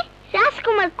চড়ে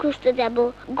রাজকুমার খুঁজতে যাব।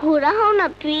 ঘোড়া হও না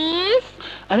প্লিজ।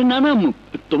 আরে না না,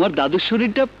 তোমার দাদুর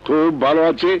শরীরটা খুব ভালো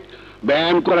আছে,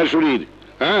 ব্যায়াম করা শরীর।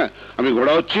 হ্যাঁ, আমি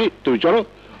ঘোড়া হচ্ছি, তুমি চলো।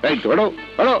 এই ধরো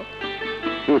ধরো।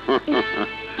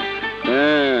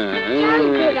 চল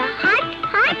ঘোড়া, হাট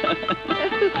হাট।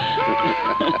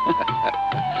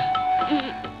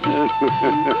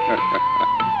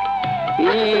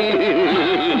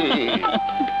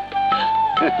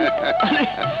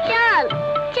 চল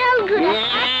চল ঘোড়া।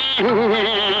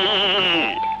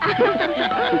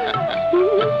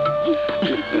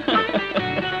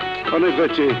 অনেক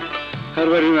হচ্ছে, আর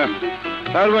বাড়ি না,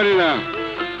 আর বাড়ি না।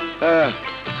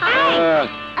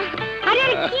 আরে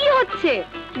কি হচ্ছে?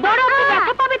 বড় বড়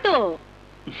ব্যথা পাবে তো।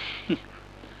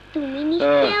 তুমি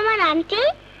নিশ্চয়ই আমার আন্টি?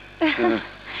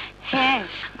 হ্যাঁ,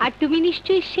 আর তুমি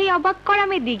নিশ্চয়ই সেই অবাক করা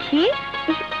মেয়ে দেখি।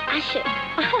 আসো,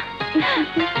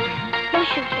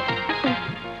 বসো।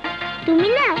 তুমি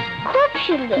না খুব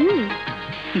সুন্দর,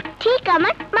 ঠিক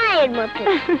আমার মায়ের মতো।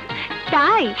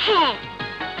 তাই? হ্যাঁ।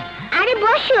 আরে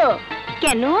বসো।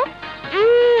 কেন?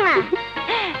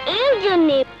 এই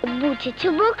জন্যে, বুঝেছো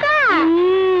বোকা?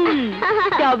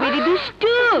 তবেরই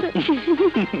দুষ্টু।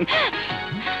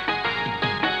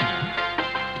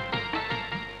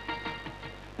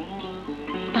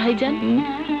 ভাইজান,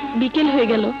 বিকেল হয়ে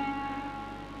গেল,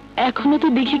 এখনো তো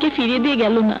দিঘিকে ফিরিয়ে দিয়ে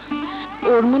গেল না।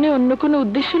 ওর মনে অন্য কোনো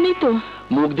উদ্দেশ্য নেই তো?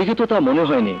 মুখ দেখে তো তা মনে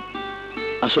হয়নি।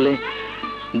 আসলে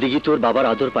দিঘি তোর বাবার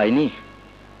আদর পায়নি,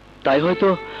 তাই হয়তো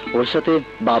ওর সাথে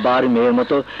বাবা আর মেয়ের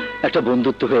মতো একটা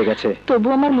বন্ধুত্ব হয়ে গেছে। তবু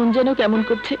আমার মন যেন কেমন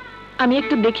করছে। আমি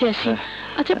একটু দেখে আসি।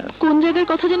 আচ্ছা, কোন জায়গার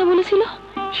কথা যেন বলেছিল?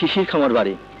 শিশির খামার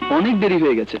বাড়ি। অনেক দেরি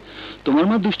হয়ে গেছে, তোমার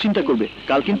মা দুশ্চিন্তা করবে,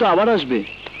 কাল কিন্তু আবার আসবে।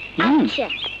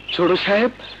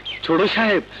 ছোট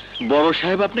সাহেব, বড়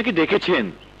সাহেব আপনাকে ডেকেছেন।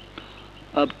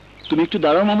 তুমি একটু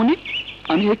দাঁড়াও মামনি,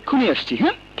 আমি এক্ষুনি আসছি।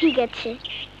 হ্যাঁ, ঠিক আছে।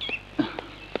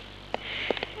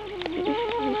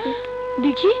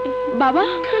 দেখি বাবা।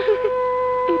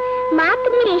 মা,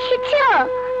 তুমি এসেছো?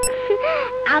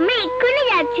 আমি এক্ষুনি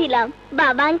যাচ্ছিলাম।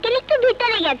 বাবা আঙ্কেল একটু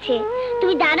ভিতরে গেছে,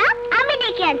 তুমি দাঁড়াও, আমি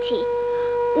ডেকে আনছি।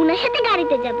 উনার সাথে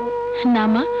গাড়িতে যাব। না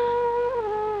মা,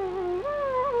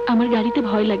 আমার গাড়িতে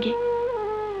ভয় লাগে,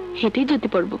 হেঁটেই যেতে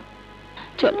পারবো।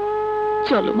 চলো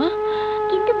চলো মা।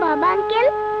 কিন্তু বাবা আঙ্কেল।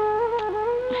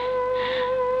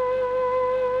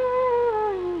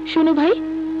 শোনো ভাই,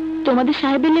 তোমাদের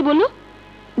সাহেব এলে বলো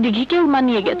দিঘিকে ওর মা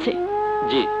নিয়ে গেছে।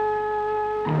 জি।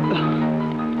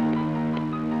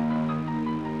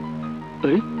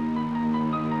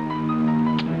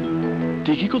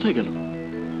 দিঘি কোথায় গেল?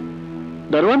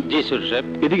 দারোয়ান। জি সুর সাহেব।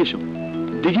 এদিকে এসো।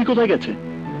 দিঘি কোথায় গেছে?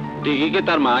 দিঘিকে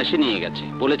তার মা এসে নিয়ে গেছে,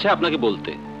 বলেছে আপনাকে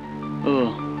বলতে। ও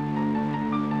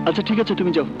আচ্ছা, ঠিক আছে,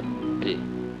 তুমি যাও। জি।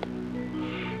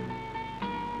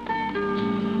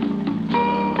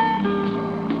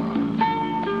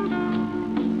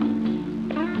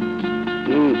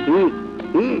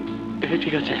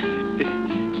 ঠিক আছে।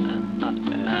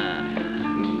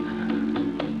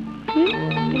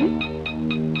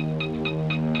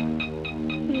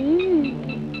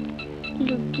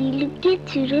 লুকিয়ে লুকিয়ে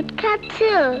চুরুট খাচ্ছ?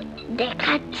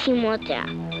 দেখাচ্ছি মজা।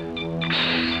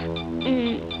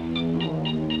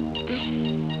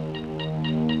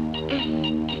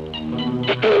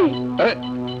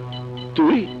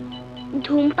 তুই?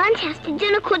 ধূমপান স্বাস্থ্যের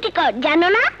জন্য ক্ষতিকর, জানো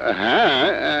না?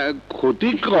 হ্যাঁ,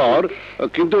 ক্ষতিকর,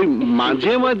 কিন্তু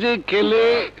মাঝে মাঝে খেলে।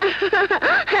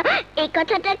 এই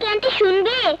কথাটা কি আন্টি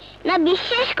শুনবে না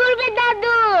বিশ্বাস করবে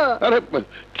দাদু? আরে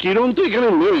কিরণ তো এখানে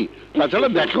নেই, তাছাড়া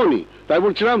দেখোনি, তাই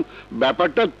বলছিলাম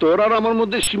ব্যাপারটা তোর আর আমার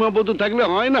মধ্যে সীমাবদ্ধ থাকলে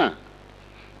হয় না।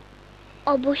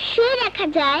 অবশ্যই রাখা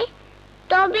যায়,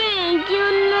 তবে এই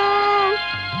জন্য।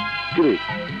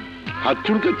 হাত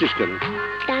চুলকাচ্ছিস কেন?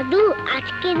 দাদু,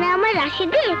 আজকে না আমার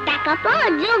রাশিদে টাকা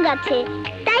পাওয়ার যোগ আছে,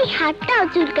 তাই হাতটাও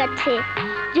চুলকাচ্ছে।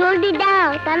 জলদি দাও,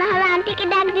 তা না হলে আন্টিকে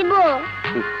ডাক দিব।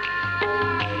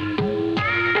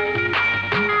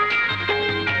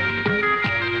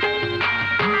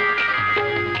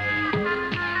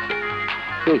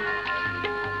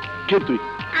 কে তুই?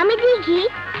 আমি দিঘি,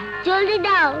 জলদি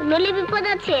দাও নইলে বিপদ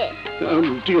আছে।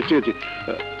 ঠিক আছে ঠিক আছে,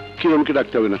 কিরণকে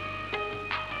ডাকতে হবে না।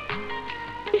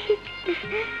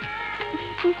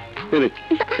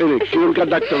 কিরণকে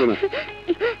ডাকতে হবে না।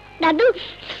 দাদু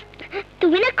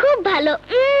তুমি না খুব ভালো।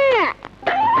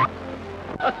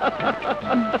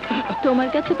 তোমার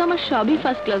কাছে তো আমার সবই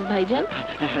ফার্স্ট ক্লাস ভাইজান।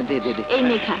 দে দে দে। এই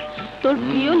নেখা তোর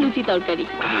প্রিয় লুচি তরকারি।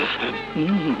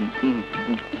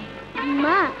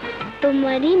 মা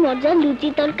তোমারই মজার লুচি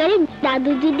তরকারি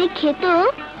দাদু যদি খেত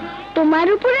তোমার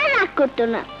উপরে রাগ করতো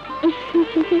না।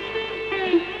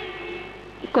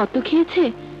 কত খেয়েছে?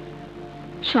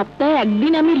 সপ্তাহে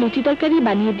একদিন আমি লুচি তরকারি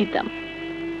বানিয়ে দিতাম,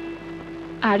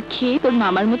 আর খেয়ে তোর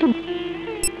মামার মতো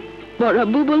বড়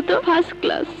আব্বু বলতো ফার্স্ট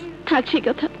ক্লাস। থাক সে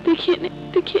কথা, তুই খেয়ে নে,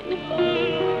 তুই খেয়ে নে।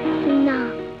 না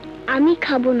আমি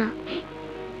খাবো না,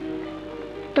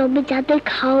 তবে যাদের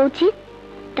খাওয়া উচিত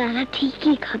তারা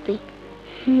ঠিকই খাবে।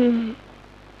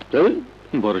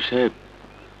 বড় সাহেব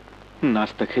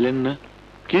নাস্তা খেলেন না?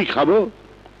 কি খাবো?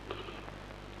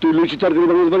 তুই লুচি তরকারি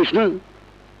বানাতে পারিস না?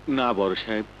 না বড়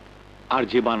সাহেব, আর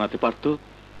যে বানাতে পারতো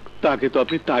তাকে তো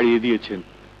আপনি তাড়িয়ে দিয়েছেন।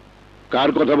 কার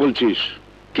কথা বলছিস?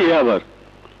 কে আবার?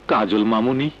 কাজল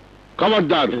মামুনি।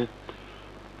 খবরদার,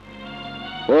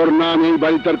 ওর নাম এই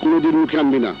বাড়িতে আর কোনোদিন মুখে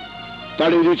আনবি না।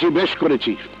 তাড়িয়ে দিয়েছি, বেশ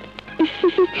করেছি।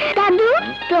 দাদু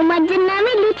তোমার জন্য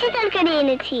আমি লুচি তরকারি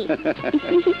এনেছি।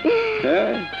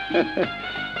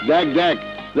 দেখ দেখ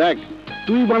দেখ,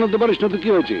 তুই বানাতে পারিস না তো কি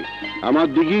হয়েছে? আমার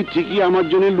দিঘি ঠিকই আমার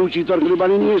জন্য লুচি তরকারি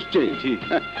বানিয়ে নিয়ে এসছে।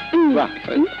 বাহ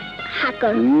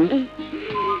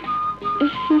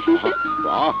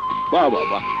বাহ বাহ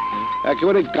বাহ,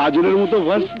 একেবারে কাজলের মতো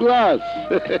ফার্স্ট ক্লাস।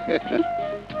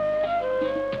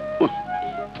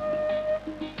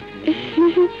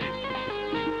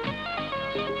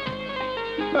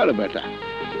 আরে বেটা।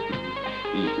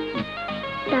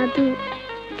 দাদু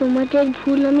তোমাদের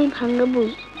ভুল আমি ভাঙাবো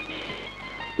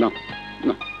না।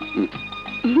 না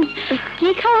কি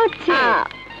খাওয়াচ্ছে?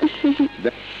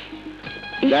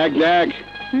 দেখ দেখ,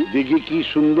 দিঘি কি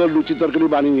সুন্দর লুচি তরকারি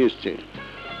বানিয়ে নিয়ে এসছে।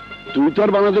 তুই তো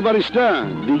আর বানাতে পারিস না,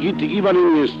 দিঘি ঠিকই বানিয়ে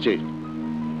নিয়ে এসছে।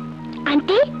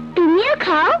 আন্টি তুমিও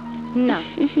খাও না,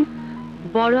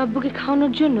 বড় আব্বুকে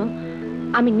খাওয়ানোর জন্য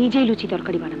আমি নিজেই লুচি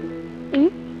তরকারি বানাবো।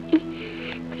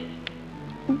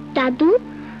 দাদু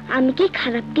আমি কি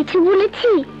খারাপ কিছু বলেছি?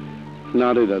 না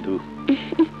রে দাদু,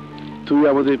 তুই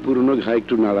আমাদের পুরনো ঘা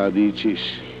একটু নাড়া দিয়েছিস,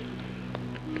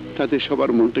 তাতে সবার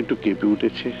মনটা একটু কেঁপে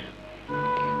উঠেছে।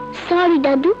 সরি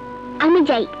দাদু, আমি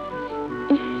যাই।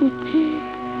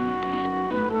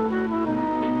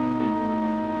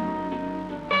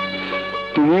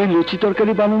 তুমি লুচি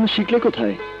তরকারি বানানো শিখলে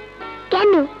কোথায়?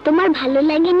 কেন তোমার ভালো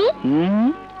লাগেনি?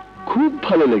 খুব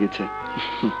ভালো লেগেছে।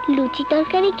 লুচি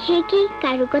তরকারি খেয়ে কি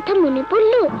কারো কথা মনে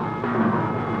পড়লো?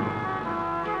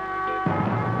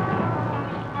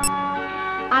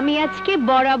 আমি আজকে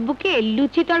বড় আব্বুকে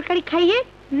লুচি তরকারি খাইয়ে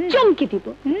চমকে দিব।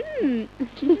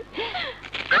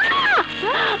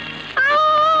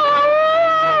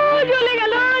 জ্বলে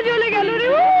গেল, জ্বলে গেল রে।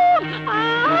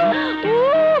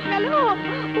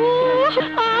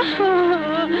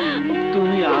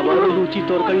 তুমি আবারও লুচি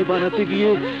তরকারি বানাতে গিয়ে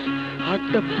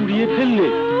হাতটা পুড়িয়ে ফেললে।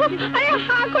 আরে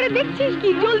হা করে দেখছিস কি?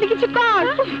 জলদি কিছু কর।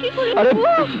 আরে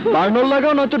বার্নার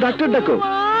লাগাও, নয়তো ডাক্তার ডাকো।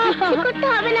 কিছু করতে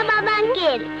হবে না বাবা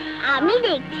আঙ্কেল, আমি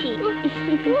দেখছি।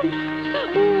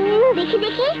 দেখি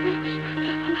দেখি।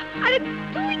 আরে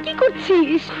তুই কি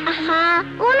করছিস? হ্যাঁ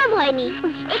কোনো ভয় নেই,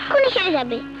 এক্ষুনি সেরে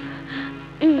যাবে।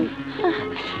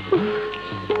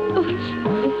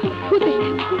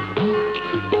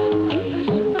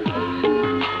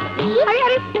 আরে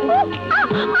আরে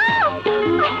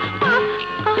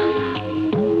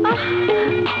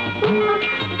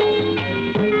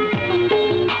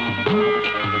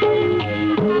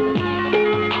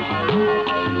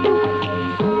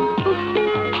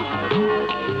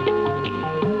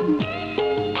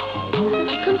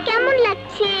এখন কেমন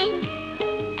লাগছে?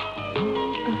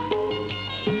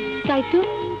 তাই তো,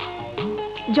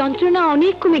 যন্ত্রণা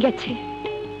অনেক কমে গেছে।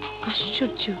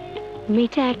 আশ্চর্য,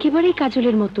 মেয়েটা একেবারেই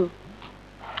কাজলের মতো।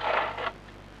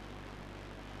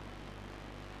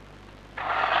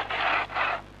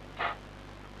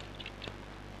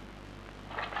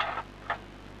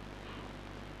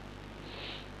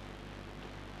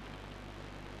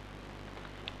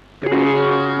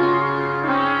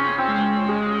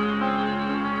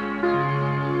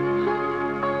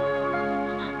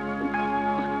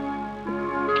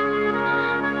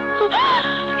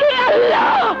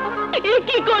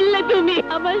 কি করলে তুমি?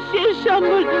 আমার শেষ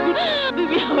সম্বলটুকু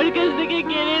তুমি আমার কাছ থেকে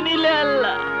কেড়ে নিলে।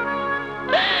 আল্লাহ,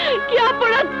 কি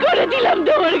অপরাধ করেছিলাম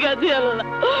তোমার কাছে? আল্লাহ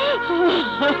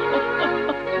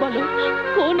বলো,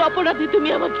 কোন অপরাধে তুমি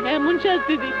আমাকে এমন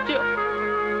শাস্তি দিচ্ছ?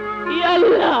 ইয়া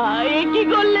আল্লাহ, এ কি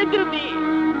করলে তুমি?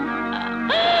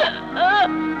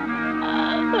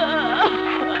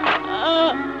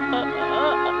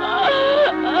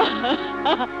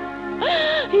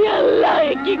 ইয়া আল্লাহ,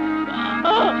 এ কি?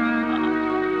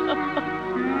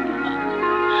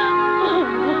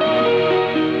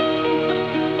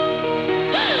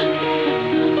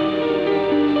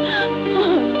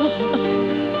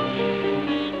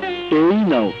 এই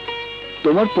নাও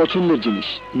তোমার পছন্দের জিনিস,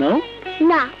 নাও।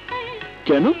 না।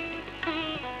 কেন?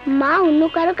 মা অন্য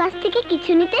কারো কাছ থেকে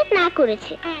কিছু নিতে না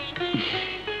করেছে।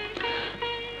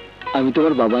 আমি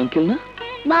তোমার বাবা আঙ্কেল না?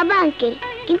 বাবা আঙ্কেল,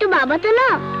 কিন্তু বাবা তো না।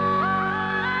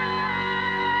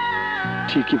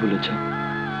 ঠিকই বলেছ,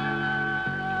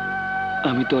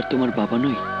 আমি তো আর তোমার বাবা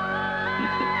নই।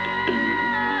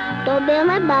 তবে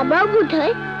আমার বাবাও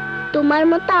বোধহয় তোমার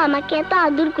মতো আমাকে এত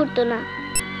আদর করতো না।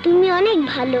 তুমি অনেক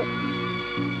ভালো।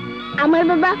 আমার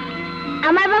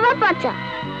বাবা পচা।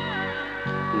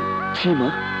 ছি মা,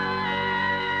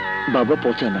 বাবা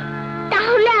পচা না।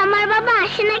 তাহলে আমার বাবা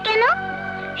আসে না কেন?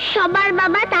 সবার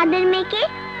বাবা তাদের মেয়েকে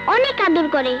অনেক আদর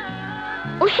করে।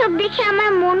 ওসব দেখে আমার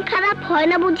মন খারাপ হয়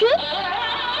না বুঝি?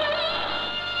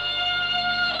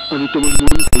 আমি তোমার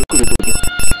মন ভালো করে দেবো।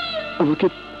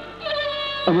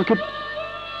 আমাকে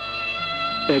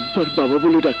একবার বাবা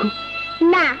বলে ডাকো।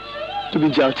 না। তুমি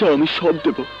যা চাও আমি সব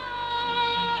দেব,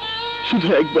 শুধু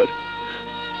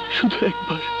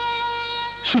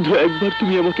একবার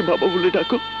তুমি আমাকে বাবা বলে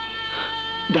ডাকো।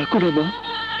 ডাকো না মা।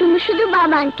 তুমি শুধু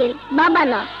বাবা আঙ্কেল, বাবা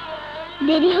না।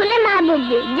 দেরি হলে মা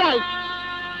বলবে। যাই।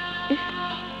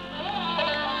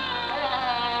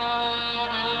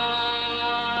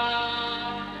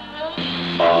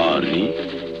 আরে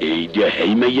এই যে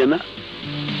হেই মাইয়া না,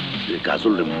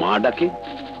 কাজল মা ডাকে।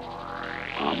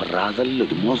 আমার রাজার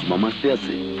লোক মজমা মারতে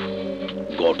আছে।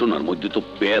 ঘটনার মধ্যে তো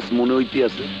প্যাস মনে হইতে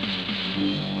আছে,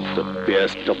 তো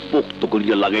প্যাসটা পোক্ত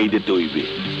করিয়া লাগাই দিতে হইবে।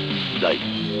 যাই,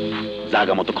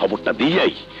 জাগা মতো খবরটা দিয়ে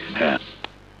যাই। হ্যাঁ,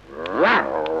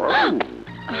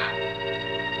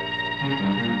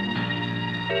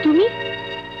 তুমি?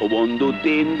 ও বন্ধু,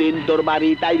 3 দিন তোর বাড়ি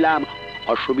তাইলাম,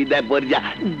 অসুবিধায় পড়িয়া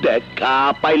দেখা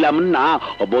পাইলাম না।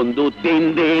 ও বন্ধু, 3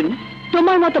 দিন।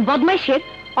 তোমার মতো বদমাইশের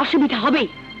অসুবিধা হবেই।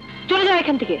 চলে যাও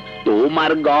এখান থেকে।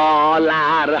 তোমার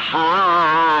গলার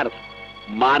হার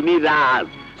মানিরাজ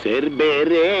সেরবে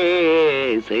রে,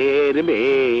 সেরবে।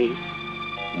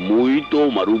 মুই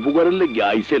তোমার উপকারের লেগে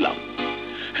আইছিলাম,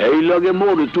 এই লগে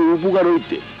মোর একটু উপকার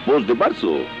হইতে, বুঝতে পারছো?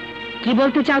 কি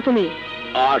বলতে চাও তুমি?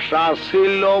 আশা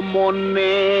ছিল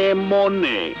মনে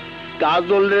মনে,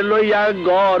 কাজল রে লইয়া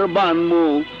ঘর বানমু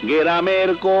গ্রামের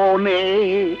কোণে।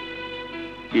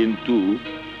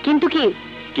 কিন্তু কি?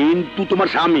 কিন্তু তোমার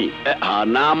স্বামী,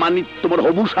 না মানি তোমার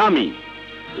হবু স্বামী,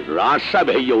 রাজসা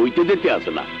ভাইয়া হইতে দিতে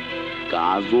আসে না।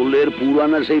 কাজলের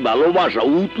পুরানা সেই ভালোবাসা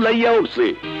উতলাইয়া উঠছে।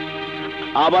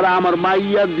 আবার আমার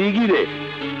মাইয়া দিঘি রে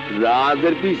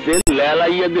রাজের পিছে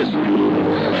লেলাইয়া দিস।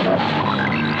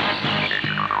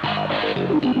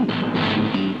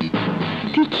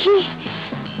 দিঘি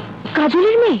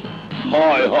কাজলের মেয়ে?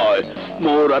 হয় হয়,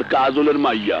 মোর আর কাজলের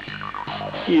মাইয়া।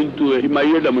 কিন্তু এই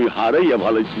মাইয়াটা আমি হারাইয়া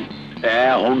ভালাইছি।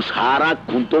 এখন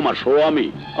সারাক্ষণ তোমার স্বামী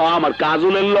আমার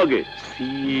কাজলের লগে।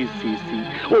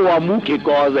 ও মুখে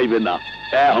কওয়া যাইবে না।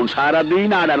 এখন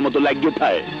সারাদিন আড়ার মতো লাগিয়ে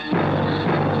থাকে।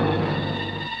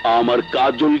 আমার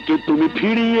কাজলকে তুমি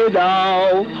ফিরিয়ে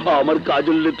দাও, আমার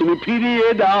কাজলকে তুমি ফিরিয়ে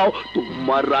দাও,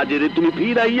 তোমার রাজেরে তুমি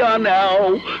ফিরাইয়া নাও,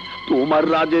 তোমার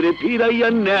রাজেরে ফিরাইয়া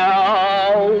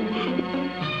নাও।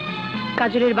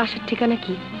 কাজলের বাসার ঠিকানা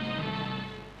কি?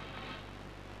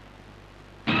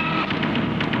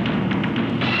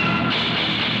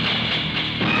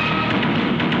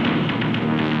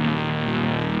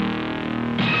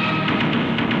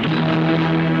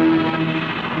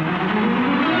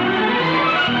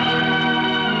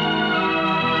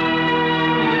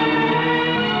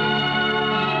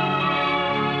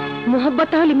 মোহব্বত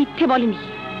তাহলে মিথ্যে বলেনি,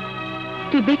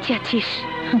 তুই বেঁচে আছিস।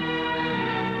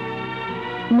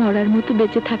 মরার মতো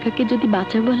বেঁচে থাকাকে যদি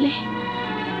বাঁচা বলে,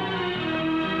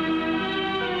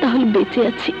 তাহলে বেঁচে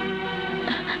আছি।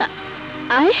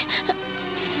 আয়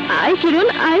আয় কিরণ,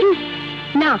 আয়।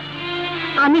 না,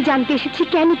 আমি জানতে এসেছি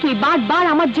কেন তুই বারবার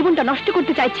আমার জীবনটা নষ্ট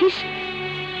করতে চাইছিস।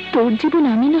 তোর জীবন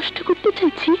আমি নষ্ট করতে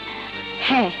চাইছি?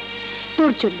 হ্যাঁ,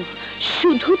 তোর জন্য,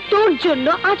 শুধু তোর জন্য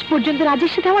আজ পর্যন্ত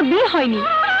রাজের সাথে আমার বিয়ে হয়নি।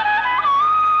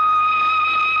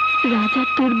 রাজা,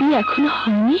 তোর বিয়ে এখনো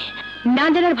হয়নি? না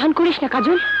জানার ভান করিস না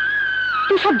কাজল,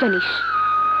 তুই সব জানিস।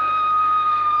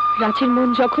 রাজের মন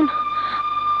যখন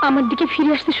আমার দিকে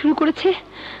ফিরে আসতে শুরু করেছে,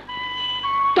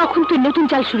 তখন তুই নতুন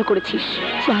চাল শুরু করেছিস।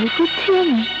 চাল করছি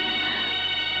আমি?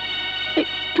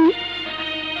 তুই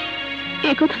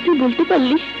একথা তুই বলতে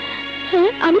পারলি? হ্যাঁ,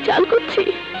 আমি চাল করছি।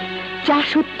 যা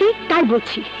সত্যি তাই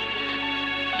বলছি।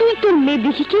 তুই তোর মেয়ে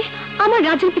দিঘিকে আমার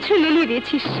রাজের পিছনে লেলিয়ে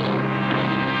দিয়েছিস।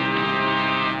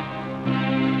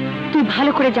 তুই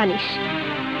ভালো করে জানিস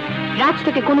রাজ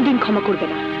তোকে কোনোদিন ক্ষমা করবে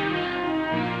না।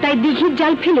 তাই দিঘির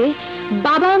জাল ফেলে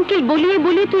বাবা আঙ্কেল বলিয়ে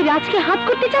বলিয়ে তুই রাজকে হাত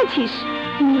করতে চাইছিস।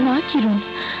 না কিরণ,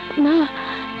 না।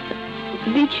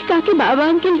 দিঘি কাকে বাবা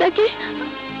আঙ্কেল ডাকে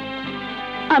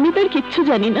আমি তার কিচ্ছু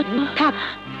জানি না। থাক,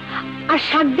 আর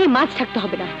শাক দিয়ে মাছ থাকতে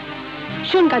হবে না।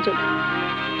 শোন কাজল,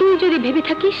 তুই যদি ভেবে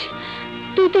থাকিস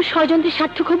তুই তোর ষড়যন্ত্রে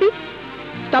সার্থক হবি,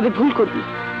 তবে ভুল করবি।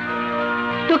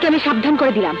 তোকে আমি সাবধান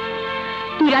করে দিলাম,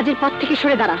 তুই রাজের পথ থেকে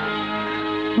সরে দাঁড়া,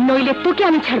 নইলে তোকে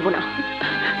আমি ছাড়বো না।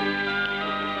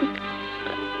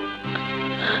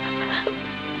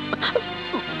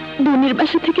 বোনের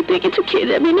বাসা থেকে তুই কিছু খেয়ে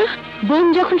যাবি না? বোন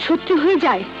যখন শত্রু হয়ে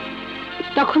যায়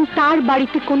তখন তার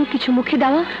বাড়িতে কোনো কিছু মুখে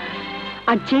দেওয়া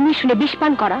আর জেনে শুনে বিষ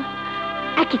পান করা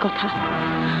একই কথা।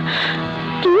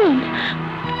 কিরণ,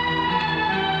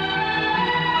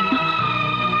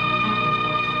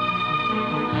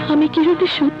 আমি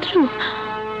কিরণের শত্রু?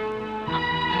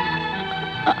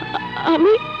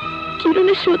 আমি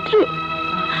কিরণের শত্রু?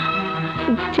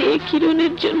 যে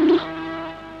কিরণের জন্য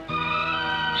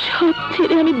সব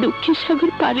ছেড়ে আমি দুঃখের সাগর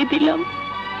পাড়ি দিলাম,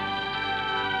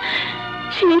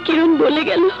 সেই কিরণ বলে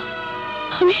গেল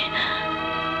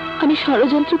আমি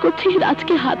ষড়যন্ত্র করছি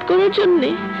রাজকে হাত করার জন্যে।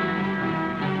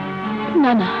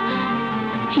 না না,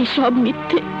 এসব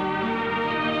মিথ্যে।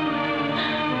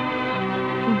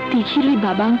 দিঘির ওই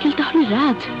বাবা আঙ্কেল তাহলে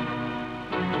রাজ।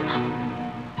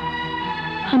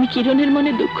 আমি কিরণের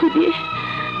মনে দুঃখ দিয়ে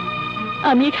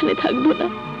আমি এখানে থাকবো না।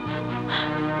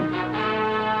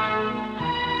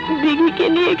 দিঘিকে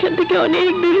নিয়ে এখান থেকে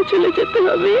অনেক দূরে চলে যেতে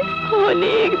হবে,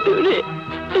 অনেক দূরে।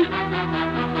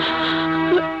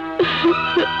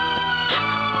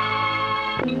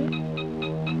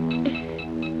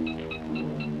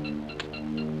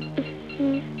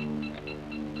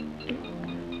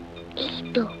 এই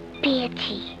তো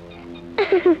পেয়েছি।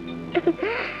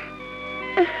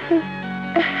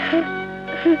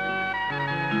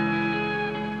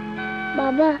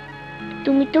 বাবা,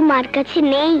 তুমি তো মার কাছে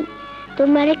নেই।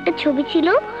 তোমার একটা ছবি ছিল,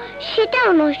 সেটাও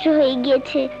নষ্ট হয়ে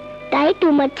গিয়েছে। তাই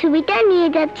তোমার ছবিটা নিয়ে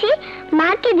যাচ্ছি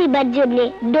মাকে দিবার জন্য।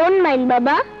 ডোন্ট মাইন্ড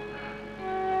বাবা।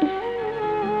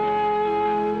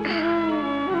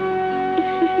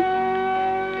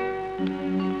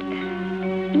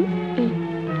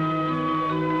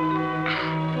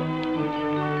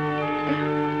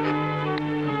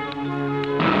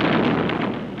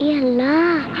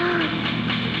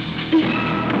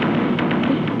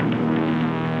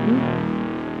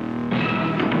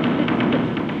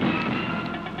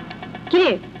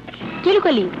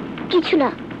 কিছু না,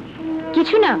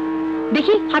 কিছু না।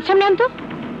 দেখি হাত সামনে আনতো।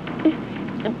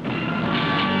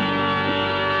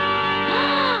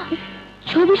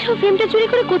 ছবি সব ফ্রেমটা চুরি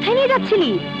করে কোথায় নিয়ে যাচ্ছিলি?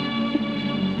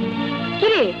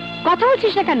 কিরে, কথা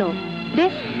বলছিস না কেন? দে।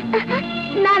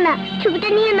 না না, ছবিটা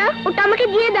নিয়ে না, ওটা আমাকে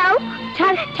দিয়ে দাও।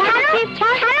 ছাড় ছাড়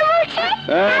ছাড় ছাড় বলছি।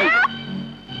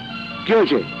 কি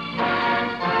হয়েছে?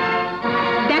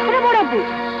 দেখো না বড় আপু,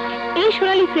 এই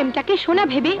সোনালী ফ্রেমটাকে সোনা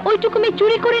ভেবে ওইটুকু মেয়ে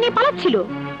চুরি করে নিয়ে পালাচ্ছিল।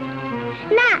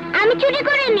 না, আমি চুরি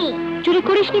করিনি। চুরি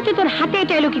করিসনি তো তোর হাতে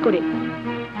এটা এলো কি করে?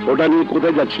 ওটা নিয়ে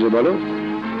কোথায় যাচ্ছিলে বলো?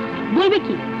 বলবে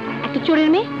কি, একটা চোরের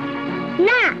মেয়ে?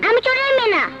 না, আমি চোরের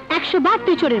মেয়ে না। 100 বার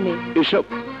তুই চোরের মেয়ে।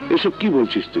 এসব কি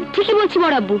বলছিস তুই? ঠিকই বলছি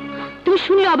বড় আব্বু, তুমি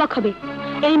শুনলে অবাক হবে।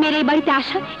 এই মেয়ের এই বাড়িতে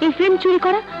আসা, এই ফ্রেম চুরি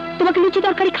করা, তোমাকে লুচি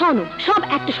তরকারি খাওয়ানো, সব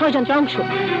একটা ষড়যন্ত্র অংশ।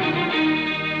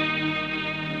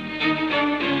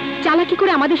 চালাকি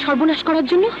করে আমাদের সর্বনাশ করার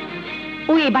জন্য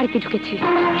ও এই বাড়িতে ঢুকেছে।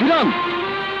 কিরণ,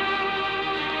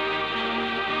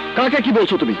 কাকে কি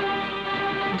বলছো তুমি?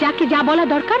 যাকে যা বলা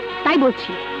দরকার তাই বলছি।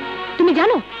 তুমি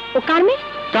জানো ও কার মেয়ে?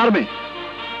 কার মেয়ে?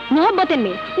 মোহব্বতের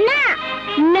মেয়ে। না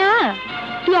না,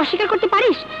 তুই অস্বীকার করতে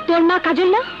পারিস তোর মা কাজল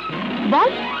না? বল,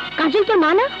 কাজল তোর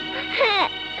মা না? হ্যাঁ,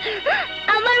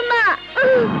 আমার মা।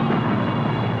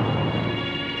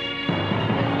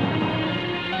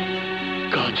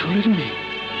 কাজলের মেয়ে?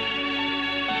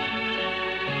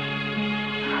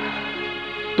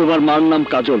 তোমার মার নাম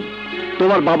কাজল,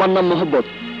 তোমার বাবার নাম মোহব্বত,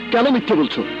 কেন মিথ্যে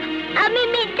বলছো? আমি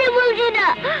মিথ্যে বলছি না,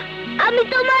 আমি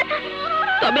তোমার।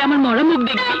 তবে আমার মরা মুখ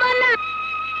দেখবি।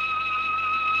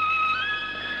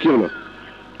 কি হলো?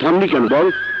 থামনি কেন? বল,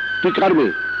 তুই কার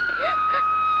মেয়ে?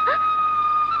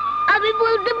 আমি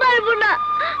বলতে পারবো না,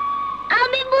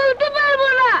 আমি বলতে পারবো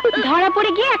না। ধরা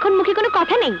পড়ে গিয়ে এখন মুখে কোনো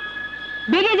কথা নেই।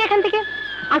 বেরিয়ে যা এখান থেকে,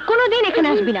 আর কোনোদিন এখানে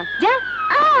আসবি না। যা।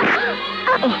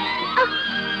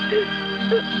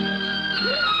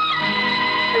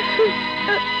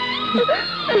 তুমি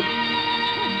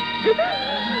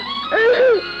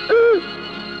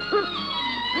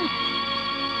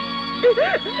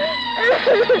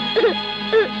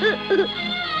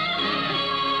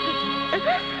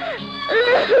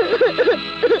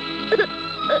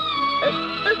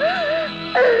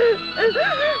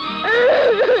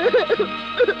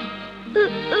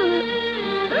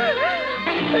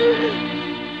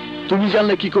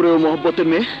জানলে কি করে ও মোহব্বতের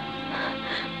মেয়ে?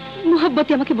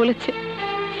 মোহব্বতী আমাকে বলেছে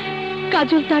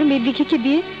কাজল তার মেয়ে দিঘিকে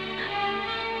দিয়ে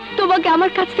তোমাকে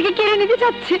আমার কাছ থেকে কেড়ে নিতে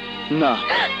চাচ্ছে। না,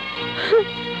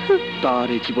 তার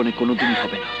এই জীবনে কোনোদিনই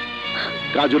হবে না।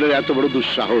 কাজলের এত বড়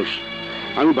দুঃসাহস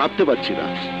আমি ভাবতে পারছি না।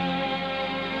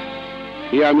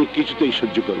 এ আমি কিছুতেই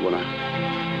সহ্য করব না।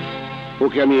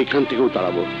 ওকে আমি এখান থেকেও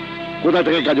তাড়াবো। কোথা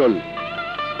থেকে কাজল?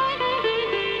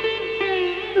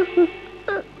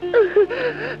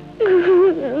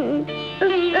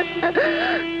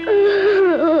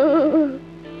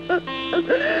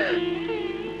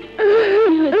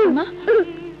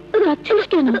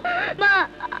 কেন মা,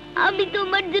 আমি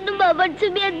তোমার জন্য বাবার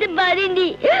ছবি আনতে পারিনি।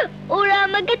 ওরা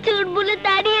আমাকে চোর বলে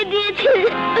তাড়িয়ে দিয়েছে।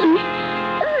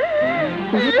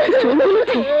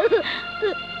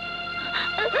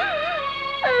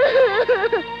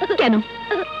 কেন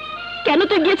কেন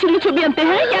তুই গিয়েছিলি ছবি আনতে?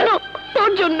 হ্যাঁ কেন?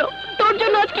 তোর জন্য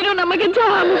আজ কিরণ আমাকে যা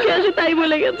মুখে আসে তাই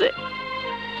বলে গেছে।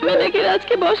 আমি নাকি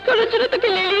রাজকে বশ করার জন্য তোকে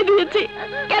লেলিয়ে দিয়েছি।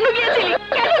 কেন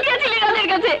গিয়েছিলি রাজের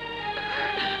কাছে?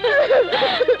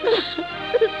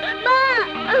 মা,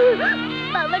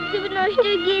 বাবার ছবি নষ্ট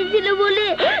হয়ে গিয়েছিল বলে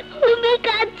তুমি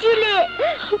কাঁদছিলে।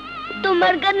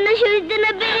 তোমার কান্না সইতে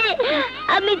না পেরে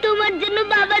আমি তোমার জন্য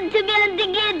বাবার ছবি আনতে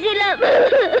গিয়েছিলাম।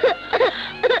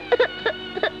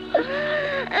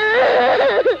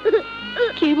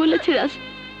 কে বলেছে রাজ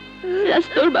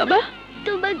তোর বাবা?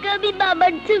 তোমাকে আমি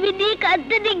বাবার ছবি নিয়ে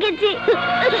কাঁদতে দেখেছি।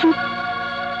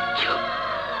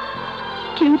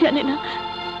 কেউ জানে না,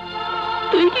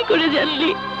 তুই কি করে জানলি?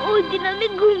 ওই দিন আমি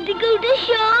ঘুম থেকে উঠে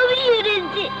সবই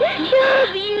শুনেছি।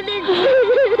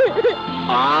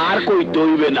 আর কই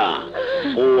তৈবে না,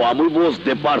 ও আমি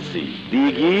বুঝতে পারছি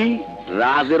দিঘি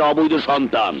রাজের অবৈধ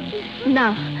সন্তান। না,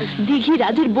 দিঘি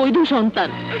রাজের বৈধ সন্তান।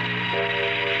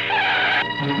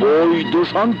 বৈধ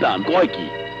সন্তান কয় কি?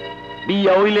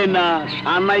 বিয়ে হইলে না,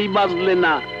 সানাই বাজলে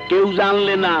না, কেউ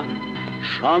জানলে না,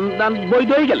 সন্তান বৈধ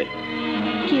হয়ে গেলে?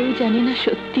 কেউ জানে না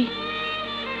সত্যি,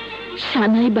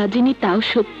 সানাই বাজেনি তাও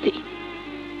সত্যি।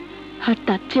 আর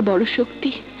তার চেয়ে বড়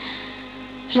শক্তি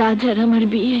রাজ আর আমার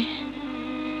বিয়ে।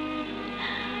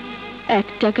 1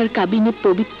 টাকার কাবিনে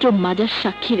পবিত্র মাজার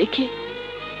সাক্ষী রেখে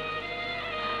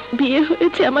বিয়ে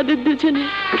হয়েছে আমাদের দুজনে।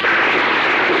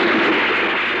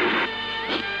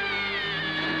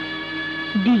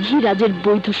 দিঘি রাজের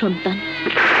বৈধ সন্তান।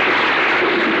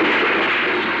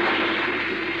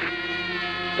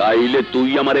 তাইলে তুই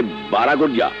আমারে বাড়া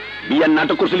করিয়া বিয়ার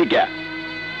নাটক করছিলি কে?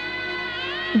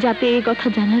 যাতে এই কথা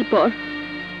জানার পর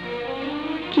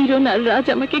কিরণ আর রাজ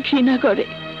আমাকে ঘৃণা করে।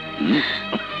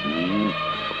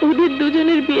 ওদের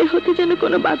দুজনের বিয়ে হতে যেন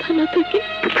কোনো বাধা না থাকে।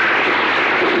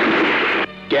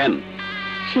 কেন?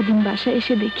 সেদিন বাসায়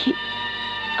এসে দেখি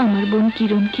আমার বোন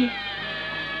কিরণকে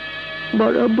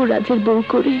বড় আব্বু রাজের বউ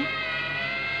করে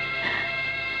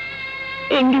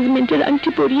এঙ্গেজমেন্টের আংটি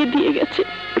পরিয়ে দিয়ে গেছে।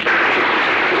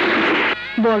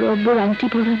 বড় আব্বুর আংটি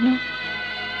পরানো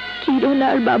কিরণ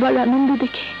আর বাবার আনন্দ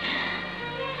দেখে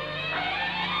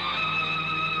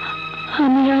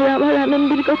আমি আর আমার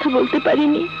আনন্দের কথা বলতে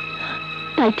পারিনি।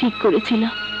 তাই ঠিক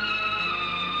করেছিলাম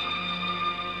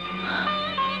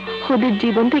ওদের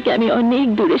জীবন থেকে আমি অনেক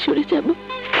দূরে সরে যাব।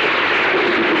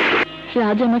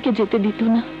 রাজ আমাকে যেতে দিত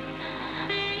না,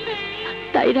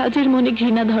 তাই রাজের মনে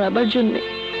ঘৃণা ধরাবার জন্য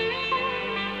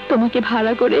তোমাকে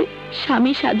ভাড়া করে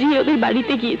স্বামী সাজিয়ে ওদের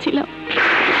বাড়িতে গিয়েছিলাম।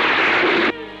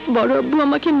 বড় আব্বু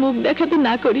আমাকে মুখ দেখাতে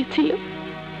না করেছিল,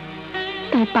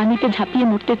 তাই পানিতে ঝাঁপিয়ে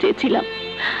মরতে চেয়েছিলাম,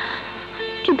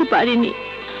 কিন্তু পারিনি।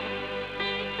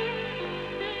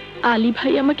 আলী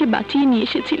ভাই আমাকে বাঁচিয়ে নিয়ে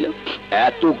এসেছিল।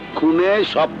 এতক্ষণে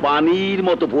সব পানির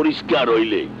মতো পরিষ্কার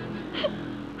হইলে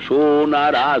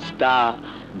সোনার আস্তা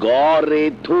ঘরে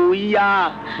থইয়া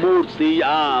মরছি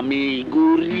আমি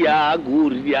ঘুরিয়া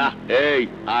ঘুরিয়া। এই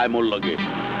আয় মোর লগে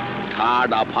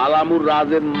ঠাডা ফালামুর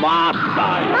রাজের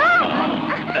মাথায়।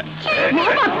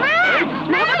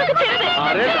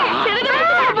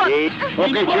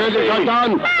 ওকে ছেড়ে দে সন্তান।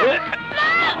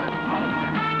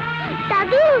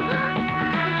 দাদু,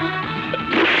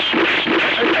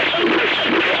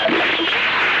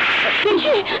 কি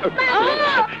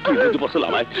বুঝতে পারছিল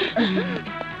আমায়?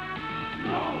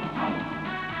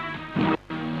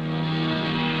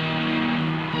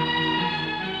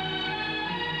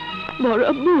 বড়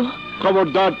আব্বু।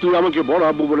 খবরদার, তুই আমাকে বড়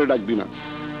আব্বু বলে ডাকবি না।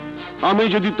 আমি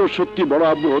যদি তোর সত্যি বড়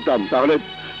আব্বু হতাম তাহলে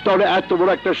তাহলে এত বড়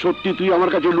একটা সত্যি তুই আমার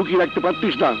কাছে লুকিয়ে রাখতে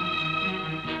পারতিস না।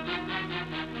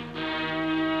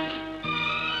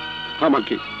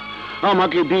 আমাকে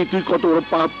আমাকে দিয়ে তুই কত বড়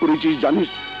পাপ করেছিস জানিস?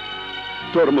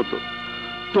 তোর মতো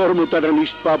একটা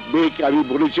নিষ্পাপ মেয়েকে আমি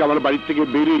বলেছি আমার বাড়ি থেকে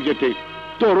বেরিয়ে যেতে।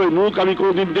 তোর ওই মুখ আমি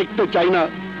কোনোদিন দেখতে চাই না।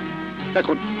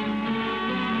 এখন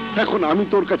এখন আমি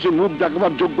তোর কাছে মুখ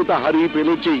দেখাবার যোগ্যতা হারিয়ে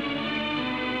ফেলেছি।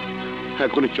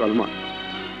 এখনই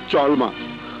চল মা,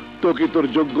 তোকে তোর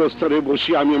যোগ্য স্তরে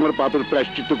বসিয়ে আমি আমার পাপের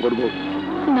প্রায়শ্চিত্ত করব।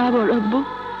 না বড় আব্বু,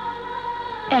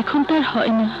 এখন তার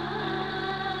হয় না।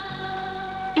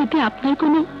 এতে আপনার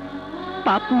কোনো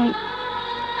পাপ নেই।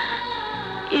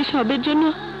 এসবের জন্য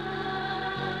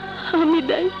আমি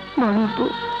দায়ী। বড় আব্বু,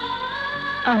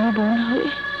 আমি বোন হয়ে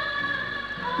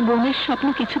বোনের স্বপ্ন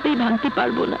কিছুতেই ভাঙতে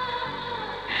পারবো না,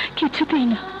 কিছুতেই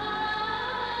না।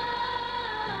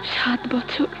 7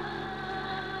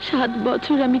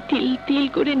 বছর আমি তিল তিল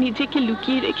করে নিজেকে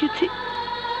লুকিয়ে রেখেছি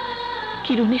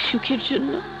কিরণের সুখের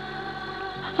জন্য।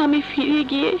 আমি ফিরে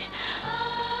গিয়ে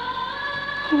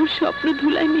ওর স্বপ্ন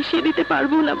ধুলায় মিশিয়ে দিতে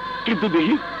পারবো না। কিন্তু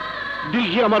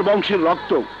দিঘি আমার বংশের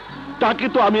রক্ত, তাকে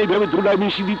তো আমি এইভাবে ধুলায়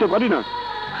মিশিয়ে দিতে পারি না।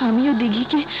 আমিও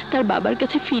দিঘিকে তার বাবার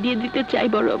কাছে ফিরিয়ে দিতে চাই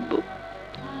বড় আব্বু।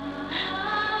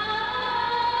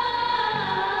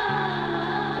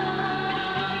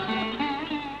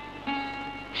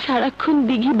 সারাক্ষণ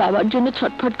দিঘি বাবার জন্য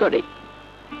ছটফট করে।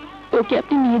 ওকে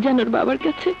আপনি নিয়ে যান ওর বাবার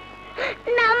কাছে।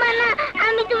 না মা, না,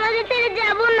 আমি তোমাকে ছেড়ে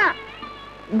যাব না।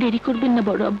 দেরি করবেন না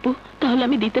বড় আব্বু, তাহলে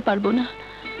আমি দিতে পারবো না।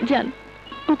 যান,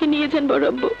 ওকে নিয়ে যান বড়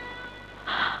আব্বু।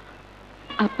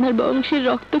 আপনার বংশের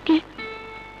রক্তকে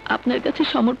আপনার কাছে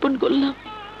সমর্পণ করলাম।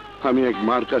 আমি এক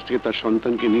মার কাছ থেকে তার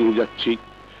সন্তানকে নিয়ে যাচ্ছি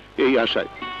এই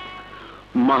আশায়,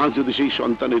 মা যদি সেই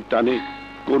সন্তানের টানে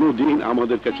কোনোদিন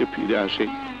আমাদের কাছে ফিরে আসে।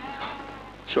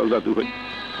 চল দাদু ভাই,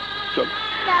 চল।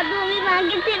 দাদু, আমি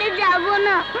মাকে ছেড়ে যাব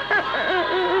না।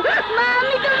 মা,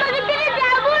 আমি তোমাকে ছেড়ে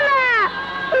যাব না।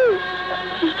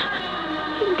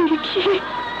 দেখি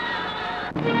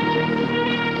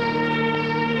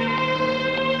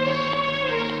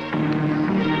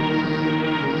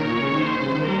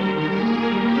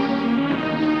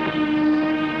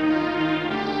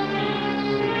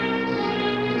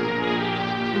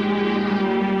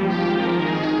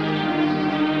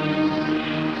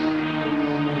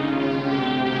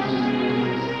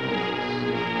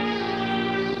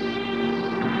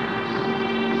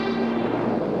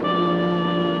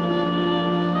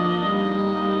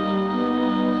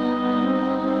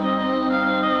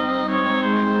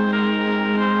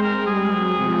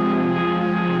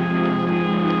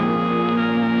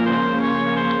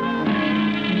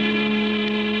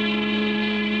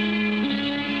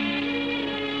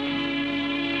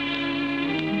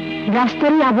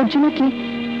রাস্তার এই আবর্জনাকে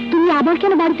তুমি আবার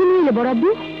কেন বাড়িতে নিয়ে এলে বড় আব্বু?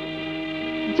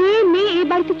 যে মেয়ে এই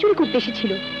বাড়িতে চুরি করতে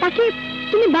এসেছিল তাকে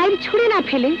তুমি বাইরে ছুড়ে না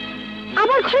ফেলে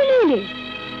আবার ঘরে নিয়ে এলে।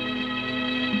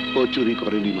 ও চুরি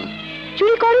করেনি মা।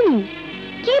 চুরি করেনি?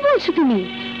 কি বলছো তুমি?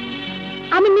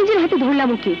 আমি নিজের হাতে ধরলাম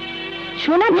ওকে।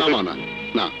 সোনা না মা, না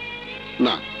না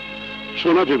না,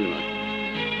 সোনা ভেবে নয়,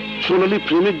 সোনালি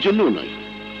প্রেমের জন্য নয়।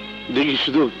 দেখি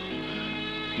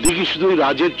শুধু ওই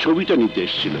রাজের ছবিটা নিতে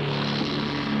এসেছিল।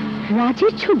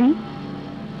 রাজের ছবি?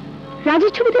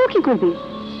 রাজের ছবি তুমি কি করবে?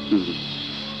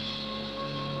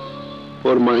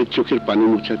 ওর মায়ের চোখের পানি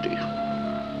মুছাতে।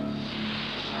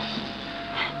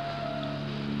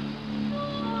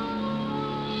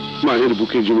 মায়ের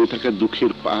বুকে জমে থাকা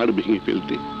দুঃখের পাহাড় ভেঙে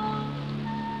ফেলতে,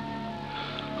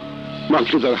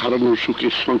 মাকে তার হারানোর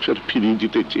সুখের সংসার ফিরিয়ে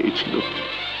দিতে চেয়েছিল।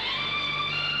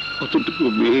 অতটুকু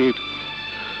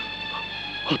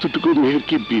মেয়ের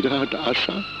কি বিরাট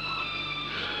আশা।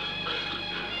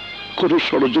 কোন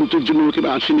ষড়যন্ত্রের জন্য ওকে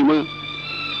আসেনি মা।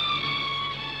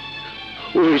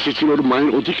 ও এসেছিল ওর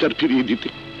মায়ের অধিকার ফিরিয়ে দিতে।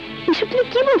 এসব তুমি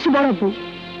কি বলছো বড় আব্বু?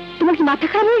 তোমার কি মাথা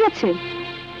খারাপ হয়ে গেছে?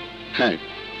 হ্যাঁ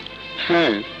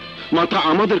হ্যাঁ, মাথা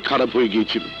আমাদের খারাপ হয়ে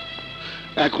গিয়েছিল,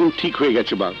 এখন ঠিক হয়ে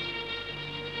গেছে বাপ।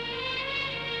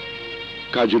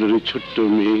 কাজলের ছোট্ট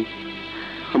মেয়ে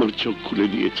আমার চোখ খুলে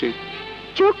দিয়েছে।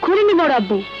 চোখ খুলেনি বড়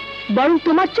আব্বু, বরং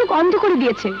তোমার চোখ অন্ধ করে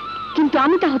দিয়েছে। কিন্তু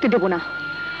আমি তা হতে দেব না।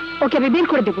 ওকে আমি বের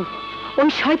করে দেব। ওই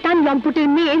শয়তান লম্পটের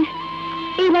মেয়ের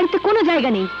এই বাড়িতে কোনো জায়গা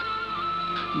নেই।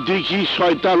 দেখি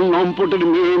শয়তান লম্পটের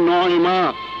মেয়ে নয় মা।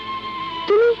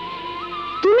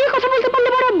 তুমি কথা বলতে পারলে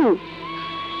বড় আব্বু?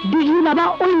 দিঘির বাবা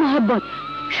ওই মোহাব্বত,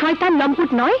 শয়তান লম্পট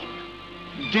নয়।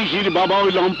 দিঘির বাবা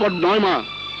ওই লম্পট নয় মা।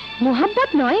 মোহাব্বত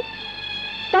নয়?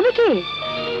 তবে কে?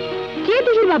 কে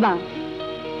দিঘির বাবা?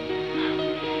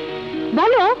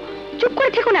 বলো, চুপ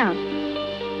করে থেকো না।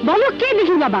 বলো, কে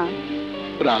দিঘির বাবা?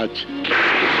 রাজ।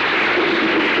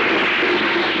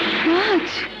 রাজ?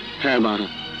 হ্যাঁ মা,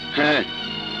 হ্যাঁ,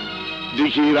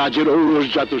 দেখি রাজের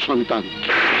ঔরসজাত সন্তান।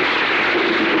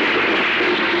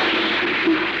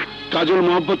 কাজল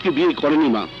মোহাম্মদকে বিয়ে করেনি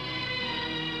মা।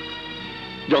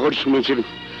 যখন শুনেছিল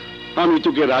আমি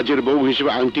তোকে রাজের বউ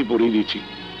হিসেবে আংটি পরিয়ে দিয়েছি,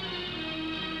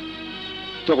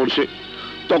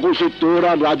 তখন সে তোর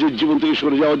আর রাজের জীবন থেকে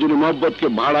সরে যাওয়ার জন্য মোহাম্মদকে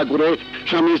ভাড়া করে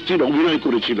স্বামী স্ত্রীর অভিনয়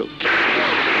করেছিল,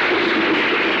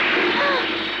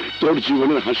 তোর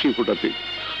জীবনের হাসি ফোটাতে,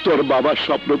 তোর বাবার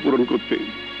স্বপ্ন পূরণ করতে,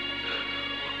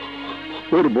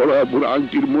 ওর বড় বুড়ো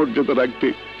আংটির মর্যাদা রাখতে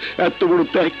এত বড়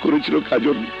ত্যাগ করেছিল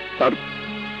কাজল। আর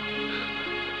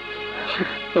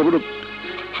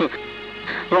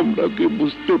আমরা ওকে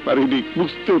বুঝতে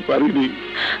পারিনি।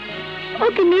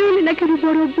 ওকে নিয়ে এলি না কেন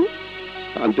বড় আব্বু?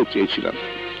 আনতে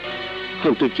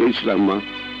চেয়েছিলাম মা,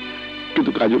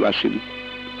 কিন্তু কাজল আসেনি।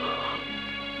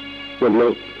 বললো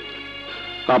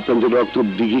আপনাদের রক্ত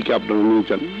দিঘিকে আপনারা নিয়ে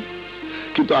যান,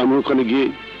 কিন্তু আমি ওখানে গিয়ে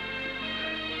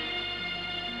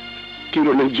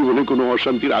কিরণের জীবনে কোনো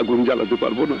অশান্তির আগুন জ্বালাতে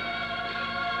পারবো না।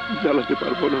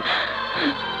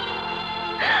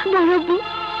 বড় আব্বু,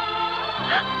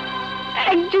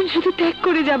 একজন শুধু ত্যাগ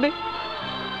করে যাবে,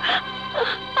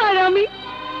 আর আমি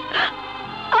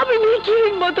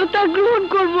নিখিলের মতো তা গ্রহণ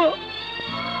করব।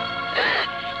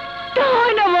 তা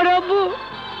হয় না বড় আব্বু,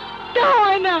 তা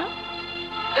হয় না।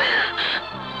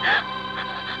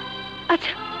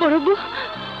 আচ্ছা বড় আব্বু,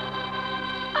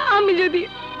 আমি যদি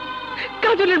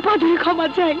কাজলের পা ধরে ক্ষমা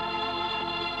চাই,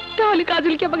 তাহলে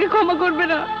কাজল কি আমাকে ক্ষমা করবে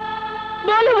না?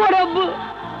 বলো বড় আব্বু,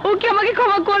 ও কি আমাকে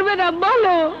ক্ষমা করবে না?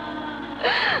 বলো।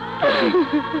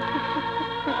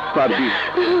 পারবি,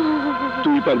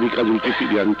 তুই পারবি কাজলকে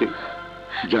ফিরিয়ে আনতে।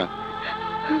 যা।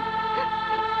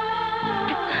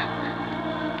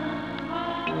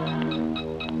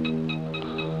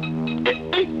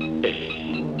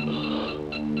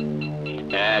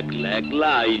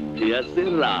 একলা আইতে আছে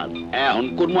রাত, এখন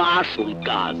করবো আসল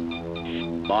কাজ।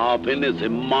 বাপ এনেছে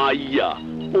মাইয়া,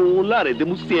 পোলারে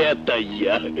দেবো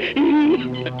চেতাইয়া।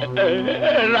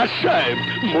 রাজসাহেব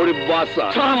মোরে বাসা।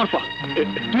 আমার পা,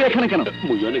 তুই এখানে কেন?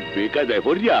 মুই অনেক বেকায়দায়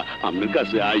পড়িয়া আপনার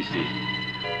কাছে আইছি,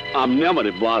 আপনি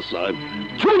আমারে বাসা।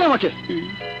 শুন আমাকে।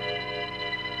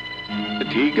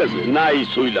 ঠিক আছে, নাই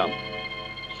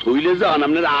শুইলে যান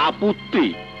আপনার আপত্তি।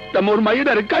 তা মোর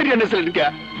মাইয়ারে কাইরিয়া নেছিলেন কে?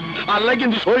 আল্লাহ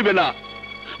কিন্তু সইবে না,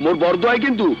 মোর বরদোয়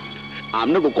কিন্তু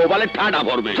আপনাকে কপালে ঠাডা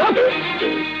পড়বে।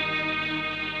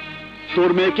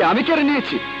 তোর মেয়েকে আমি কেড়ে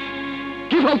নিয়েছি?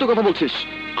 কি ফালতু কথা বলছিস?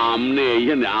 আমনে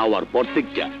এইখানে আওয়ার পর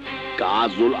থেকে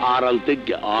কাজল আড়াল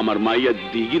থেকে আমার মাইয়া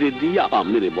দিগিরে দিয়া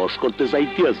আমনে বস করতে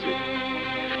চাইতে আছে।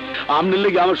 আমনের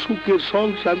লেগে আমার সুখের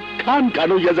সংসার খান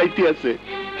হইয়া যাইতে আছে।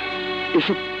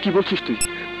 এসব কি বলছিস তুই?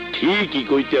 ঠিকই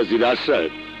কইতে আছি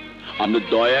রাজসাহেব, আপনি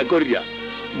দয়া করিয়া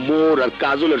মোর আর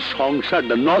কাজলের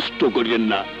সংসারটা নষ্ট করিয়েন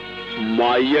না।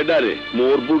 মাইয়াডারে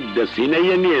মোর বুকটা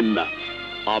সিনাইয়া নিয়েন না।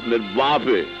 আপনার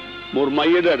বাপে মোর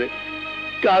মাইয়াডারে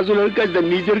কাজলের কাজটা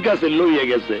নিজের কাছে লইয়া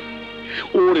গেছে,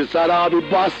 ওরে সারা আমি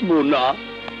বাঁচবো না।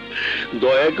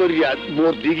 দয়া করিয়া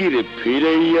মোর দিগিরে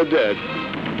ফিরাইয়া দেন।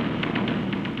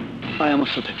 আয় আমার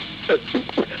সাথে।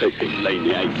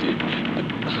 লাইনে আইছে।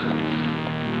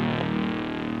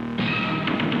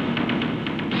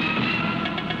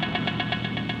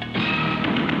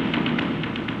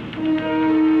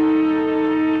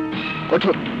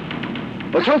 ওঠো,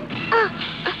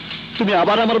 তুমি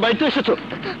আবার আমার বাড়িতে এসেছো?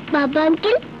 বাবা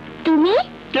আঙ্কেল, তুমি?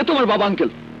 কে তোমার বাবা আঙ্কেল?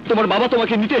 তোমার বাবা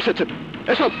তোমাকে নিতে এসেছেন।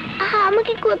 এসব।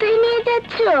 আমাকে কোথায় নিয়ে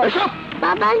যাচ্ছো? এসব।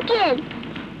 বাবা আঙ্কেল,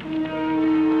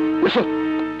 এসব।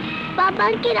 বাবা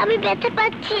আঙ্কেল, আমি ব্যথা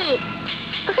পাচ্ছি।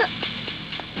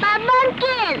 বাবা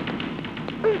আঙ্কেল,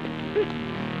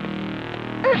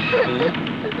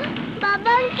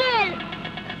 বাবা আঙ্কেল,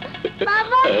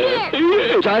 বাবা আঙ্কেল।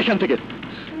 যা এখান থেকে,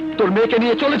 তোর মেয়েকে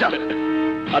নিয়ে চলে যা।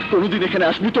 আর কোনোদিন এখানে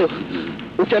আসবি তো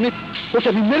ওকে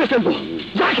আমি মেরে ফেলবো।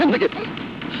 যা এখান থেকে।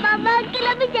 বাবা আঙ্কেল,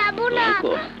 আমি যাবো না,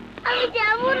 বাবা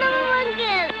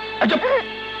আঙ্কেল।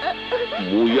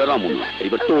 মুই আর আমন না,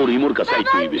 এবার তোর ইমোর কাছে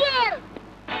আইতে হইবে।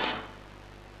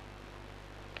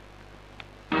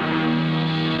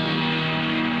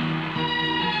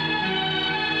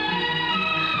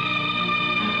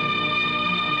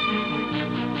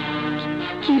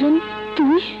 কিরণ,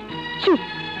 তুমি চুপ,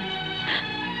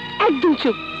 একদম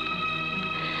চুপ।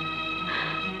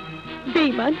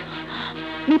 বেঈমান,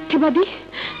 মিথ্যেবাদী,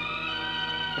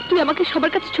 তুই আমাকে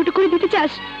সবার কাছে ছোট করে দিতে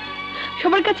চাস,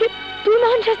 সবার কাছে তুই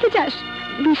মহান শাস্তি চাস।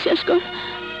 বিশ্বাস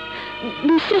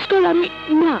কর আমি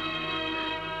না,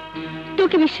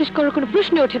 তোকে বিশ্বাস করার কোনো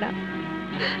প্রশ্ন ওঠে না।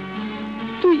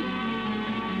 তুই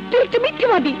একটা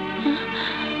মিথ্যেবাদী।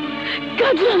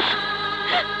 কাজল,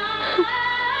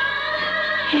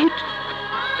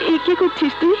 এই কি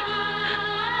করছিস তুই?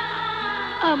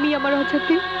 আমি আমার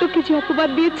অজাতে তোকে যে অপবাদ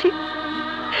দিয়েছি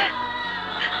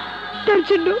তার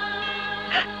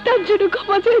জন্য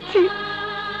ক্ষমা চাইছি।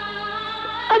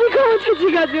 আমি ক্ষমা চাইছি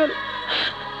কাজল।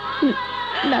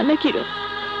 না না কিরণ,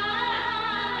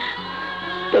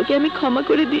 তোকে আমি ক্ষমা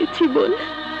করে দিয়েছি বোন।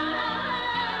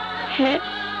 হ্যাঁ,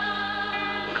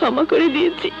 ক্ষমা করে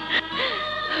দিয়েছি।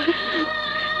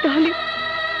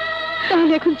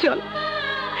 তাহলে এখন চল,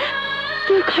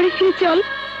 তোর ঘরে ফিরে চল।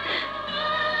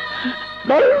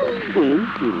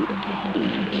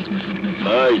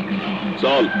 এই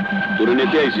চল, তোরে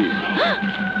নিতে আইছি।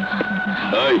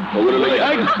 এই ওগুলো লই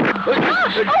আই।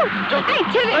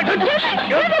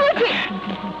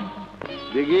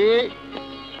 দেখি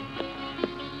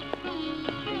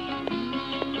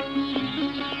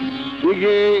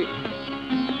দেখি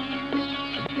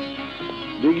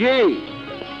দেখি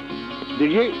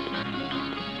দেখি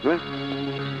হ্যাঁ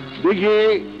দেখি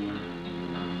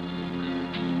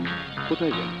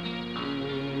কোথায় গেল?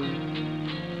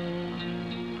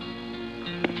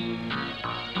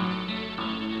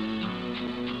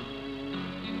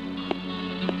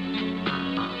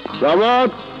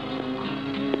 রামত,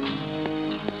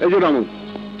 এই যে রামত,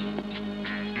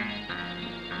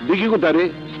 দিঘি কোথায় রে?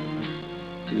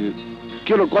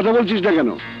 কেন কথা বলছিস না কেন?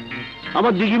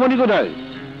 আমার দিঘিমণি কোথায়?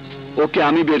 ওকে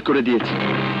আমি বের করে দিয়েছি।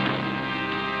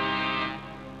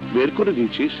 বের করে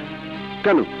দিয়েছিস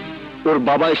কেন? ওর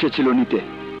বাবা এসেছিল নিতে।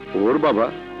 ওর বাবা?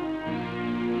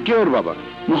 কে ওর বাবা?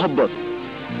 মোহব্বত,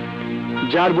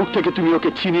 যার বুক থেকে তুমি ওকে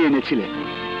ছিনিয়ে এনেছিলে,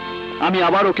 আমি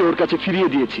আবার ওকে ওর কাছে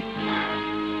ফিরিয়ে দিয়েছি।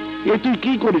 এ তুই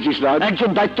কি করেছিস রাজ? একজন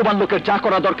দায়িত্ববান লোকের যা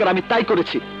করা দরকার আমি তাই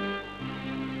করেছি।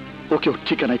 ওকে ওর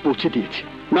ঠিকানায় পৌঁছে দিয়েছি।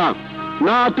 না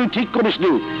না, তুই ঠিক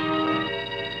করিসনি।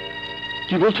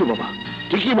 কি বলছো বাবা?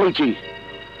 ঠিকই বলছি,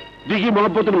 দিঘি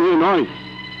মহব্বতের মেয়ে নয়।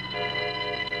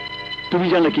 তুমি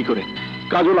জানলে কি করে?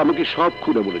 কাজল আমাকে সব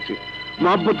খুলে বলেছে।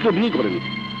 মহব্বতকে বিয়ে করেনি।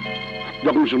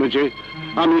 যখন শুনেছে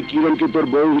আমি কিরণকে তোর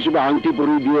বউ হিসেবে আংটি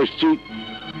পরিয়ে দিয়ে এসছি,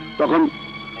 তখন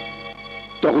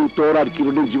তোর আর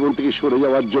কিরণের জীবন থেকে সরে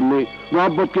যাওয়ার জন্য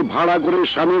মহব্বতকে ভাড়া করে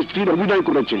স্বামী স্ত্রীর অভিনয়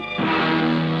করেছে।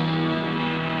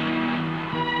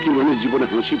 কিরণের জীবনে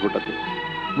হাসি ফোটাতে,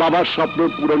 বাবার স্বপ্ন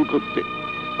পূরণ করতে,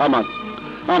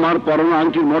 আমার পরম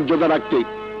আংটির মর্যাদা রাখতে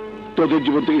তোদের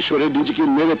জীবন থেকে সরে নিজেকে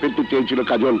মেরে ফেলতে চেয়েছিল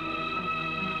কাজল।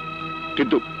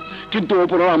 কিন্তু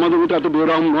ওপরও আমাদের মতো এত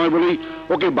বেরম নয় বলেই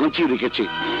ওকে বাঁচিয়ে রেখেছে।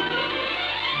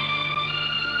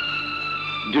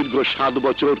 দীর্ঘ 7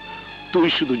 বছর তুই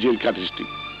শুধু জেল কাটিসনি,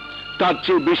 তার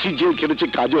চেয়ে বেশি জেল খেটেছে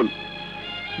কাজল।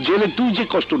 জেলে তুই যে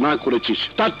কষ্ট না করেছিস,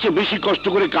 তার চেয়ে বেশি কষ্ট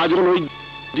করে কাজল ওই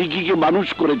দিঘিকে মানুষ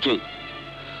করেছে।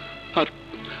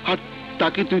 আর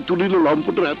তাকে তুই তুলিল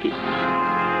লম্পটের হাতে।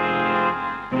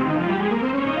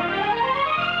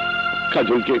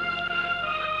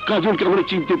 কাজলকে আমরা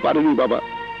চিনতে পারিনি বাবা,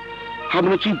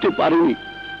 আমরা চিনতে পারিনি।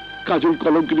 কাজল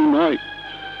কলঙ্কিনী নয়।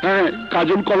 হ্যাঁ,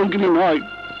 কাজল কলঙ্কিনী নয়,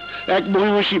 এক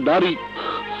মহিষী নারী।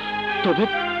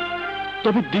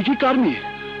 তবে দিঘি কার মেয়ে?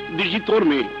 দিঘি তোর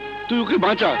মেয়ে, তুই ওকে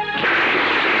বাঁচা।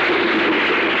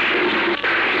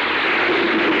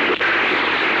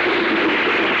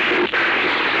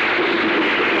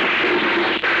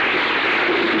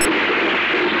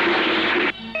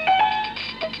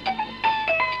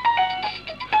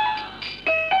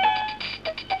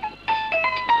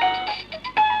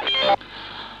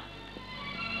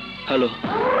 হ্যালো,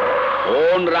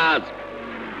 ফোন রাজ।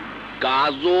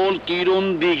 কাজল কিরণ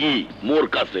দিঘি মোর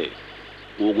কাছে।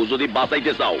 ওগো যদি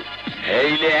বাঁচাইতে চাও,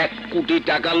 হেইলে 1 কোটি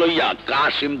টাকা লইয়া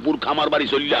কাশিমপুর খামার বাড়ি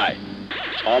চলিয়ায়।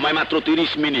 সময় মাত্র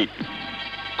 30 মিনিট।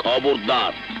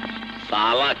 খবরদার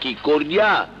সালা কি করিয়া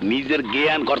নিজের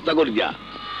জ্ঞান খরচা করিয়া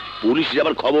পুলিশ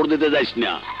আবার খবর দিতে যাইস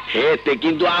না, হেতে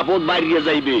কিন্তু আপদ বাইরে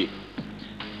যাইবে।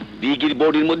 দিঘির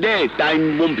বডির মধ্যে টাইম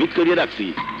বোম ফিট করিয়ে রাখছি,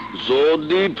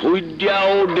 যদি ভুইয়া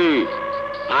ওঠে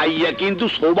আইয়া কিন্তু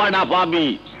শোভা না পাবি,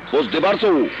 বুঝতে পারছো?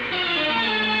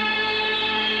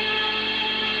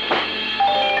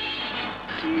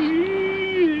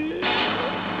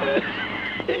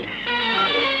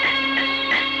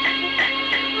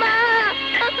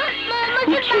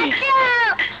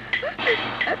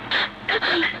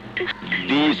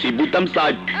 দিছি বুতাম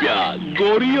সাজ্ঞা,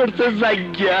 গড়ি ওরছে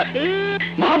জাগ্যা।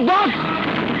 মোহাম্মদ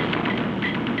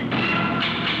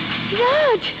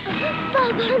রাজ,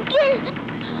 বাবা আঙ্কেল।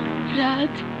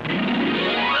 রাজ,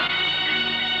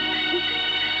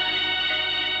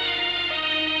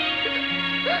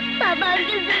 বাবা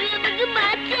আঙ্কেল, তুমি আমাকে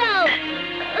বাঁচাও।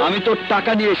 আমি তোর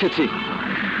টাকা নিয়ে এসেছি,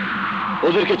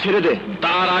 ওদেরকে ছেড়ে দে।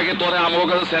 তার আগে তোরে আমাকে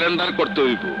কাছে সারেন্ডার করতে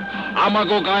হইব।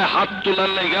 আমাকে গায়ে হাত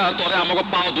তোলার লেগা তোরে আমাকে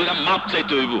পাও ধরে মাপ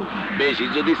চাইতে হইব। বেশি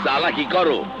যদি চালাকি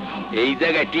করো এই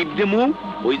জায়গায় টিপ দেমু,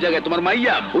 ওই জায়গায় তোমার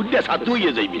মাইয়া ফুটটা ছাতু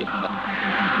হইয়া যাইবে।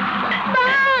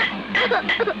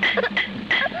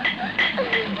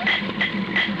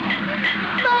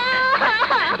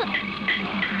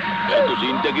 এত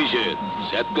চিন্তা কিসের?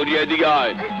 সেট করিয়া এদিকে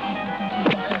আয়।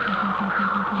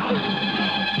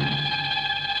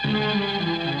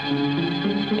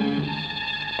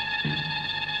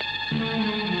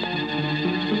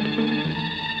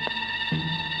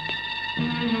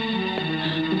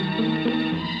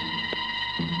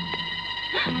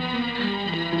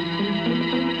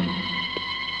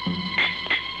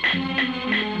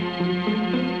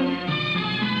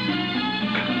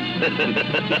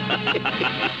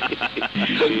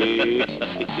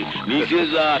 নিচে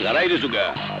যা, ঘরাই রে সুগা।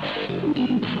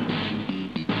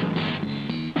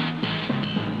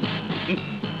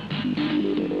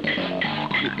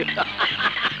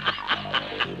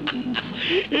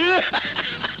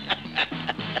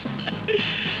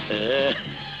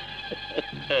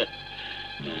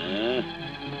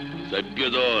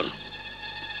 সভ্যধর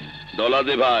ডলা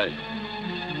দে ভাই।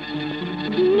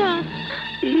 না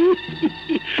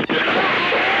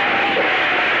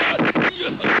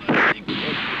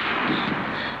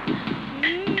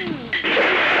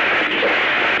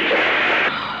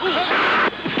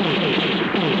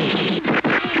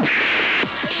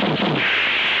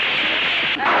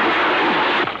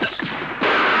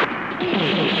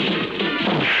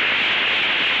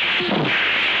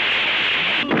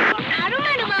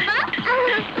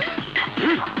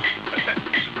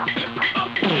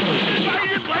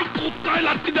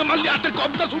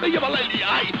কবটা শুনে বালাইলি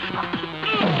আই।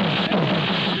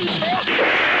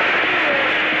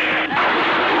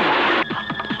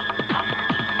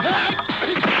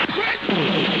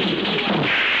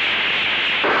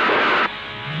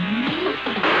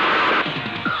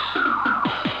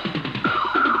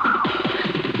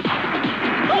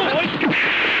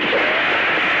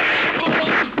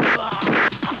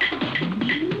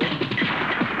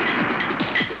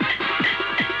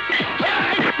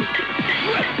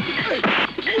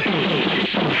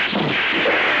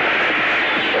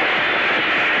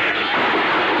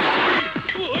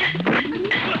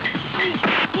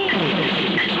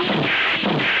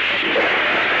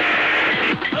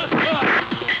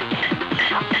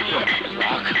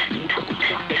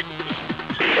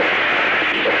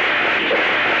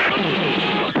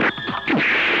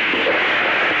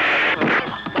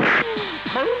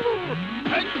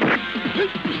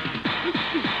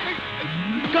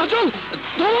 কাজল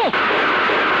ধরো।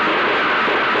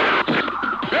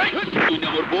 তুই না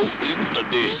আমার বউ,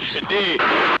 দে দে।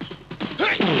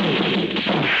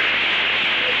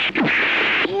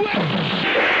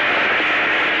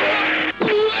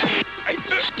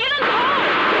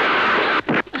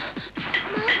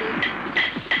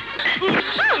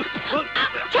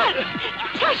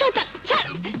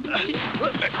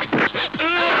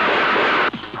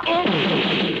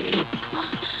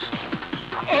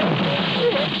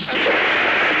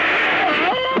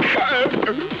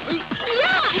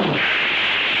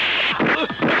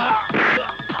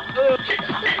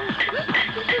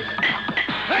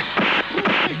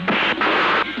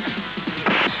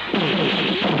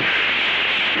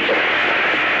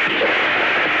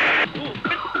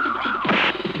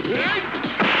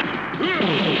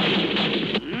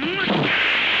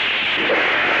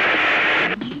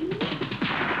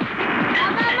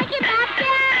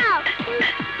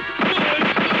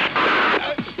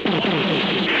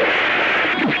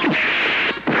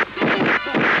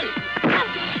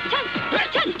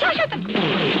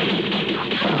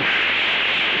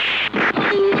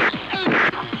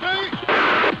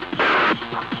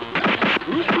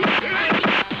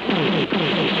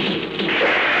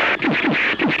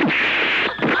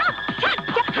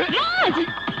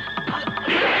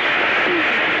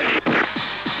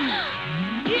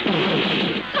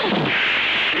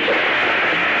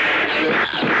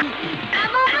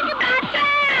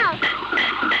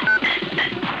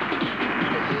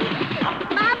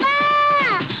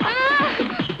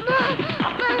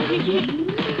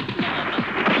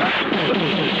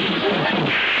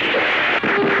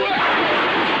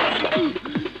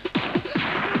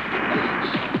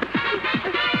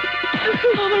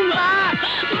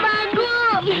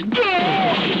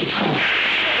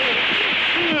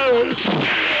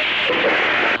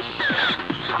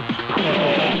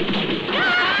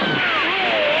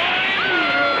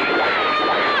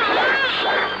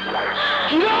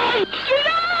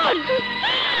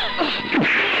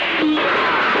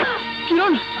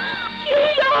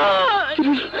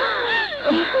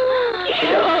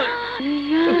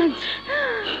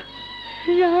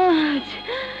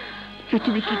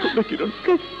 তুমি কি করলে কিরণ?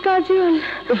 কাজল,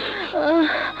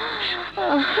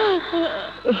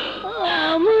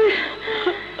 আমার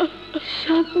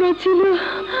স্বপ্ন ছিল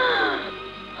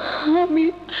আমি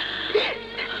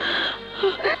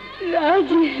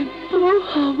রাজের বউ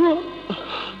হব,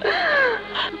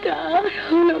 তা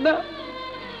হলো না।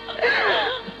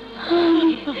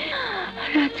 আমি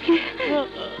রাজকে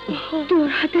তোর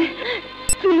হাতে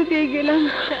তুলে দিয়ে গেলাম।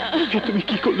 তুমি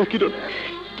কি করলে কিরণ?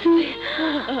 তুই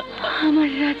আমার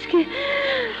রাজকে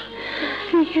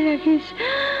লিখে রাখিস।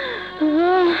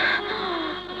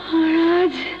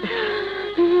 রাজ,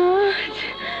 রাজ,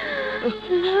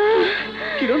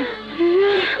 কিরণ,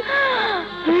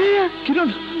 কিরণ,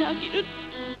 না কিরণ,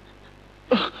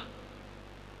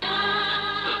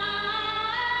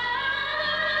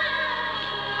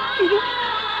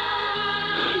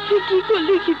 তুই কি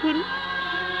করলি কিরণ?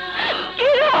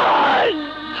 কিরণ,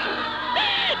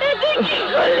 তুই কি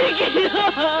করলি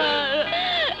কিরণ?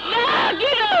 না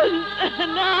কিরণ,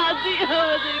 না, তুই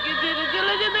আমাদেরকে ছেড়ে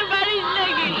চলে যেতে পারিস না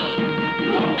কিরণ।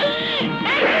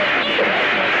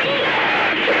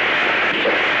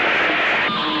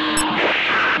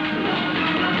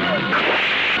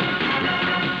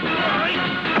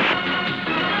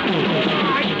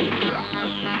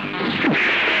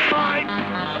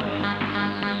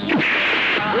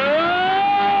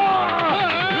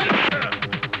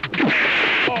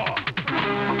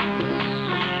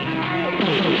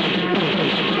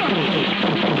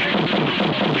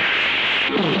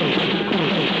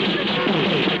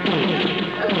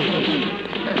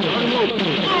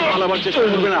 পালাবার চেষ্টা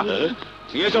করবে না,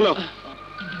 নিয়ে চলো।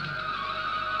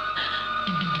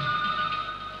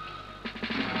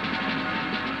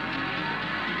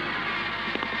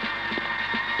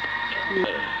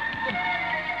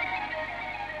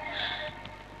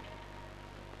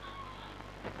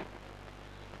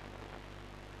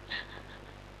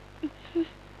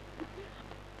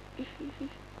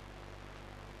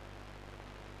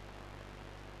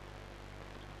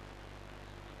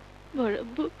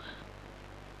 বড়াব্বু,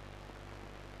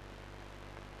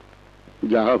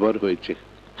 যা হবার হয়েছে,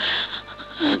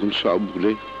 এখন সব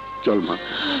ভুলে চল মা,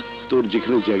 তোর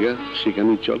যেখানে জায়গা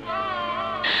সেখানেই চল।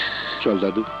 চল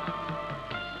দাদু।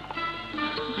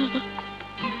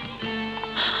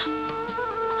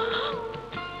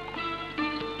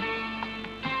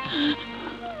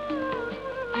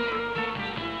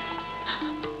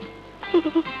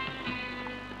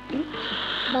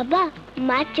 বাবা,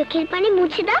 মার চোখের পানি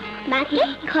মুছে দাও, মাকে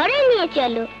ঘরে নিয়ে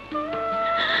চলো।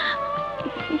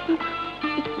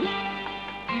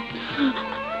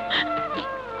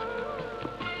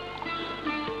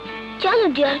 চলো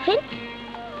ডিয়ার ফ্রেন্ড,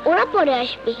 ওরা পরে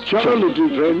আসবে। চলো লিটল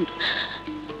ফ্রেন্ড।